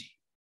ICG.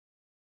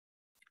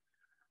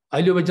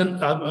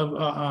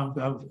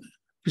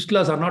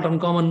 Fistulas are not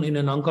uncommon in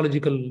an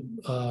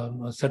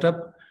oncological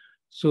setup.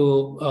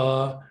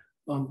 So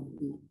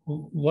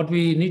what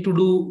we need to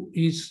do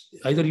is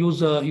either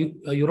use a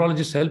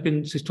urologist's help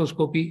in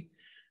cystoscopy,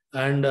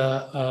 and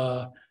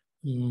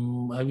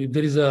if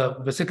there is a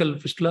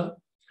vesical fistula,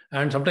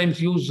 and sometimes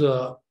use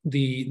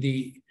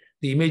the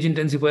image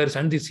intensifiers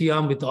and the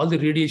C-arm with all the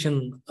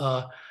radiation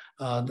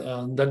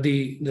that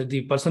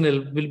the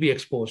personnel will be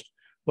exposed.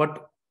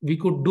 What we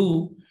could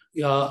do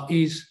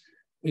is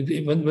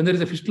when there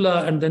is a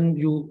fistula and then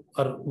you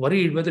are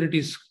worried whether it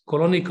is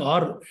colonic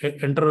or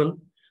enteral,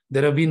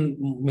 there have been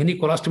many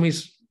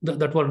colostomies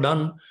that were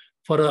done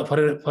for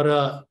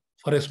a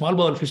small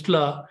bowel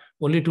fistula,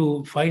 only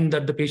to find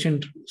that the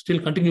patient still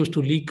continues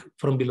to leak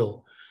from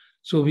below.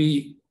 So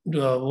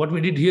what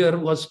we did here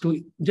was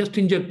to just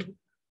inject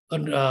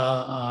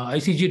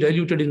Icg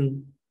diluted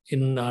in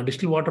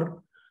distilled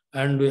water,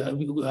 and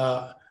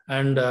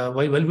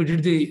while we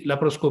did the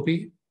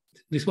laparoscopy,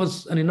 this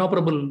was an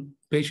inoperable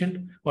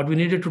patient. What we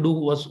needed to do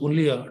was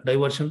only a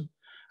diversion,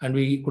 and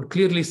we could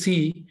clearly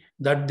see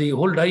that the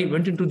whole dye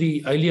went into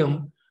the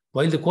ileum,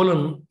 while the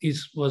colon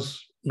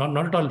was not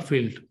at all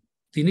filled.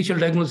 The initial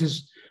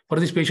diagnosis for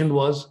this patient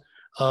was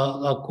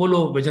a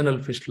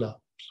colovaginal fistula.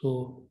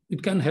 So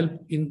it can help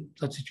in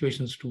such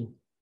situations too.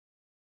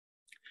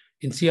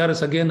 In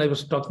CRS, again, I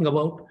was talking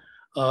about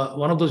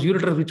one of those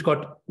ureters which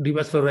got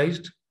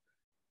devascularized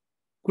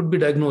could be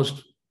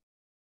diagnosed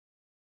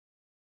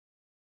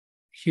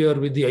here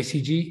with the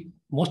Icg.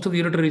 Most of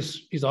the ureter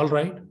is all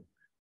right,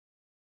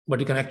 but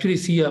you can actually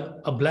see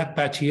a black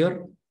patch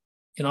here.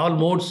 In all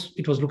modes,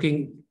 it was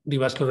looking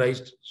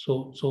devascularized.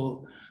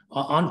 So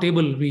on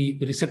table, we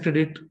resected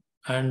it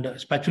and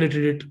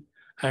spatulated it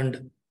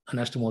and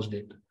anastomosed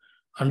it.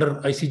 Under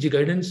Icg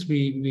guidance,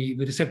 we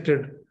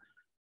resected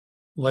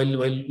while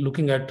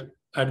looking at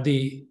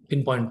the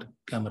pinpoint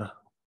camera.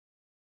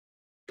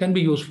 Can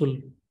be useful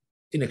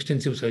in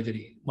extensive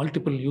surgery,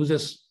 multiple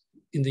uses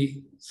in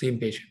the same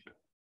patient.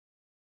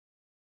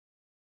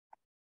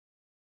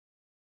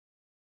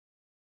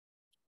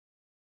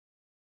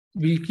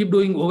 We keep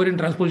doing ovarian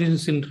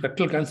transpositions in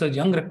rectal cancer.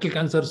 Young rectal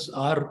cancers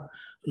are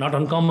not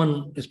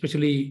uncommon,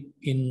 especially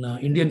in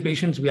Indian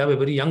patients. We have a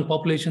very young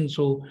population,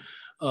 so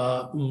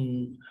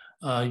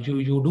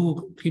you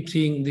do keep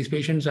seeing these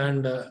patients,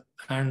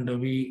 and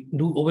we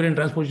do ovarian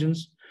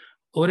transpositions.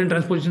 Ovarian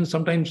transpositions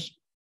sometimes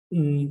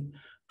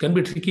can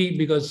be tricky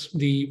because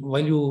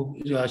while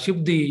you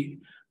shift the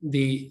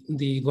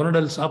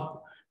gonadals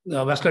up,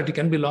 vascularity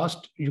can be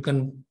lost. You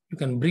can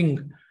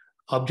bring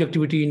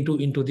objectivity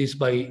into this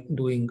by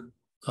doing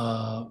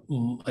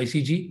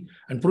Icg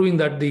and proving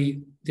that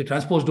the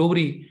transposed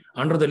ovary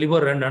under the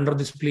liver and under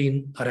the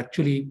spleen are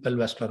actually well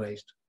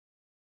vascularized.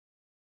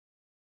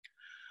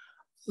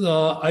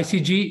 The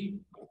Icg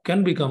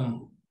can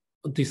become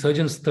the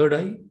surgeon's third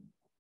eye.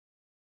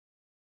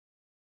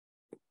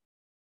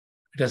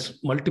 It has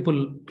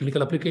multiple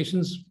clinical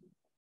applications,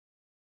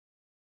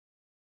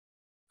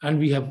 and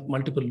we have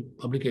multiple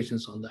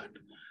publications on that.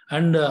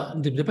 And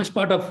the best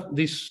part of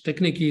this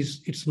technique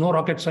is it's no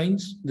rocket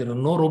science. There are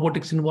no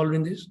robotics involved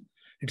in this.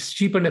 It's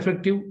cheap and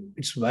effective.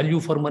 It's value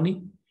for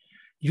money.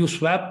 You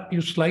swap,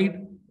 you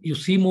slide, you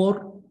see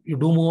more, you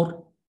do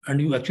more, and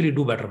you actually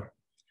do better.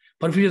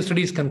 Perfusion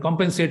studies can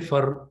compensate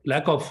for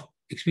lack of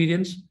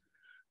experience.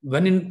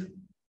 When in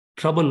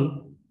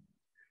trouble,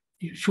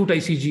 you shoot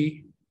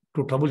Icg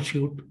to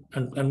troubleshoot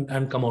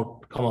and come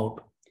out.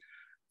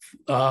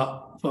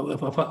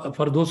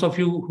 For those of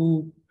you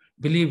who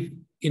believe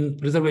in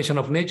preservation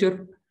of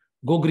nature,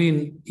 go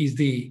green is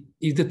the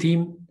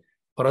theme.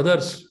 For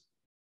others,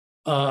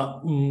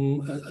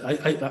 when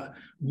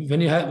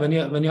you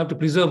have to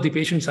preserve the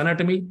patient's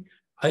anatomy,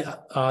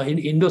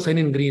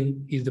 indocyanine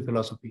green is the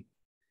philosophy.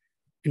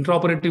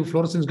 Intraoperative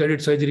fluorescence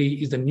guided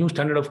surgery is the new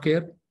standard of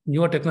care.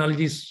 Newer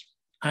technologies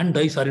and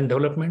dyes are in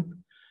development.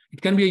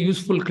 It can be a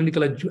useful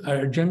clinical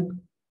adjunct,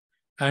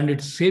 and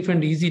it's safe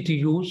and easy to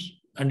use,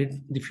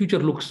 and the future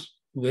looks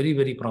very,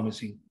 very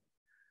promising.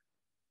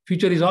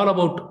 Future is all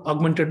about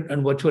augmented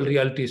and virtual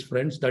realities,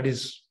 friends. That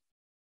is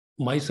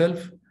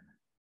myself,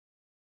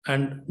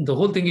 and the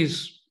whole thing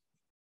is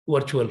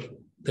virtual.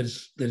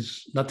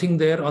 There's nothing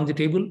there on the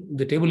table.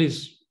 The table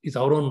is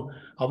our own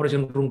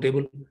operation room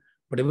table,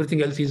 but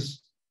everything else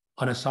is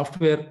on a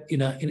software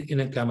in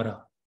a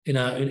camera,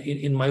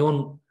 in my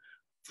own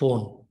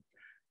phone.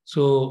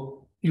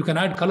 So you can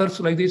add colors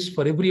like this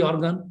for every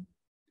organ.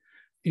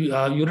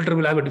 Ureter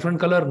will have a different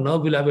color,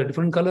 nerve will have a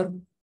different color,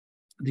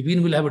 the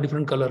vein will have a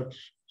different color.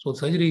 So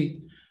surgery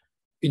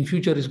in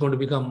future is going to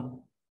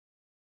become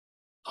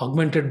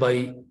augmented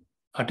by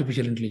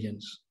artificial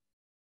intelligence.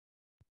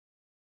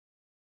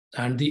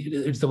 And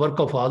it's the work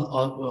of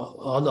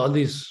all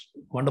these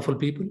wonderful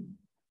people.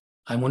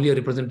 I'm only a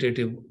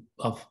representative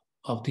of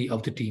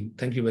the team.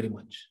 Thank you very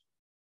much.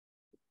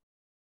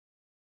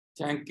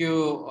 Thank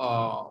you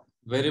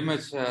very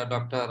much,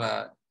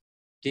 Dr.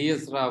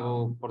 T.S.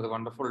 Rao, for the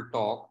wonderful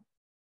talk.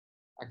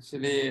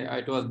 Actually,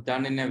 it was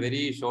done in a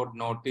very short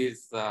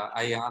notice.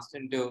 I asked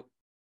him to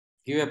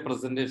give a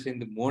presentation in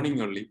the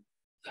morning only.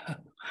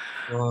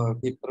 So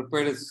he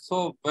prepared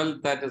so well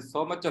that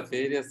so much of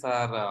areas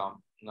are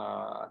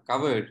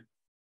covered.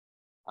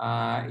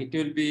 It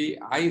will be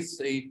ice.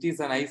 It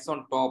is an ice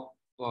on top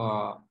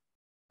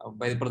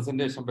by the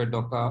presentation by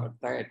Dr.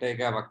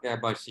 TAIGA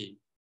WAKABAYASHI.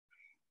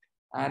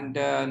 And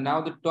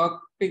now the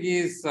topic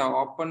is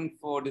open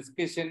for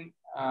discussion.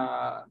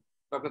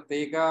 Dr.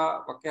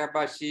 TAIGA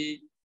WAKABAYASHI,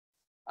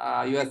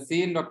 you have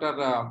seen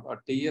Dr.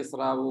 T.S.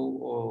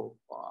 Rao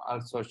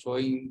also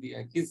showing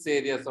his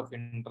areas of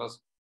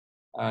interest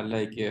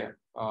like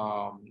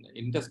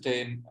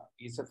intestine,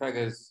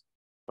 esophagus,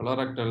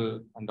 colorectal,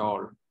 and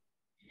all.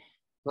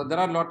 So there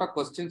are a lot of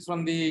questions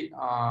from the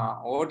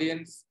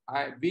audience.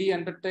 We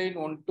entertain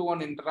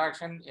one-to-one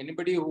interaction.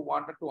 Anybody who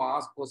wanted to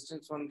ask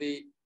questions from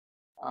the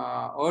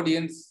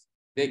audience,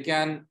 they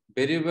can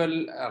very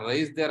well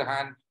raise their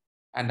hand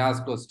and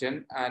ask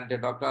question. And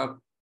Dr.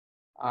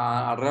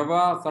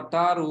 Rava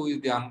Sattar, who is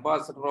the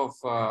ambassador of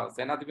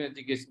Senatime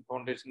Education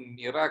Foundation in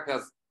Iraq,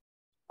 has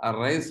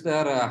raised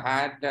her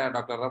hand.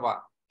 Dr.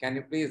 Rava, can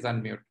you please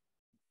unmute?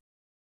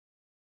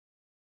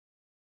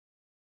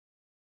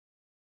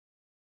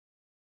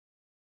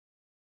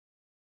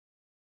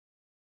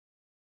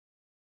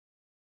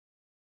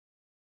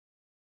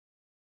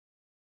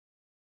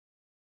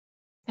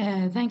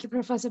 Thank you,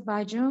 Professor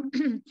Baiju.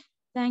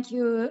 Thank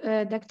you,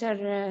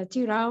 Dr.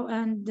 T. Rao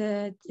and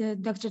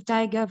Dr.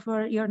 TAIGA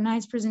for your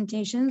nice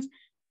presentations.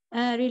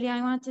 Really,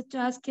 I wanted to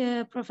ask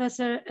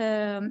Professor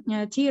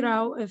T.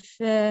 Rao if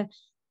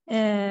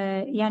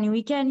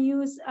we can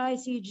use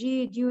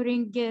ICG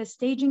during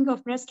staging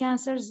of breast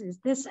cancers. Is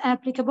this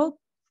applicable?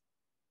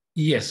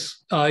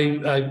 Yes,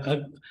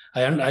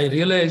 I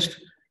realized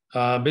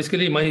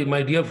basically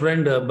my dear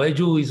friend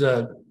Baiju is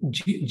a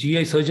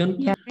GI surgeon.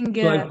 Yeah,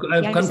 so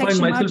I've confined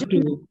myself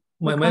to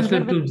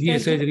myself to GI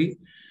surgery.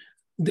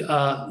 The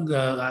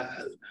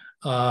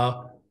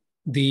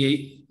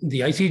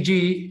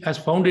ICG has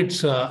found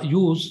its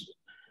use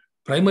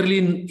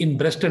primarily in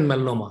breast and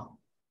melanoma,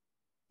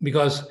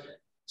 because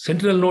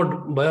sentinel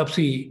node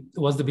biopsy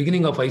was the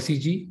beginning of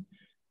ICG.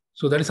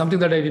 So that is something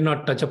that I did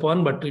not touch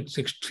upon, but it's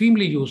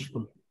extremely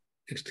useful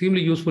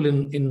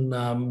in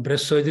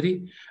breast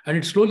surgery, and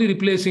it's slowly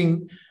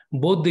replacing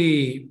both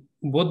the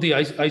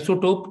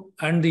isotope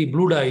and the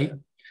blue dye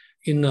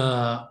in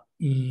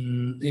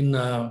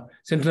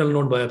sentinel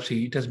node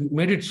biopsy. It has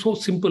made it so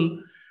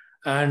simple,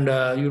 and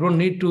you don't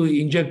need to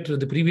inject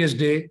the previous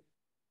day.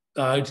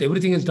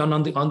 Everything is done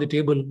on the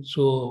table.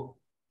 So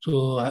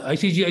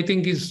ICG, I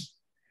think, is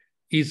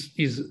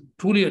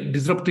truly a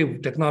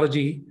disruptive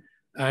technology,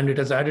 and it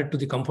has added to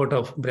the comfort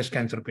of breast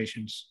cancer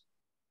patients.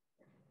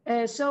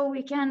 So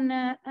we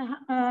can,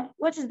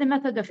 what is the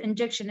method of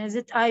injection? Is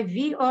it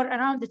IV or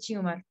around the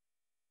tumor?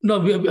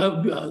 No,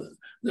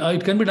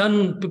 it can be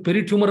done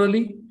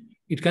peritumorally.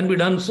 It can be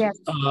done yes.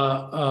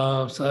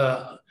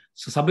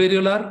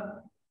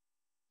 Subareolar,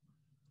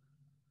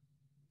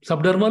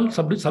 subdermal,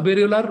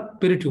 subareolar,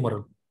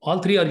 peritumoral. All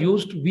three are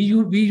used. We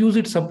use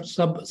it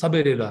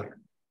subareolar.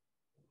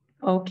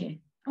 Okay.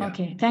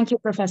 Okay. Yeah. Thank you,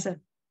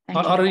 Professor.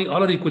 All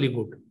are equally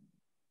good.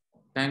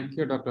 Thank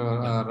you, Dr.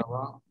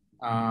 Rava.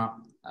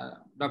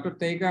 Dr.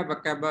 TAIGA,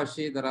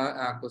 WAKABAYASHI, there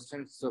are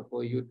questions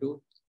for you too.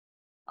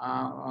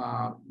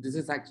 This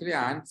is actually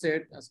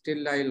answered.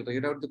 Still, I'll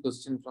read out the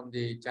question from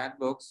the chat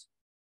box.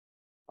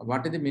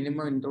 What is the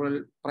minimum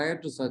interval prior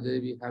to surgery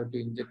we have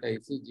to inject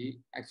ICG?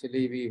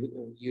 Actually,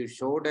 you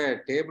showed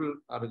a table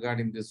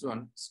regarding this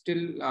one.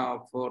 Still,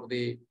 for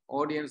the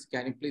audience,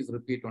 can you please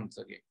repeat once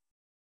again?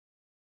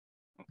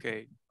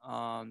 Okay.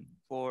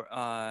 For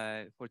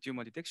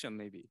tumor detection,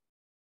 maybe.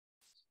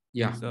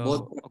 Yeah, so,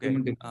 both okay.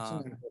 tumor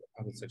detection and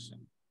other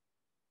section.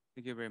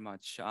 Thank you very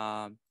much.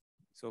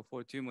 So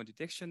for tumor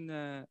detection,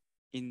 there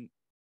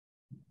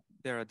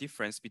are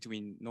difference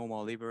between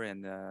normal liver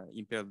and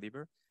impaired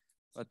liver,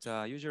 but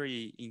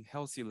usually in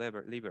healthy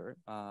liver,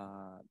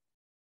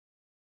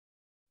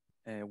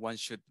 one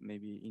should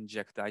maybe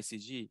inject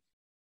ICG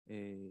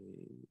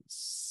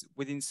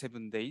within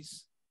 7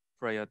 days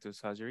prior to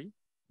surgery.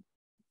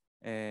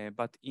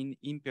 But in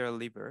impaired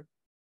liver,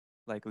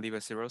 like liver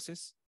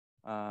cirrhosis,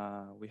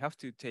 we have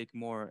to take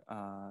more,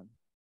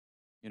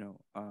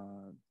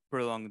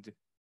 prolonged,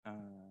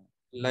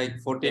 like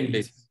 14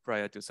 days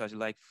prior to surgery,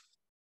 like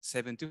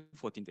 7 to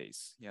 14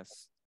 days.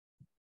 Yes,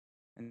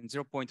 and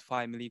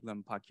 0.5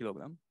 milligram per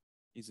kilogram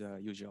is a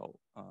usual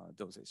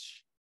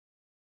dosage.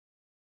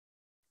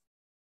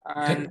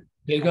 And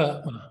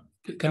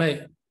can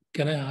I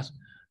ask?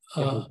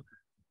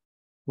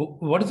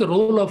 What is the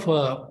role of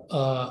a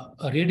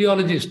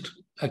radiologist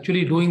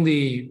actually doing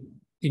the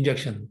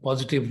injection,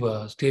 positive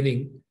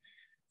staining?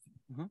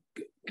 Mm-hmm.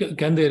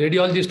 Can the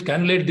radiologist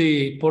cannulate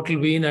the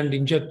portal vein and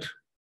inject?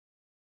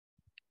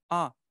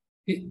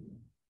 Do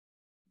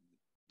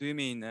you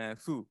mean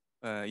who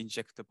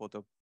inject the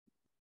portal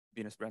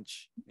venous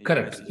branch?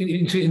 Correct.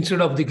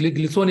 Instead of the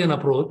Glisonian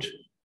approach,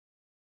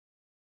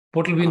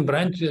 portal vein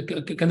branch,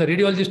 can the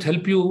radiologist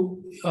help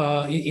you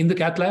in the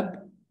cath lab?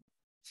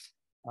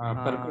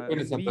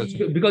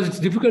 Because it's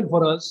difficult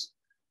for us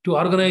to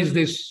organize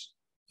this.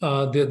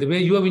 The way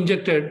you have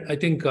injected, I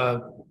think,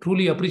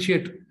 truly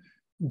appreciate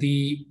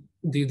the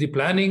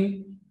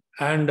planning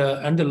and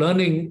the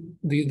learning,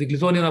 the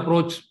Glisonian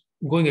approach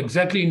going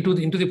exactly into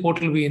the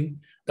portal vein.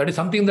 That is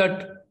something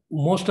that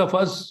most of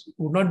us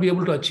would not be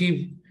able to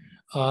achieve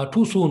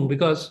too soon,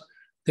 because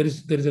there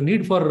is a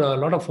need for a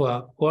lot of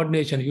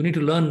coordination. You need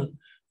to learn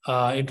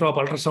intraop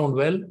ultrasound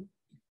well,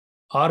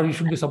 or you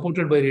should be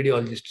supported by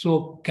radiologists.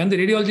 So can the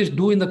radiologist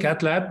do in the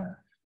cath lab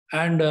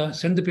and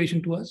send the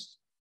patient to us?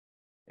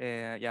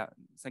 Yeah,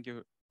 thank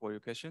you for your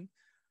question.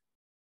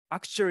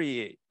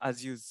 actually,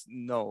 as you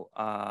know,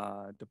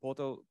 the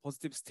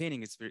positive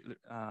staining is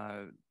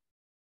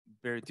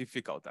very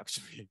difficult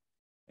actually,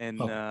 and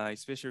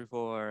especially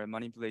for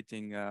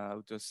manipulating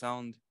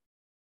ultrasound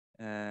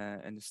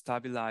and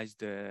stabilize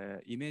the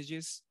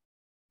images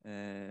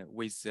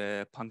with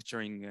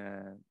puncturing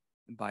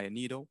by a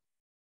needle.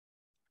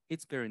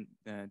 It's very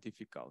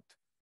difficult,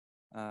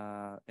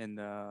 and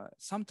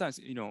sometimes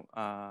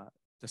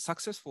the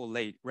successful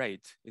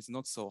rate is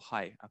not so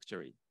high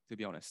actually, to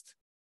be honest.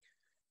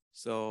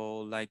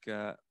 So like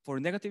for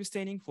negative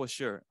staining, for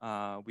sure,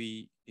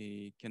 we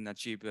can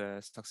achieve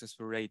a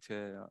successful rate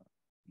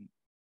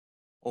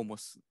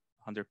almost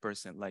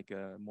 100%, like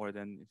more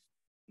than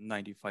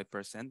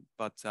 95%.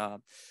 But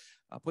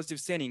positive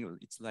staining,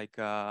 it's like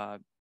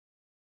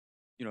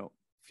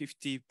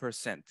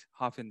 50%,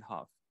 half and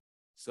half.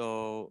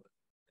 So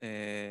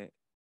the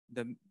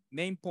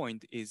main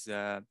point is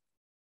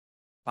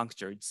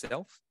puncture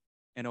itself,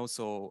 and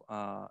also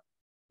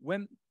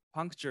when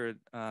puncture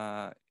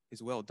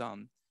is well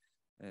done,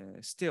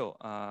 still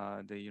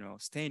the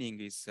staining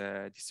is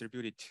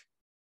distributed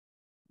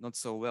not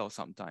so well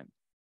sometimes.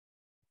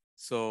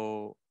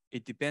 So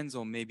it depends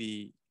on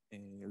maybe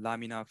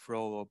laminar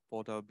flow of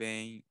portal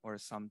vein or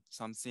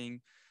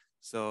something.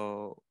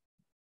 So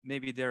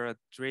maybe there are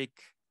trick,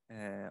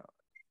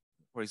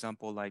 for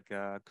example, like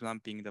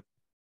clamping the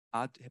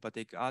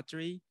hepatic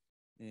artery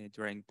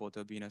during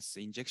portal venous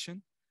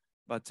injection.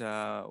 But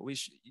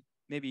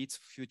maybe it's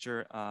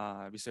future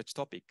research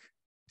topic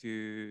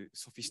to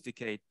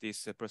sophisticate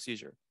this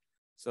procedure.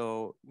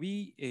 So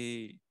we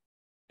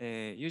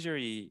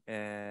usually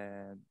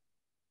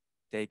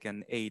take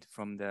an aid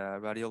from the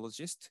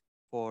radiologist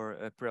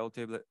for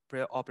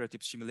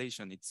preoperative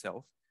simulation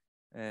itself.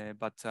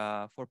 But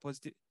for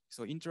positive,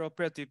 so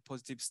intraoperative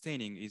positive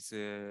staining is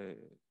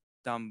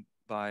done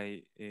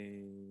by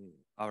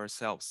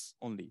ourselves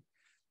only.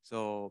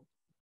 So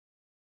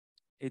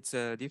it's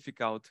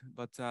difficult,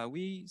 but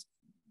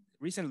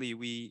recently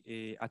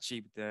we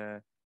achieved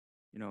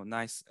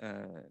nice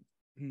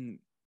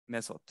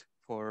method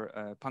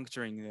for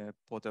puncturing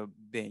portal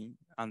vein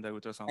under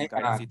ultrasound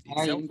guidance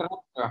itself.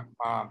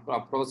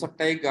 Professor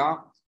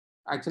TAIGA,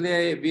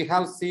 actually we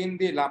have seen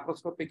the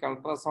laparoscopic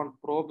ultrasound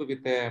probe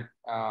with a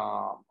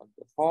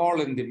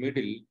hole in the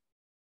middle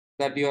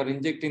that you are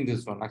injecting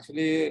this one.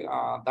 Actually,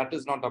 that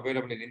is not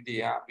available in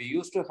India. We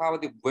used to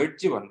have the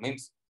wedge one,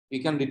 means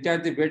you can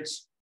detach the wedge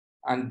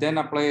and then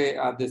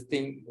apply this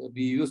thing.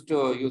 We used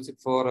to use it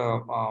for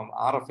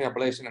RFA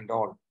ablation and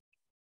all.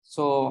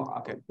 So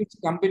which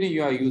company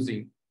you are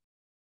using?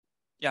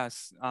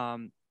 Yes,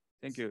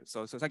 thank you.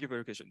 So thank you for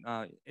your question.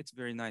 It's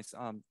very nice.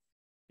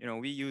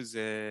 We use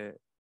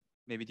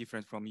maybe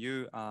different from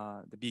you,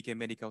 the BK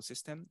medical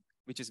system,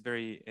 which is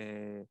very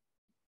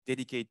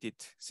dedicated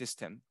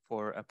system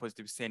for a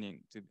positive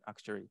staining. To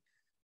actually,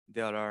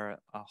 there are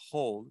a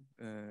hole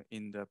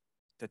in the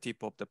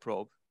tip of the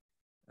probe,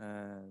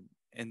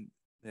 and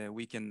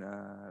we can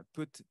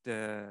put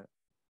the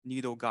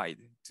needle guide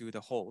to the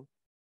hole,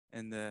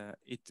 and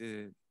it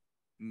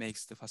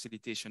makes the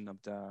facilitation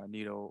of the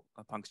needle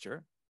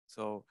puncture.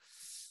 So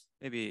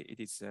maybe it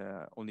is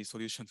only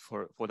solution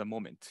for the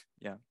moment.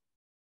 Yeah.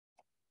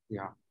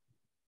 Yeah.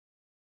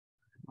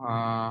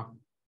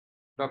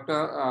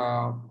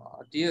 Dr.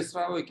 T.S.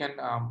 Rao, we can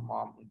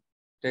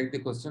take the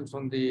questions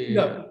from the...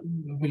 Yeah,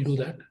 we'll do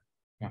that.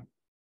 Yeah.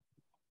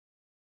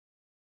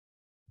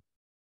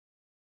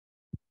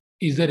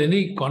 Is there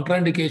any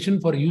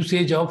contraindication for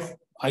usage of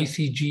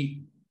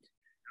ICG?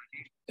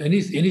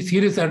 Any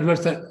serious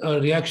adverse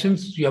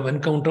reactions you have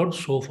encountered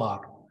so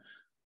far?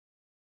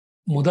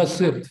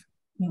 Mudassir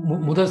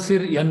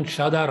Yan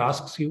Shadar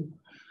asks you,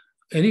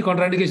 any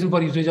contraindication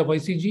for usage of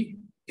ICG?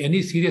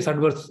 Any serious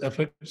adverse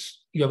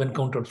effects you have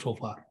encountered so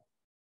far?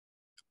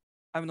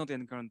 I've not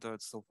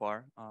encountered so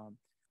far.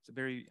 So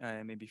very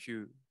maybe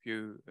few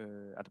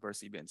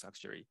adverse events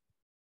actually.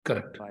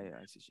 Correct. By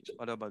ICG.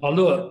 What about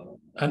although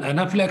an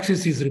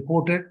anaphylaxis is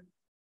reported,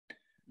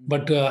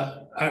 but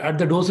at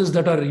the doses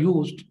that are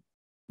used,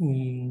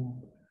 we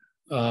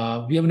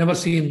have never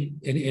seen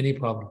any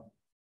problem.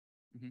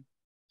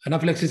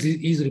 Anaphylaxis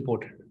is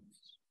reported.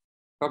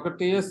 Dr.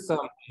 T.S.,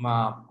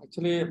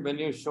 actually, when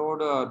you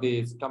showed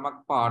the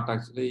stomach part,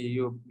 actually,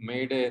 you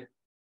made a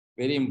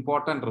very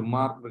important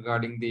remark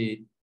regarding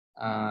the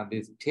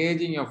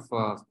staging of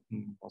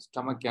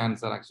stomach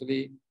cancer.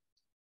 Actually,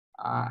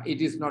 it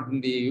is not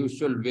in the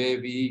usual way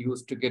we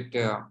used to get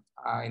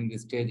in the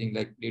staging,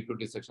 like D2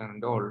 dissection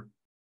and all,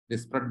 the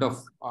spread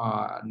of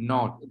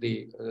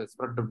the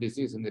spread of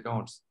disease in the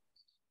nodes.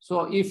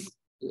 So,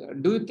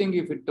 do you think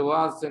if it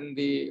was in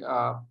the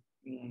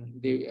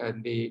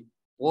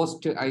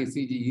post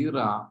ICG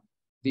era,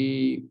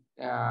 the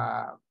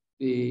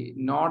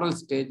nodal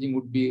staging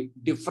would be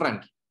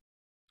different?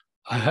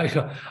 I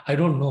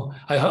don't know.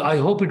 I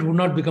hope it would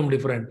not become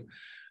different,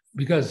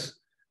 because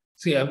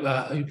see,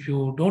 if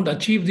you don't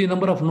achieve the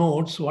number of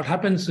nodes, what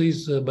happens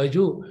is,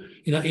 Baiju,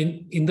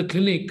 in the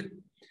clinic,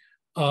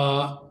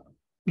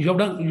 you have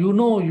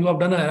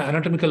done an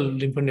anatomical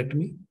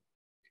lymphadenectomy.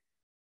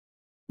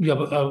 you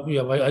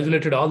have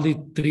isolated all the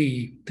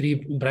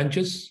three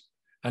branches,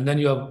 and then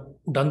you have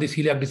done the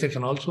celiac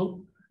dissection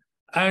also.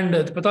 And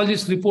the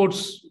pathologist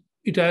reports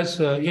it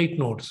as 8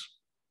 nodes.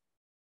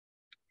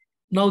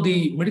 Now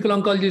the medical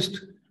oncologist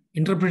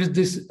interprets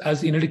this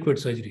as inadequate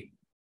surgery.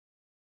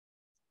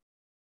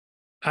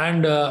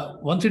 And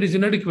once it is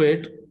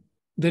inadequate,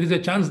 there is a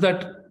chance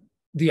that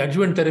the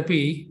adjuvant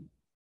therapy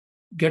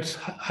gets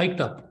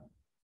hiked up.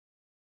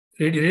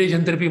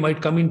 Radiation therapy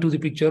might come into the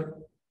picture.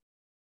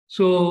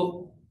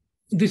 So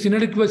this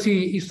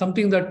inadequacy is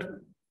something that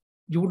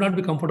you would not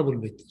be comfortable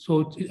with.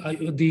 So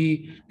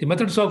the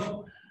methods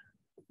of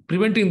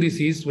preventing this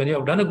is, when you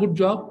have done a good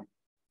job,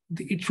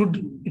 it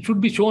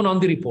should be shown on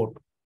the report.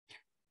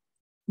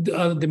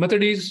 The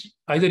method is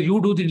either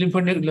you do the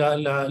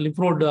lymph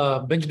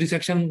node bench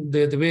dissection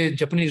the way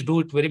Japanese do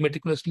it very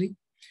meticulously,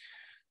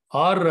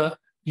 or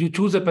you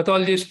choose a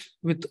pathologist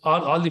with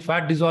all the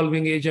fat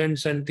dissolving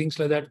agents and things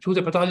like that. Choose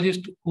a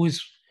pathologist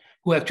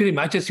who actually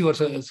matches your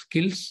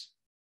skills.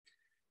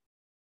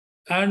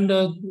 And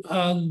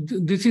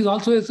this is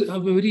also a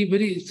very,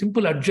 very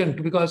simple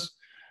adjunct, because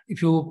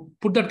if you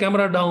put that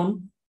camera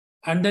down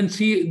and then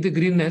see the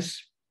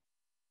greenness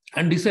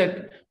and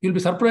dissect, you'll be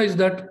surprised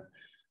that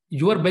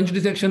your bench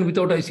dissection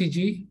without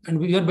ICG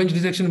and your bench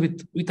dissection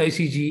with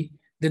ICG,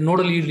 the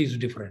nodal yield is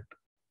different.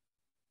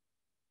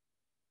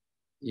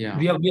 Yeah.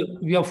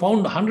 We have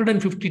found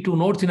 152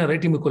 nodes in a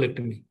right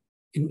hemicolectomy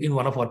in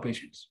one of our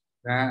patients.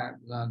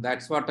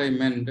 That's what I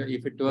meant.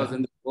 If it was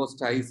in the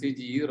post-ICG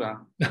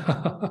era,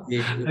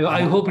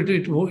 I hope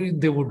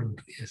they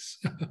wouldn't. Yes.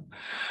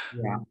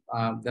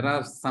 Yeah. There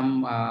are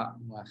some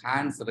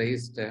hands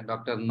raised.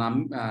 Dr.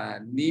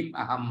 Neem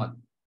Ahmed,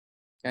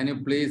 can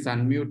you please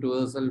unmute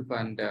yourself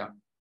and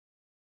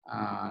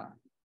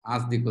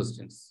ask the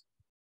questions?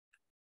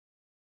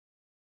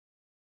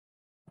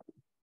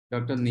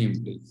 Dr.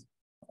 Neem, please.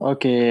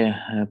 Okay,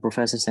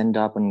 Professor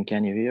Sendapan,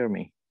 can you hear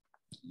me?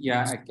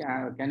 Yeah,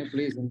 can you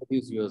please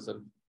introduce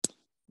yourself?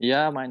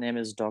 Yeah, my name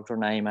is Dr.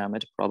 Naeem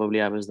Ahmed.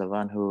 Probably I was the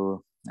one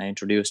who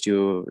introduced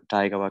TAIGA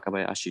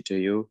WAKABAYASHI to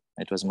you.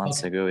 It was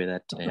months ago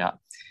that, yeah.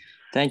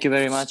 Thank you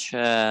very much.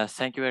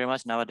 Thank you very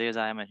much. Nowadays,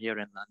 I am here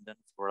in London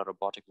for a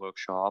robotic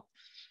workshop.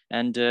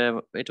 And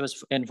it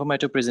was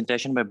informative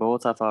presentation by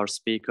both of our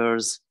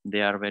speakers.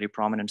 They are very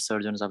prominent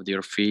surgeons of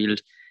their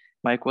field.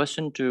 My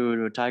question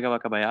to TAIGA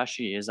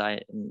WAKABAYASHI is, I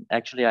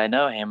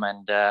know him,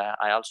 and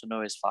I also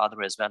know his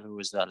father as well, who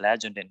is a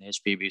legend in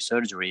HPV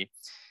surgery.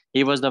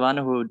 He was the one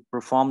who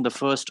performed the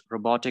first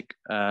robotic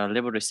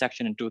liver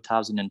resection in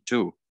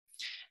 2002.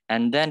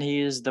 And then he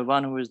is the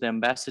one who is the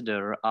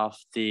ambassador of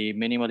the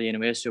minimally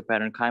invasive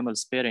parenchymal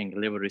sparing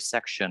liver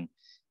resection,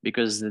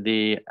 because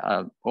the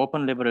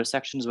open liver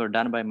resections were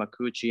done by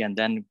Makuchi and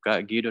then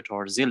Guido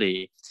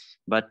Torzilli.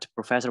 But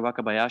Professor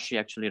Wakabayashi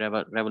actually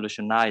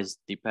revolutionized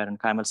the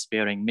parenchymal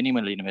sparing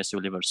minimally invasive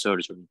liver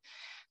surgery.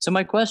 So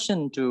my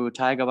question to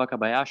TAIGA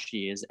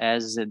WAKABAYASHI is,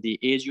 as the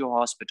AGO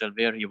hospital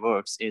where he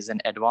works is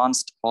an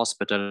advanced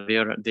hospital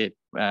where they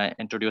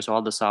introduce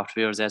all the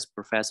softwares, as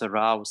Professor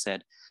Rao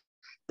said,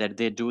 that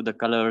they do the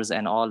colors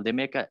and all, they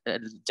make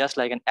just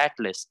like an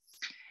atlas.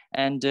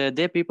 And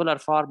their people are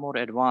far more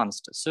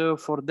advanced. So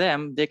for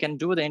them, they can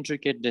do the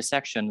intricate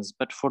dissections,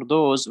 but for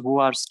those who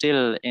are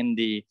still in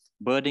the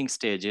budding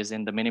stages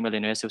in the minimal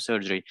invasive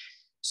surgery,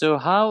 so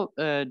how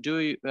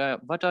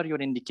what are your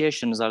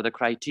indications or the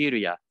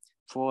criteria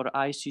for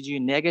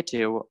ICG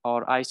negative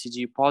or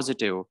ICG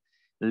positive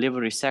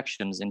liver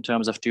resections in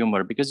terms of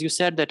tumor? Because you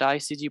said that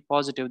ICG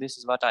positive, this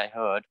is what I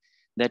heard,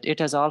 that it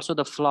has also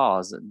the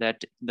flaws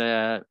that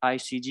the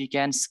ICG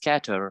can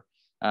scatter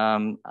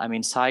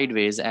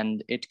sideways,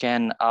 and it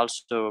can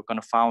also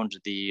confound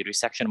the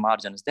resection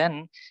margins.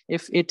 Then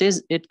if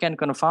it can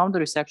confound the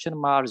resection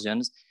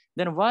margins,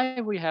 then why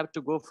we have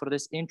to go for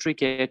this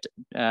intricate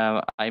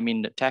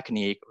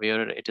technique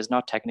where it is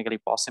not technically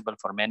possible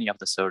for many of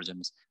the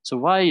surgeons? So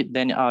why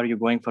then are you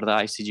going for the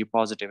ICG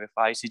positive if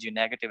ICG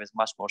negative is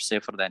much more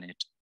safer than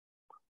it?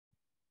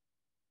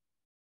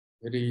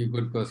 Very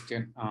good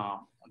question.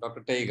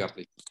 Dr. TAIGA,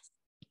 please.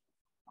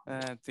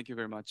 Thank you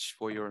very much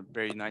for your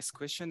very nice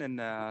question,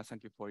 and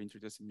thank you for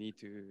introducing me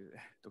to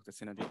Dr.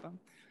 Senadipa.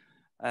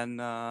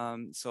 And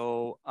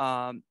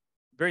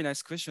very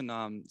nice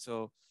question.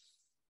 So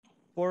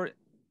for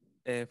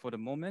the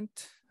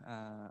moment,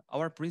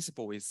 our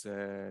principle is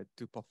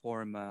to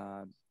perform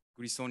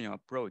Grisonian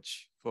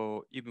approach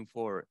even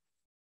for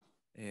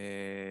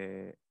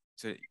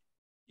so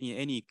in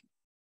any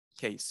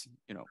case,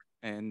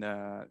 and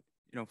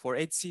for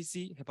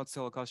HCC,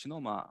 hepatocellular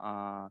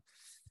carcinoma,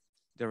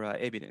 there are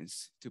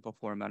evidence to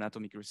perform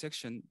anatomic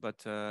resection,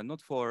 but not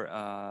for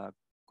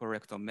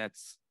colorectal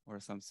mets or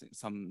some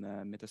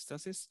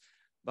metastasis.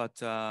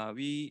 But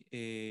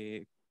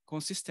we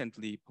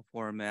consistently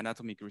perform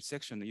anatomic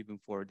resection even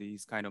for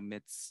these kind of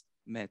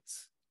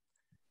mets.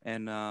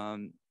 And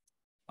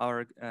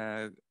our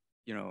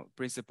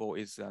principle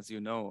is, as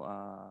you know,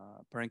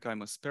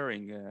 parenchymal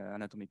sparing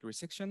anatomic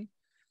resection.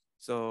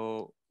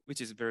 So which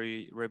is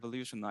very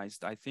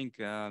revolutionized. I think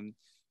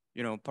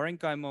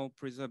parenchymal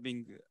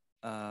preserving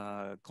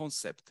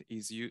concept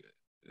is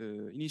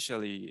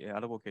initially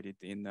advocated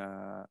in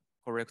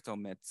colorectal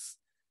mets.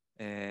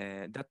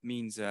 That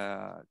means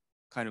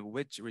kind of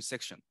wedge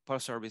resection,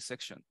 partial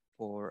resection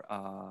for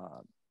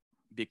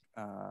big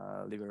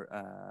liver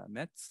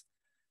mets.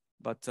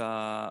 But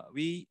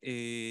we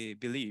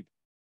believe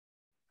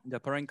the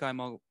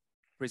parenchymal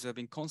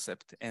preserving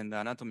concept and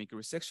anatomic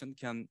resection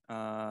can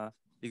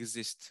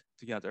exist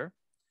together.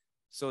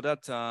 So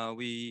that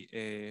we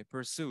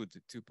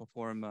pursued to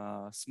perform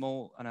a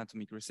small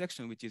anatomic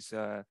resection, which is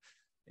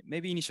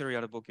maybe initially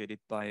advocated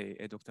by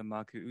Dr.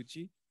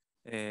 Makuuchi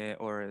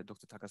or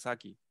Dr.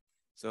 Takasaki.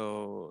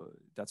 So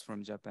that's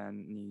from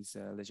Japanese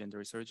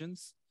legendary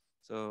surgeons.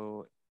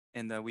 So,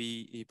 and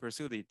we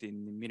pursued it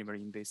in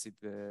minimally invasive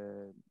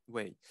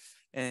way.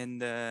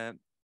 And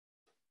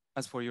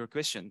as for your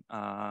question,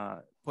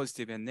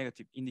 positive and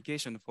negative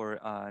indication for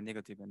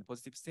negative and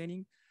positive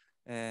staining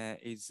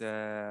is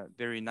a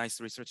very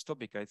nice research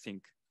topic, I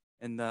think.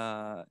 And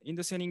in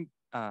the staining,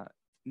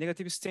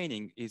 negative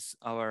staining is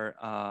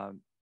our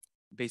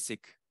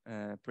basic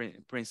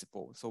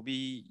principle. So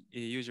we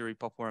usually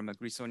perform a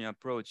Grisoni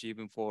approach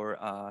even for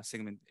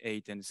segment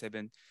 8 and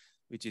 7,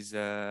 which is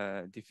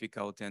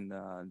difficult and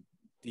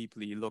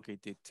deeply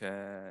located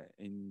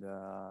in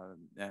the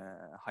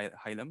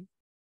hilum.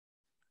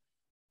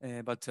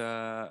 But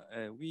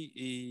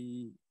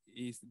we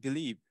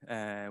believe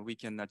we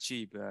can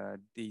achieve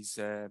these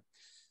little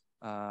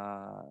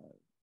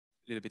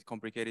bit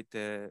complicated,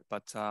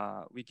 but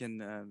we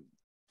can,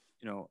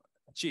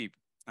 achieve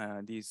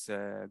this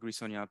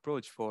Grisoni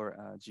approach for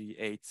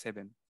G8,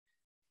 7,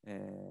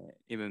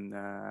 even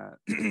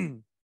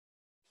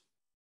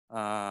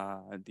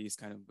this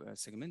kind of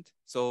segment.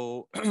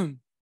 So,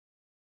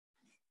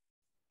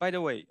 by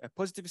the way,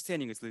 positive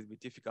staining is a little bit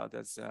difficult,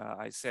 as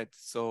I said.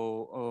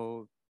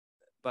 So,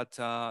 but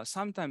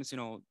sometimes,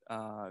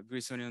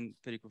 Grisonian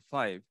pellicle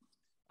 5,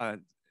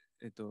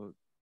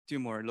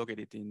 tumor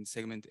located in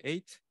segment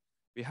 8,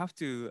 we have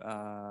to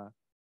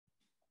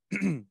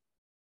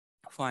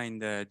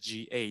find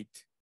G8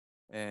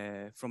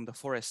 from the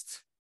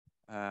forest,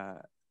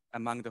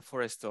 among the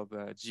forest of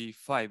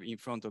G5 in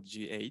front of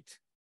G8.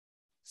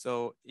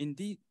 So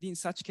in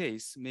such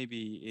case,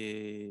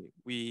 maybe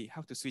we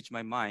have to switch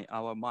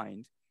our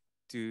mind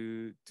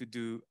to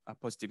do a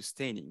positive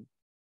staining.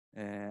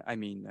 I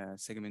mean,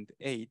 segment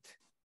 8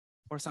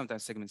 or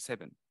sometimes segment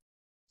 7.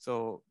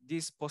 So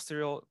this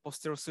posterior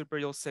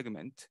superior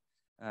segment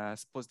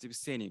positive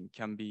staining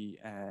can be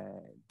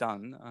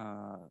done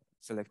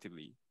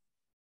selectively.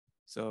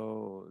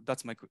 So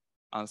that's my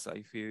answer.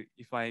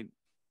 If I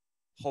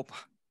hope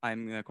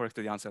I'm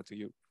correctly answered to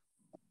you.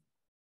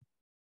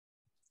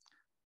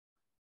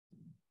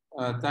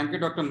 Thank you,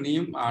 Dr.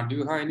 Neem. Do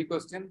you have any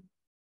question?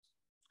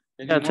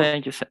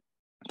 Thank you.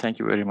 Thank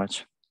you very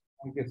much.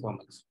 Thank you so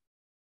much.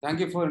 Thank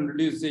you for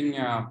introducing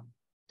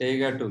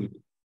TAIGA to me.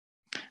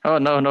 Oh,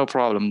 no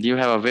problem. You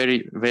have a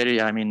very,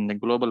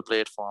 global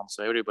platform,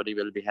 so everybody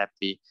will be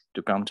happy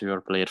to come to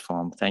your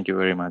platform. Thank you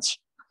very much.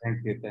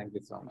 Thank you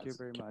so much. Thank you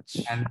very much.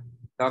 And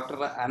Dr.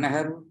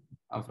 Anahar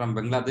from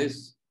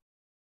Bangladesh,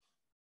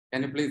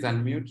 can you please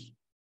unmute?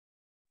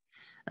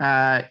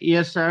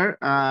 Yes, sir.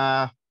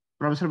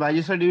 Professor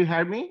Baiju, sir, do you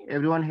hear me?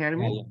 Everyone hear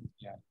me?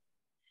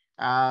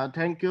 Yeah.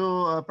 Thank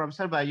you,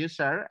 Professor Baiju,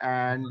 sir.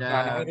 And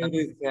Anahar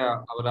is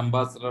our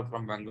ambassador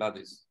from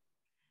Bangladesh.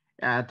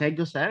 Thank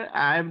you, sir.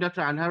 I'm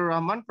Dr. Anhar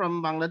Rahman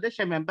from Bangladesh.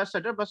 I'm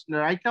ambassador, but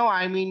right now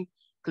I'm in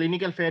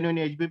clinical fellow in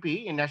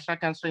HBP in National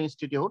Cancer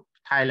Institute,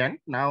 Thailand.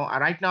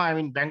 Right now I'm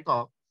in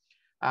Bangkok.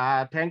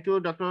 Thank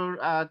you, Dr.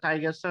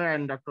 TAIGA, sir,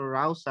 and Dr.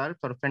 Rao, sir,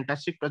 for a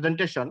fantastic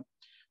presentation.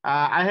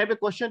 I have a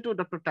question to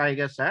Dr.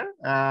 TAIGA, sir.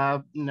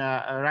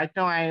 Right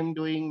now I am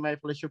doing my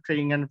fellowship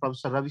training under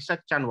Professor Ravisak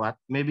Chanwat.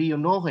 Maybe you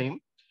know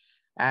him.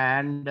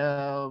 And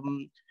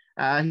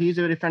he's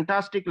a very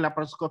fantastic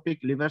laparoscopic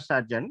liver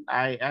surgeon.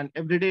 And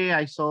every day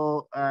I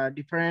saw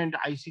different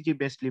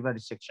ICG-based liver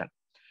resection.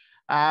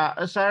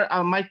 Sir,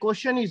 my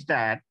question is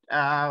that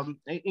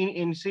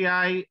in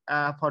CI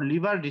for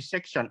liver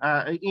resection,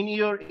 in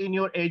your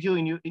AGU,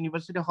 in your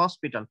university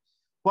hospital,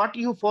 what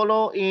you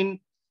follow in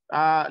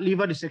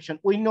liver resection?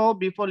 We know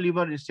before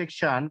liver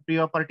resection,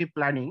 preoperative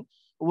planning,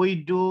 we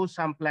do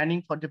some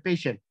planning for the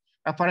patient.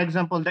 For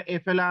example, the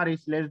FLR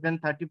is less than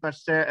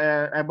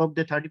 30%, above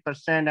the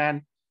 30%,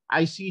 and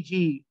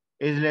ICG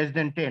is less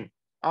than 10,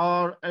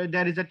 or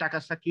there is a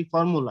Takasaki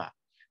formula.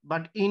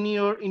 But in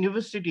your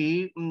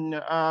university,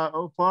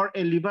 for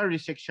a liver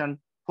resection,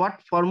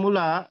 what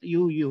formula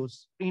you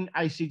use in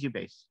ICG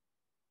base?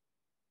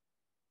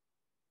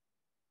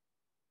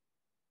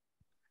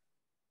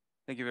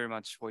 Thank you very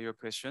much for your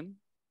question.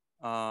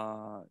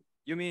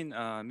 You mean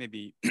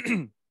maybe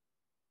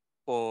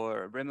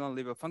for renal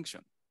liver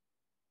function,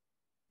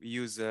 we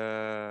use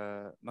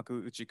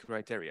Makuuchi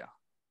criteria.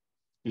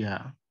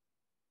 Yeah.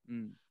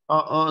 Mm.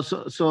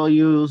 So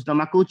you use the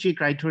Makuuchi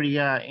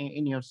criteria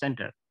in your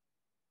center?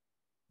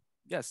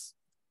 Yes.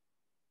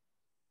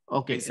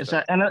 Okay.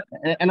 So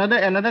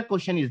another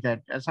question is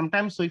that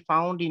sometimes we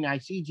found in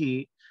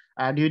ICG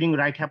during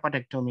right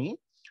hepatectomy,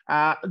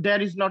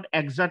 there is not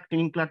exact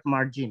clean cut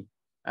margin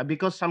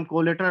because some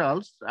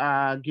collaterals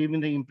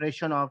giving the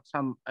impression of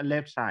some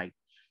left side.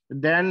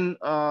 Then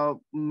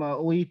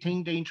we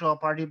think the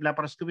intraoperative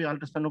laparoscopy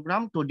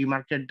ultrasonogram to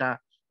demarcate the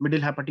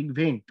middle hepatic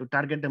vein, to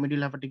target the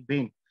middle hepatic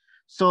vein.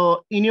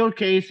 So in your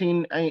case,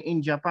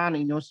 in Japan,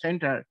 in your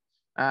center,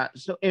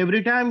 so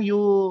every time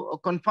you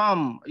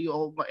confirm,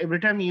 every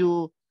time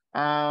you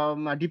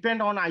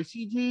depend on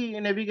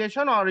ICG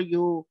navigation, or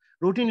you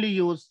routinely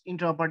use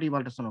intraoperative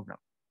ultrasonogram?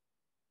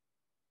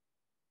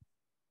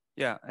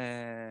 Yeah,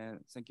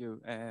 thank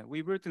you.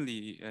 We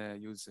routinely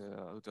use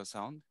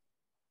ultrasound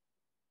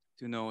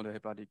to know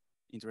the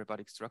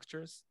intrahepatic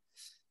structures.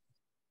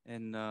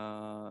 And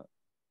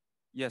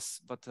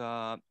yes, but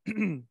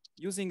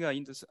using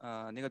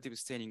a negative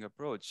staining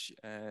approach,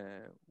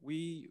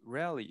 we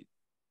rarely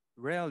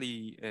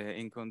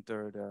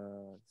encounter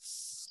the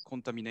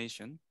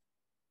contamination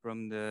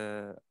from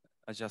the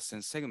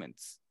adjacent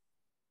segments.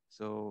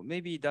 So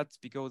maybe that's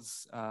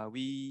because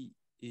we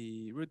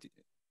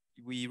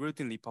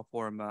routinely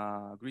perform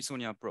a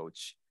Grisonian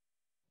approach.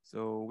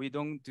 So we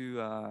don't do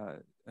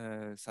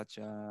such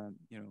a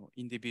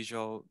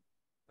individual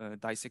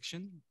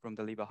dissection from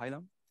the liver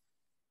hilum.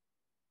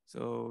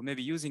 So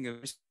maybe using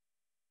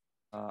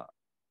a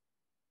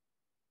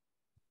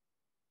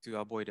to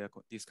avoid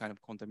this kind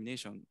of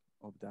contamination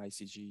of the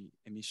ICG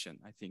emission,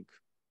 I think.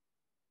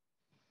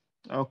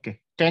 Okay,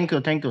 thank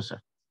you,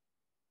 sir.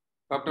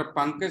 Dr.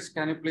 Pankaj,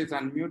 can you please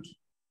unmute?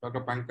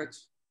 Dr.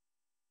 Pankaj.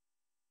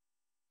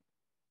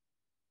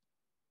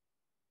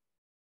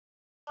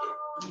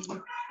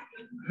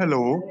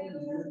 Hello.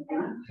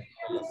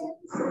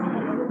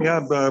 Yeah,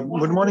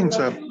 good morning,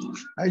 sir.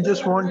 I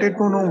just wanted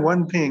to know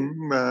one thing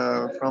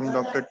from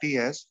Dr.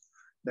 TS,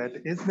 that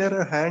is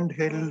there a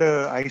handheld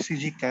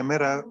ICG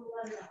camera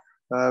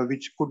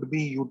which could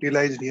be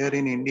utilized here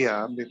in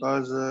India,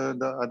 because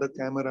the other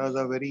cameras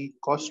are very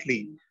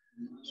costly.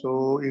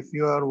 So if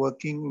you are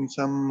working in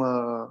some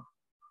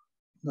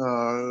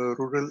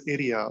rural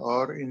area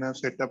or in a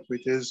setup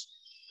which is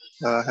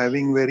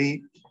having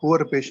very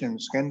poor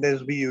patients, can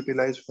this be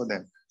utilized for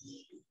them?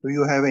 Do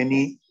you have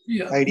any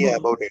idea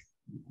about it?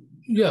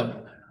 Yeah.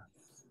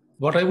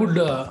 What I would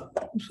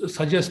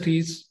suggest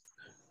is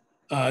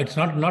it's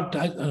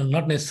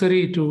not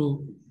necessary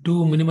to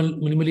do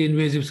minimally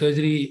invasive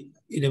surgery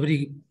in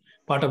every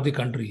part of the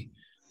country.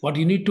 What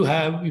you need to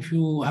have, if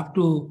you have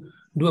to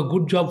do a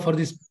good job for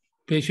these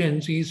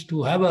patients, is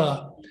to have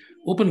a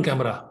open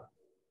camera.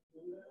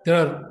 There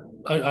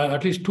are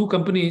at least two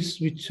companies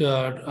which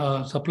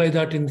supply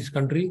that in this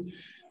country.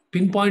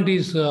 Pinpoint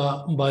is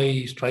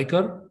by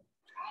Stryker.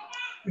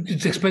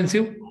 It's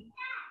expensive.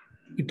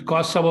 It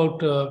costs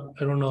about,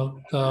 I don't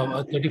know,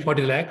 30,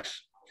 40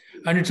 lakhs.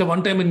 And it's a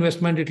one-time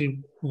investment. It will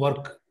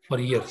work for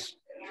years.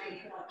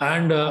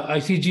 And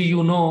ICG,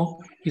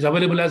 is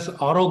available as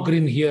RO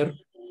Green here.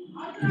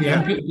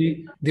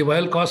 The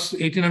vial costs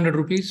 1,800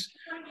 rupees.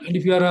 And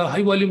if you are a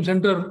high volume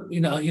center,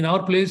 in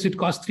our place, it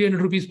costs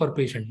 300 rupees per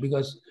patient,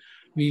 because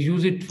we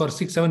use it for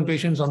 6-7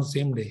 patients on the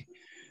same day.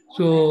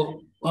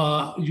 So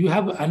you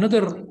have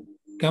another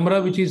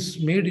camera which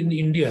is made in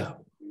India.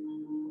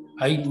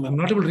 I'm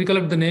not able to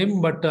recollect the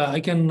name, but I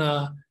can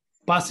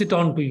pass it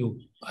on to you.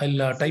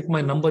 I'll type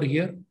my number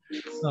here.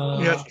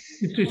 Yes.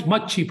 It's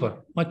much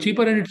cheaper,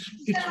 and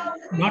it's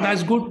not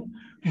as good,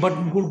 but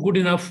good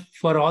enough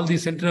for all the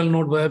sentinel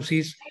node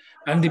biopsies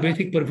and the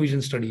basic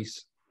perfusion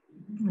studies.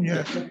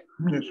 Yes.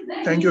 Yes.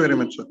 Thank you very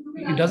much, sir.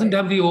 It doesn't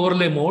have the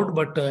overlay mode,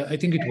 but I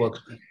think it works.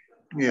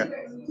 Yeah.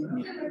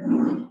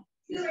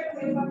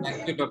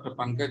 Thank you, Dr.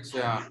 Pankaj.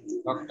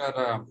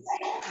 Dr.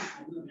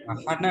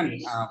 Hanan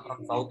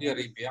from Saudi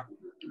Arabia.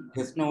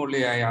 Just now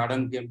only I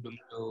added him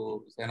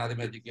to Senadim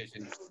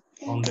Education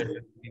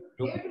Foundation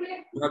group.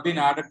 You have been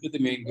added to the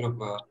main group,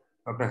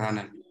 Dr.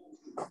 Hanan.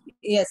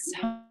 Yes,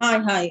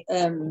 hi.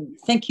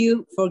 Thank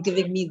you for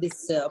giving me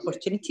this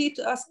opportunity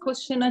to ask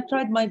question. I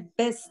tried my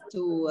best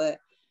to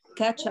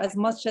catch as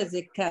much as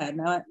I can.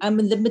 I'm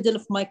in the middle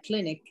of my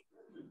clinic,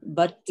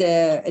 but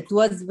it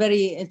was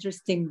very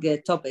interesting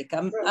topic.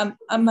 I'm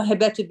a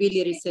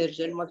hepatobiliary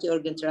surgeon,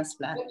 multi-organ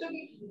transplant,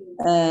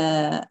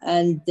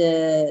 and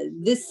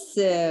this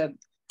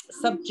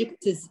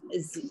subject is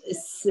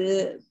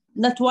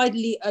not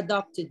widely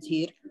adopted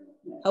here.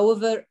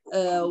 However,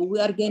 we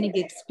are gaining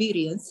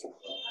experience.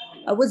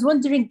 I was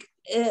wondering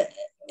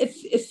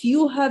if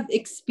you have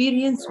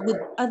experience with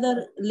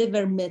other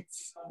liver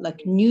mets,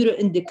 like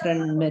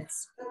neuroendocrine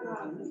mets.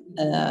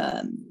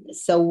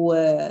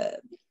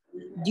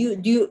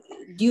 Do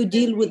you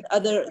deal with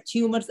other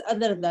tumors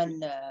other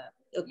than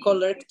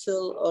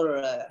colorectal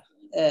or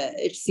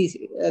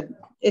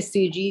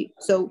SCG?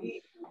 So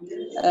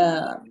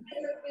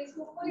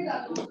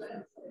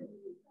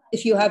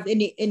if you have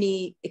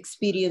any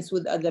experience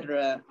with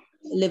other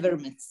liver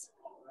mets.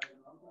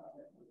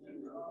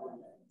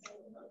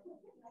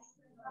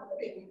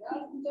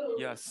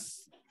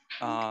 Yes,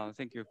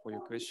 thank you for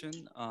your question.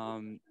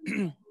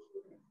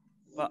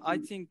 But I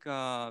think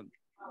I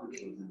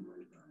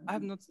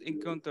have not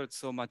encountered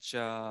so much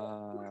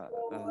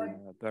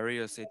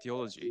various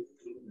etiology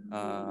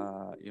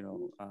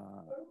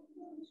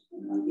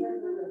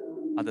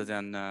other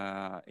than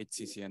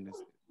HCC and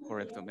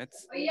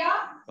correctomets.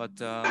 But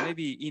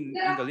maybe in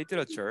the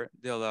literature,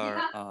 there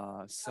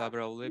are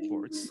several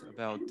reports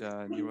about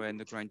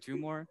neuroendocrine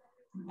tumor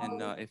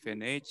and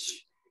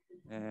FNH,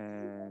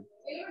 and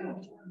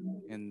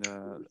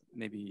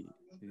maybe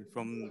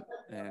from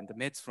the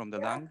mets from the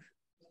lung.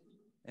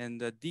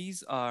 And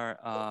these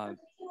are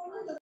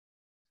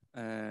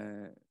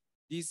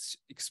these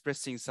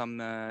expressing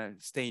some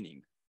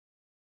staining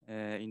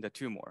in the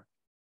tumor.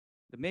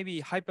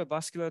 Maybe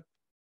hypervascular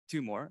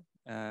tumor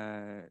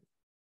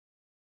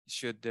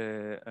should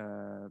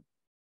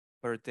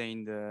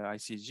pertain the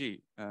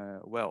ICG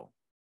well,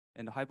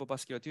 and the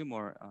hypovascular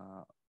tumor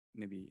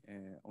maybe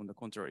on the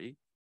contrary,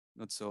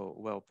 not so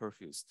well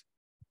perfused.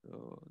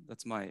 So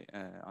that's my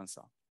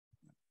answer.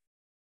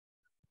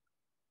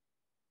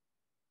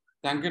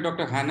 Thank you,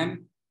 Dr.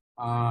 Hannan.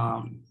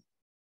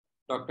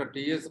 Dr.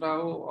 T.S.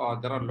 Rao,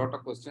 there are a lot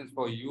of questions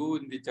for you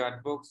in the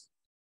chat box.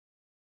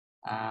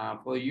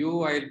 For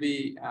you, I'll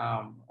be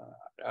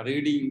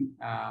reading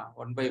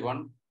one by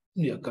one.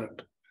 Yeah,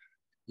 correct.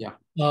 Yeah.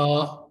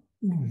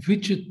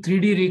 Which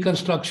 3D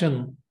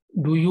reconstruction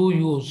do you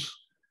use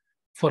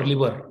for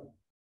liver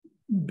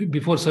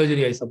before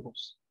surgery, I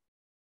suppose?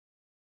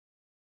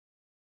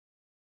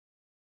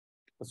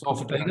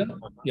 Software.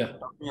 Yeah.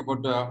 Talking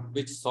about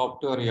which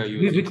software you are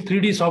using. Which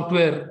 3D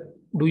software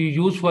do you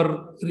use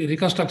for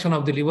reconstruction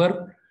of the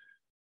liver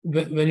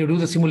when you do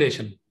the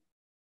simulation?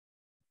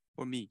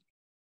 For me?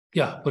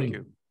 Yeah, for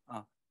you.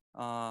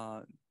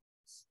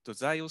 The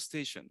Zio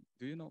station,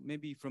 do you know?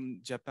 Maybe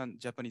from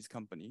Japanese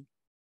company.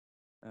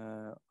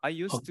 I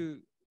used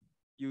to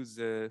use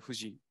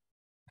Fuji,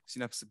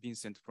 Synapse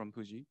Vincent from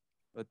Fuji,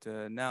 but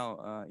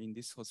now in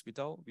this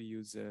hospital we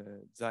use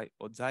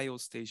Zio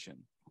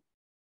station.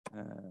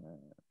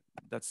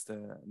 That's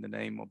the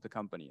name of the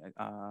company,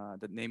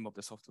 the name of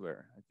the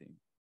software, I think.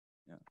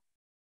 Yeah.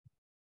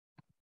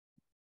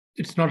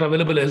 It's not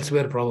available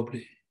elsewhere,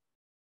 probably.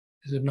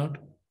 Is it not?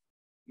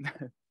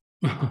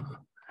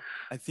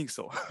 I think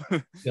so.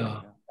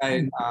 Yeah.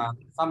 And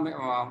some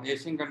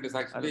Asian countries,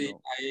 actually,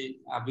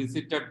 I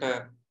visited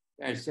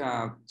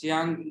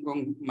Chiang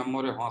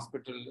Memorial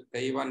Hospital,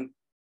 Taiwan,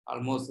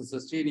 almost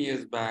 16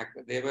 years back.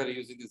 They were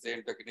using the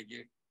same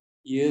technique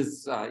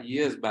years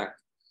back.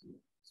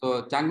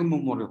 So Chiang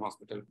Memorial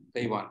Hospital,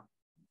 Taiwan.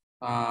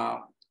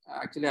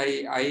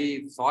 Actually,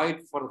 I saw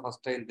it for the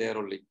first time there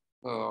only,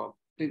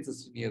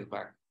 16 years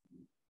back.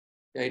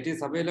 Yeah, it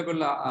is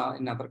available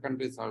in other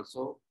countries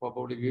also.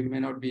 Probably we may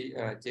not be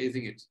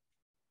chasing it.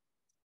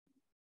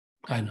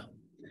 I know.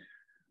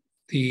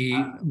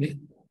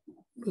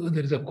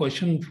 There is a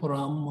question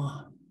from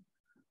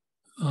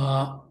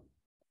Al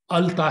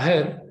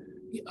Taher.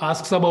 He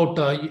asks about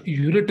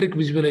ureteric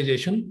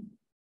visualization.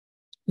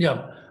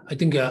 Yeah, I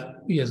think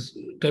he has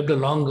typed a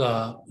long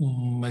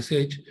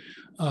message.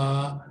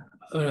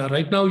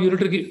 Right now,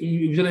 ureteric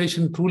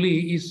visualization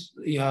truly is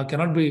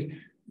cannot be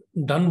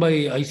done by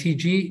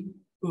ICG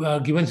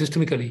given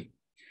systemically.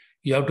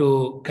 You have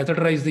to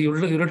catheterize the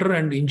ureter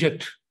and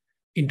inject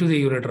into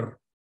the ureter,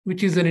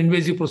 which is an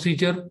invasive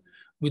procedure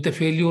with a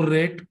failure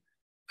rate.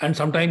 And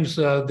sometimes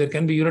there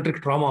can be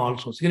ureteric trauma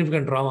also,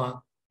 significant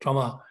trauma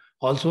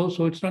also.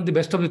 So it's not the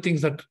best of the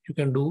things that you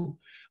can do.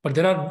 But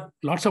there are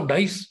lots of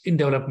dyes in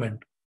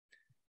development.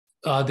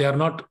 They are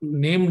not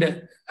named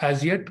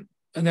as yet,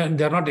 and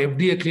they are not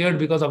FDA cleared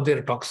because of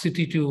their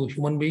toxicity to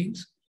human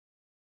beings.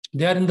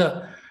 They are in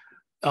the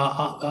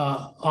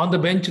on the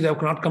bench. They have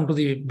not come to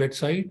the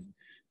bedside.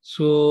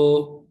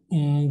 So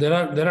there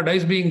are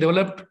dyes being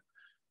developed.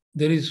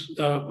 There is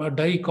a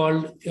dye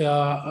called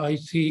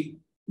Icg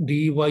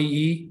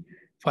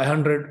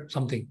 500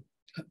 something.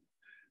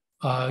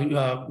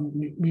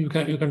 You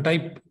can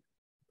type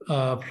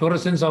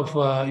fluorescence of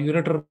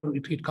ureter.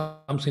 It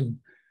comes in.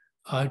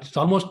 It's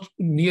almost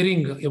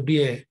nearing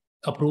FDA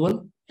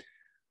approval.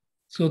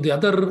 So the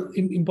other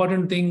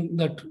important thing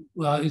that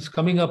is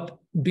coming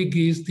up big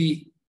is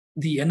the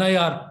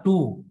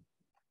NIR2.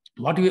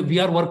 What we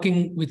are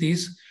working with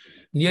is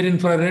near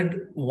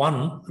infrared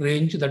 1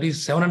 range, that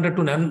is 700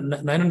 to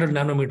 900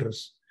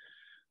 nanometers.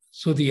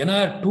 So the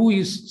NIR2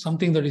 is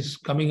something that is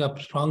coming up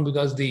strong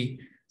because the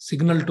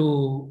signal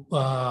to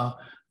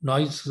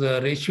noise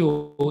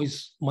ratio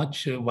is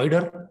much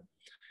wider.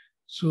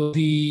 So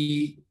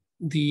the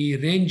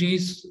range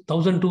is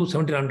 1000 to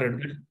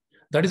 1700.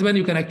 That is when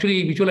you can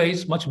actually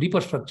visualize much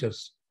deeper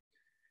structures.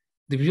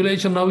 The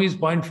visualization now is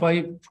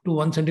 0.5 to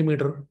 1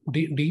 centimeter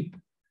deep.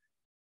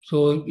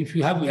 So if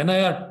you have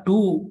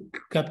NIR2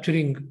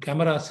 capturing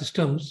camera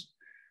systems,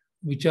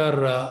 which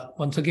are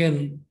once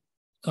again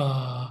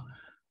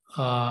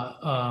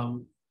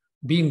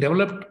being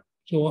developed.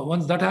 So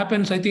once that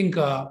happens, I think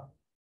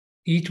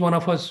each one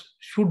of us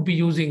should be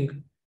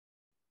using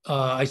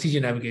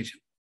Icg navigation.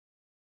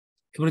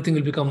 Everything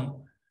will become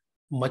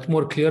much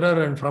more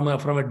clearer, and from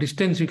a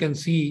distance you can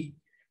see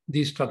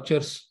these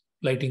structures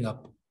lighting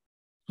up.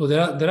 So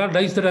there are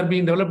dyes that are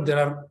being developed. There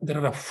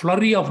are a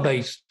flurry of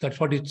dyes. That's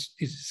what it's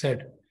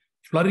said.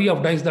 flurry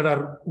of dice that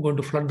are going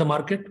to flood the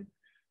market.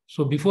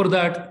 So before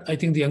that, I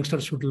think the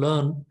youngsters should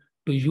learn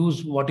to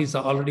use what is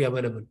already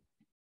available.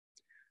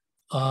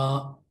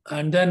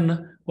 And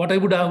then what I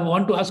would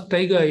want to ask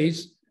TAIGA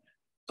is,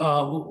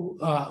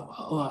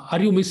 are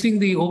you missing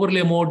the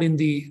overlay mode in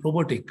the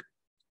robotic?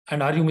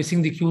 And are you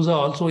missing the CUSA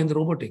also in the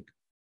robotic?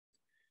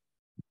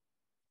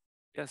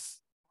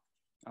 Yes.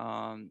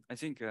 I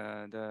think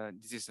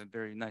this is a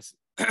very nice,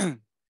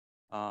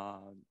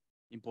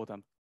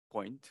 important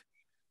point.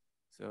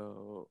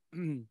 So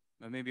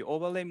maybe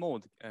overlay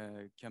mode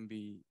can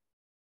be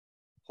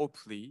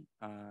hopefully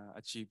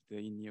achieved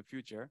in near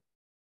future.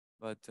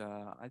 But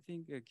I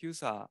think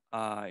CUSA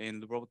in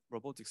the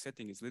robotic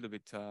setting is a little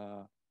bit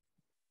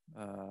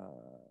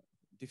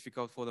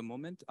difficult for the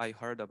moment. I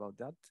heard about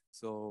that.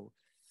 So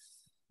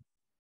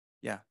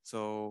yeah,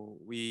 so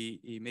we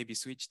maybe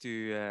switch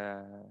to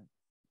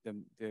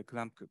the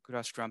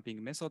crash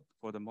clamping method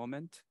for the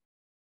moment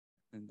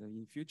and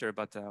in future,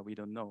 but we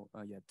don't know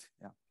yet.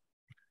 Yeah.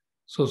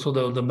 So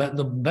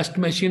the best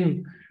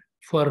machine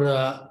for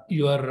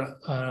your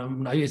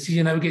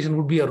Icg navigation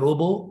would be a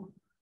robo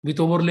with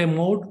overlay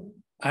mode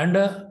and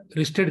a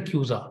wristed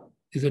CUSA,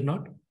 is it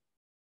not?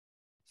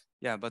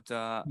 Yeah, but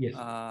yes.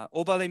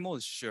 Overlay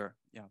mode, sure.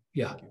 Yeah.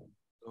 Yeah.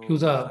 So,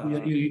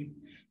 CUSA,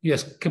 you are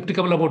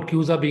skeptical about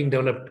CUSA being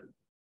developed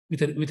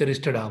with a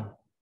wristed arm.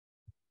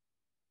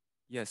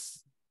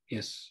 Yes.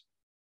 Yes.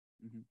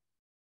 Mm-hmm.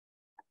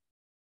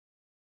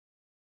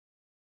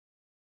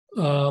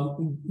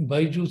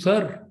 Baiju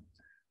sir,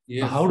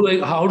 yes. How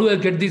do I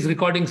get these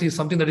recordings is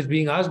something that is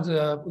being asked.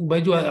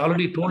 Baiju, I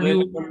already told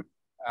you.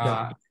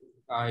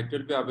 It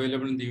will be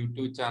available in the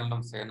YouTube channel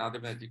of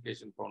Sayanadam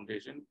Education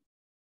Foundation.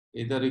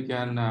 Either you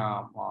can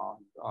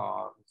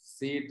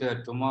see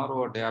it tomorrow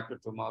or day after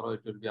tomorrow,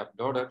 it will be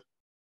uploaded.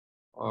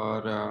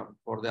 Or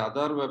for the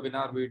other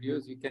webinar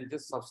videos, you can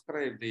just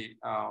subscribe the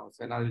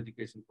Sayanadam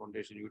Education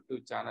Foundation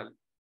YouTube channel,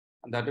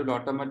 and that will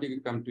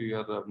automatically come to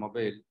your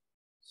mobile.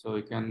 So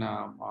you can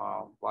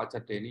watch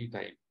at any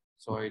time.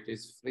 So it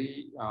is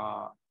free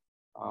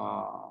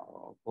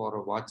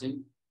for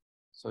watching.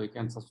 So you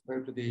can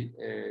subscribe to the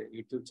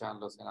YouTube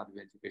channel of Sayanadam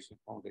Education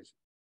Foundation.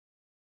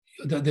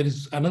 There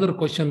is another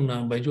question,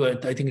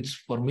 Baiju. I think it's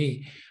for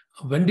me.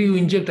 When do you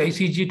inject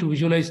Icg to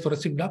visualize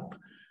thoracic duct?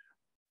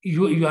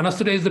 You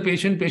anesthetize the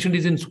patient. Patient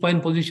is in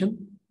supine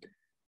position.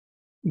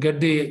 Get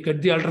the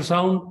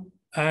ultrasound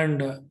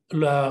and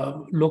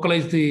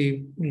localize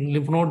the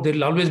lymph node. There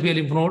will always be a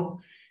lymph node,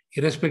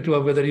 irrespective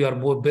of whether you are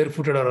both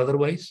barefooted or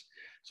otherwise.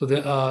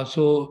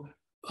 So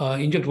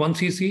inject 1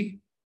 cc.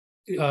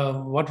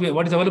 What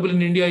is available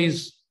in India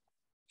is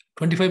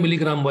 25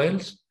 milligram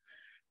vials.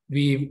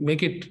 We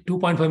make it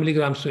 2.5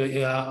 milligrams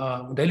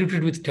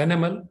diluted with 10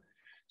 ml.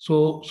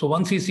 So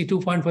 1 cc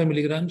 2.5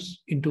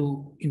 milligrams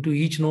into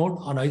each node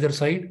on either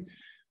side,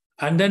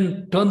 and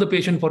then turn the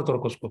patient for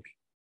thoracoscopy.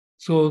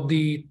 So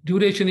the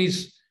duration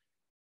is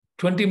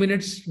 20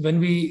 minutes. When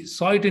we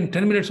saw it in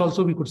 10 minutes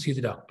also, we could see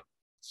the duct.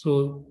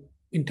 So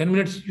in 10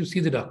 minutes, you see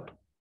the duct.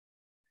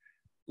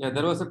 Yeah,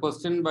 there was a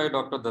question by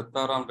Dr.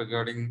 Dattaram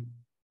regarding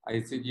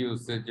Icg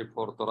usage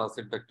for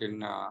thoracic duct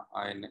in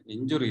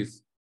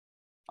injuries.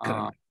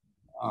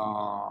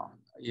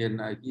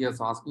 He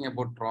is asking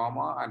about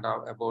trauma and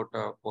about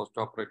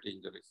post-operative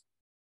injuries.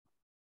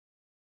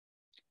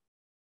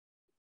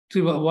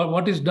 See,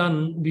 what is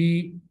done,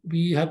 we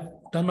have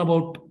done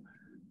about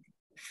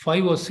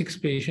 5 or 6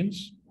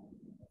 patients.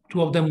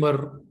 2 of them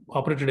were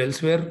operated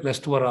elsewhere,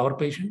 rest were our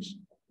patients.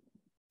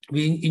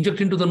 We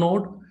inject into the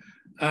node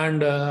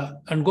and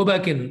go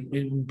back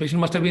in. Patient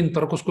must have been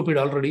thoracoscopied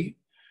already.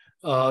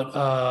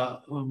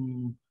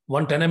 1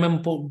 10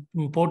 mm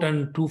port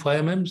and 2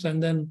 5 mm,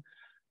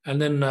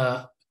 and then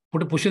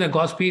push in a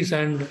gauze piece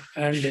and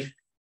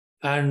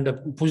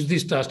push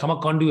this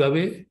stomach conduit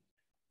away.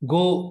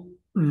 Go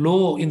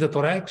low in the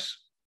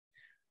thorax,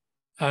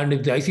 and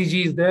if the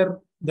Icg is there,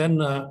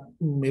 then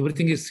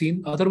everything is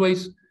seen.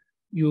 Otherwise,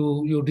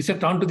 you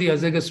dissect onto the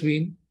azygous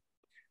vein,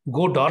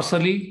 go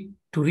dorsally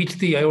to reach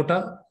the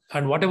aorta,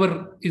 and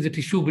whatever is the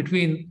tissue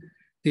between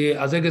the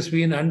azygous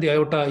vein and the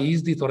aorta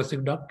is the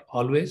thoracic duct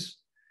always.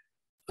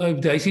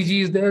 If the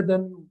Icg is there,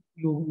 then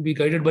you be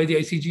guided by the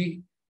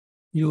Icg.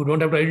 You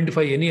don't have to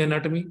identify any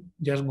anatomy.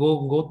 Just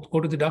go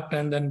to the duct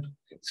and then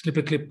slip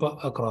a clip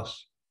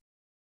across.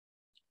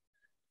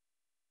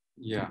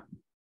 Yeah.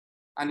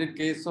 And in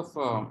case of,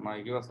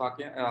 you were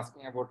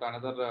asking about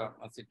another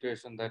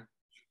situation that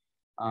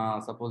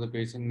suppose the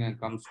patient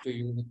comes to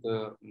you with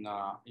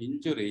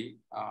injury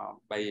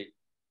by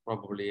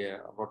probably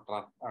a road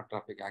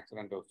traffic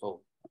accident or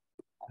so,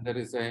 and there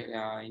is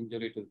a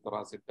injury to the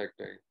thoracic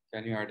duct.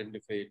 Can you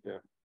identify it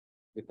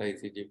with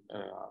Icg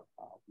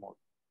mode?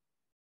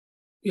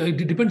 Yeah,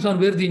 it depends on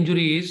where the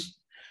injury is.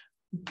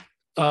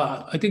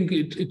 I think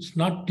it's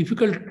not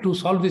difficult to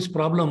solve this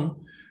problem,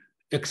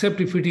 except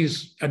if it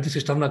is at the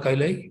cisterna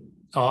chyli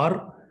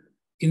or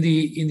in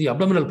the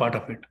abdominal part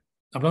of it.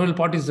 Abdominal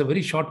part is a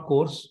very short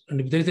course,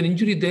 and if there is an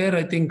injury there,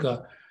 I think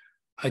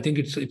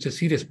it's a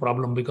serious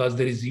problem, because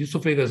there is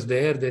esophagus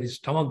there is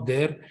stomach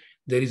there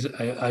there is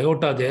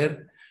aorta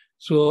there.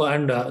 So,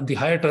 and the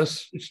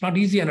hiatus, it's not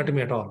easy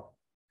anatomy at all.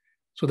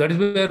 So that is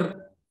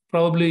where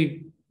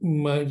probably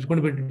it's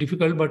going to be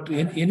difficult, but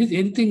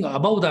anything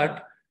above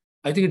that,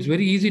 I think it's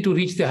very easy to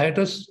reach the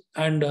hiatus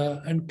and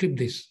clip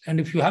this. And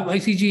if you have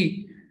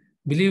ICG,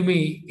 believe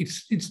me,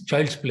 it's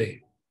child's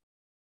play.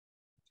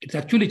 It's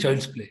actually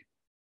child's play.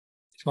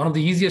 It's one of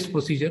the easiest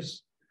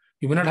procedures.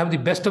 You may not have the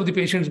best of the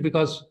patients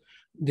because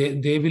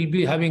they will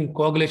be having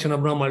coagulation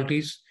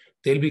abnormalities.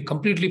 They'll be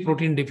completely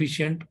protein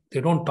deficient.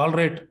 They don't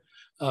tolerate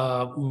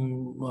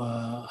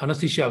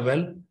anesthesia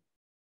well.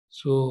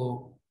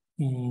 So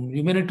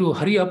you may need to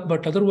hurry up,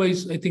 but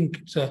otherwise, I think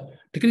it's a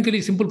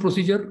technically simple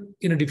procedure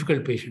in a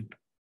difficult patient.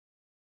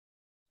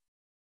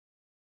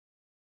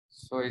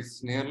 So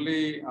it's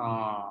nearly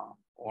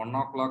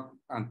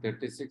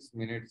 1:36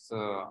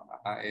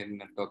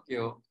 in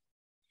Tokyo.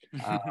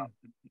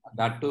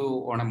 That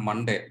too on a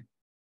Monday.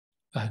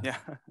 Yeah.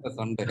 A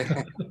Sunday.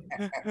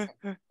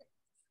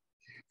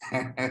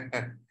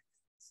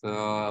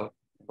 So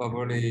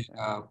probably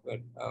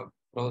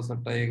Professor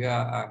TAIGA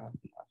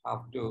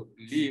have to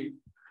leave.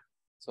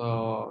 So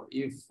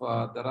if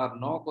there are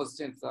no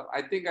questions,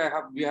 I think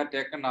we have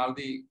taken all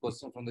the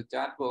questions from the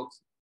chat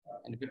box.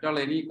 And if you tell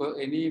any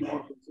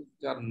more questions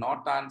which are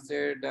not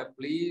answered,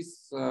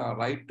 please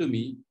write to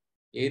me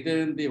either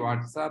in the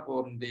WhatsApp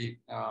or in the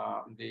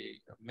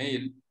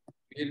mail.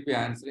 We'll be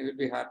answering. We'll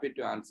be happy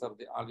to answer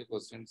all the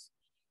questions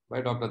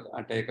by Dr.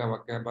 TAIGA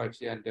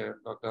WAKABAYASHI and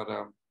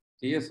Dr.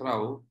 T.S.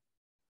 Rao.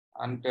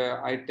 And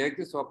I take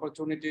this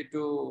opportunity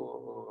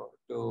to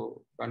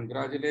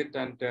congratulate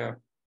and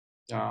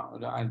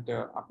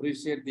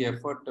appreciate the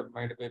effort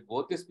made by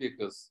both the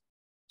speakers.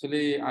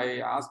 Actually, I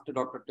asked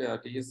Dr.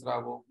 T.S.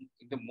 Rao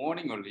in the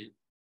morning only.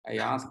 I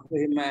asked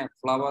him a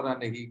flower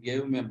and he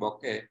gave me a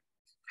bouquet.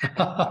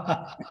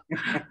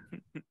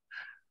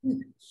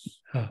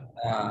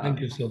 Thank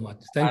you so much.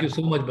 Thank you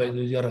so much,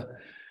 Baiju.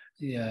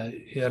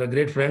 You're a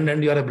great friend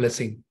and you are a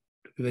blessing,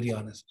 to be very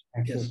honest.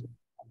 Yes.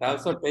 And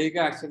also, TAIGA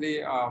actually,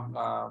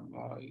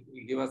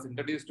 he was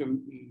introduced to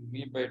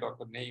me by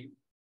Dr. Naim.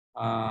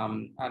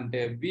 And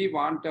we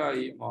want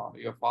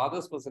your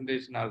father's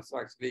presentation also.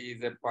 Actually,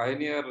 he's a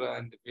pioneer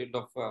in the field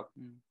of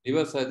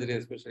liver surgery,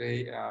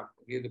 especially.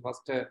 He's the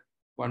first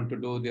one to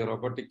do the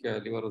robotic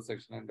liver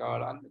resection and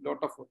all, and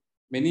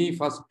many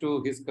first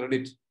to his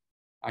credit.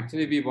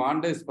 Actually, we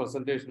want this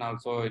presentation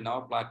also in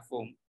our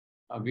platform.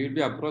 We'll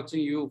be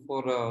approaching you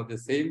for the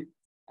same,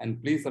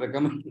 and please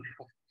recommend.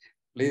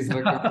 Please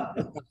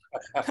recommend.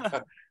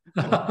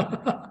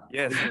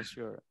 Yes, for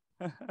sure.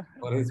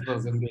 For his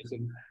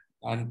presentation.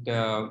 And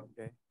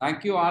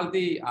thank you all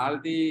the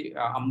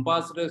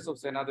ambassadors of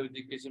Icg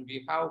Navigation.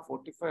 We have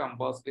 45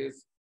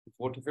 ambassadors in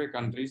 45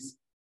 countries.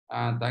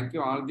 And thank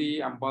you all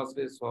the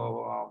ambassadors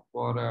for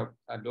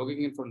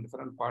logging in from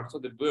different parts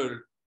of the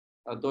world,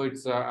 though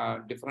it's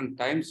different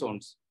time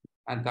zones.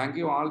 And thank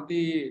you all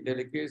the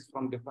delegates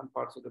from different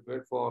parts of the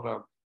world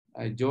for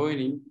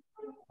joining.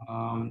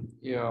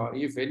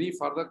 If any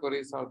further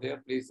queries are there,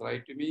 please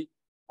write to me.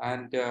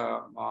 And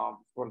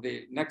for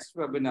the next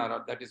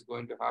webinar that is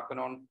going to happen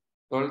on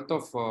 12th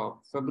of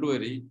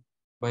February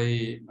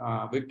by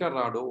Victor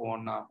Rado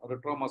on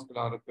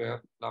retromuscular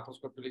repair,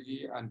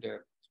 laparoscopically and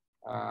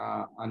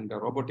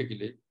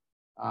robotically.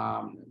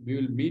 We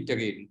will meet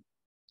again.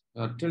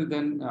 Till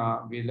then,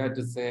 we like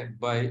to say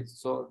bye.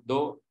 So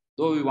though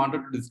we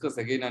wanted to discuss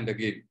again and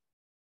again.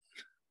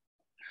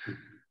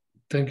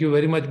 Thank you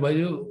very much,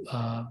 Baiju.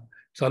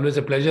 It's always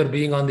a pleasure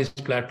being on this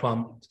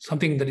platform.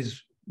 Something that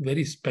is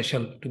very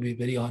special, to be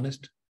very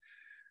honest.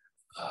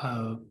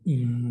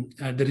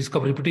 At the risk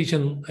of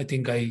repetition, I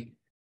think I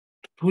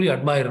truly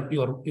admire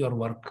your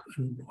work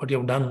and what you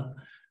have done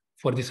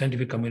for the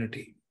scientific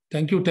community.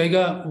 Thank you,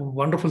 TAIGA.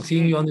 Wonderful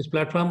seeing you on this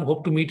platform.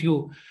 Hope to meet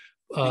you,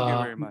 thank you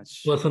very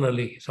much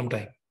personally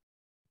sometime.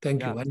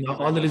 Thank you. And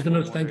all the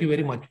listeners, thank you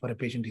very much for a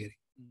patient hearing.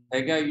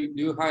 TAIGA,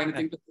 do you have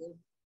anything to say?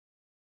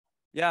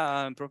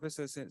 Yeah,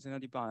 Professor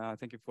Senadipan,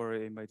 thank you for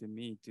inviting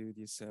me to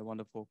this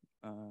wonderful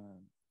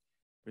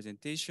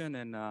presentation.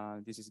 And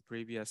this is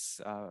previous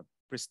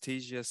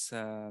prestigious,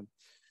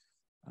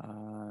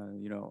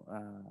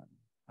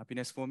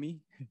 happiness for me.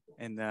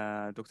 And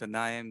Dr.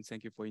 Naim,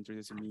 thank you for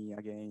introducing me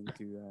again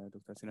to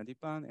Dr.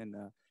 Senadipan. And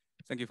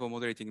thank you for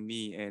moderating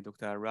me,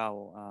 Dr.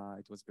 Rao.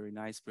 It was a very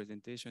nice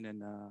presentation,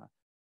 and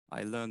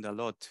I learned a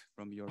lot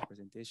from your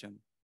presentation.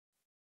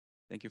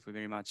 Thank you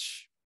very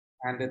much.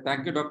 And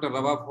thank you, Dr.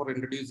 Rava, for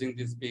introducing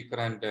the speaker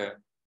and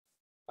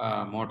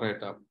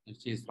moderator.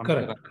 She's from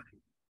Correct.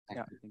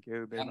 Thank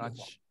you very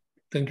much.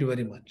 Thank you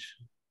very much.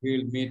 We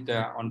will meet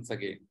once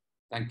again.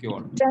 Thank you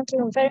all. Thank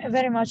you very,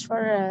 very much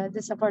for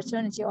this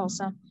opportunity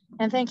also.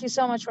 And thank you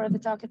so much for the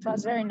talk. It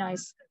was very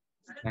nice.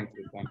 Thank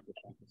you. Thank you.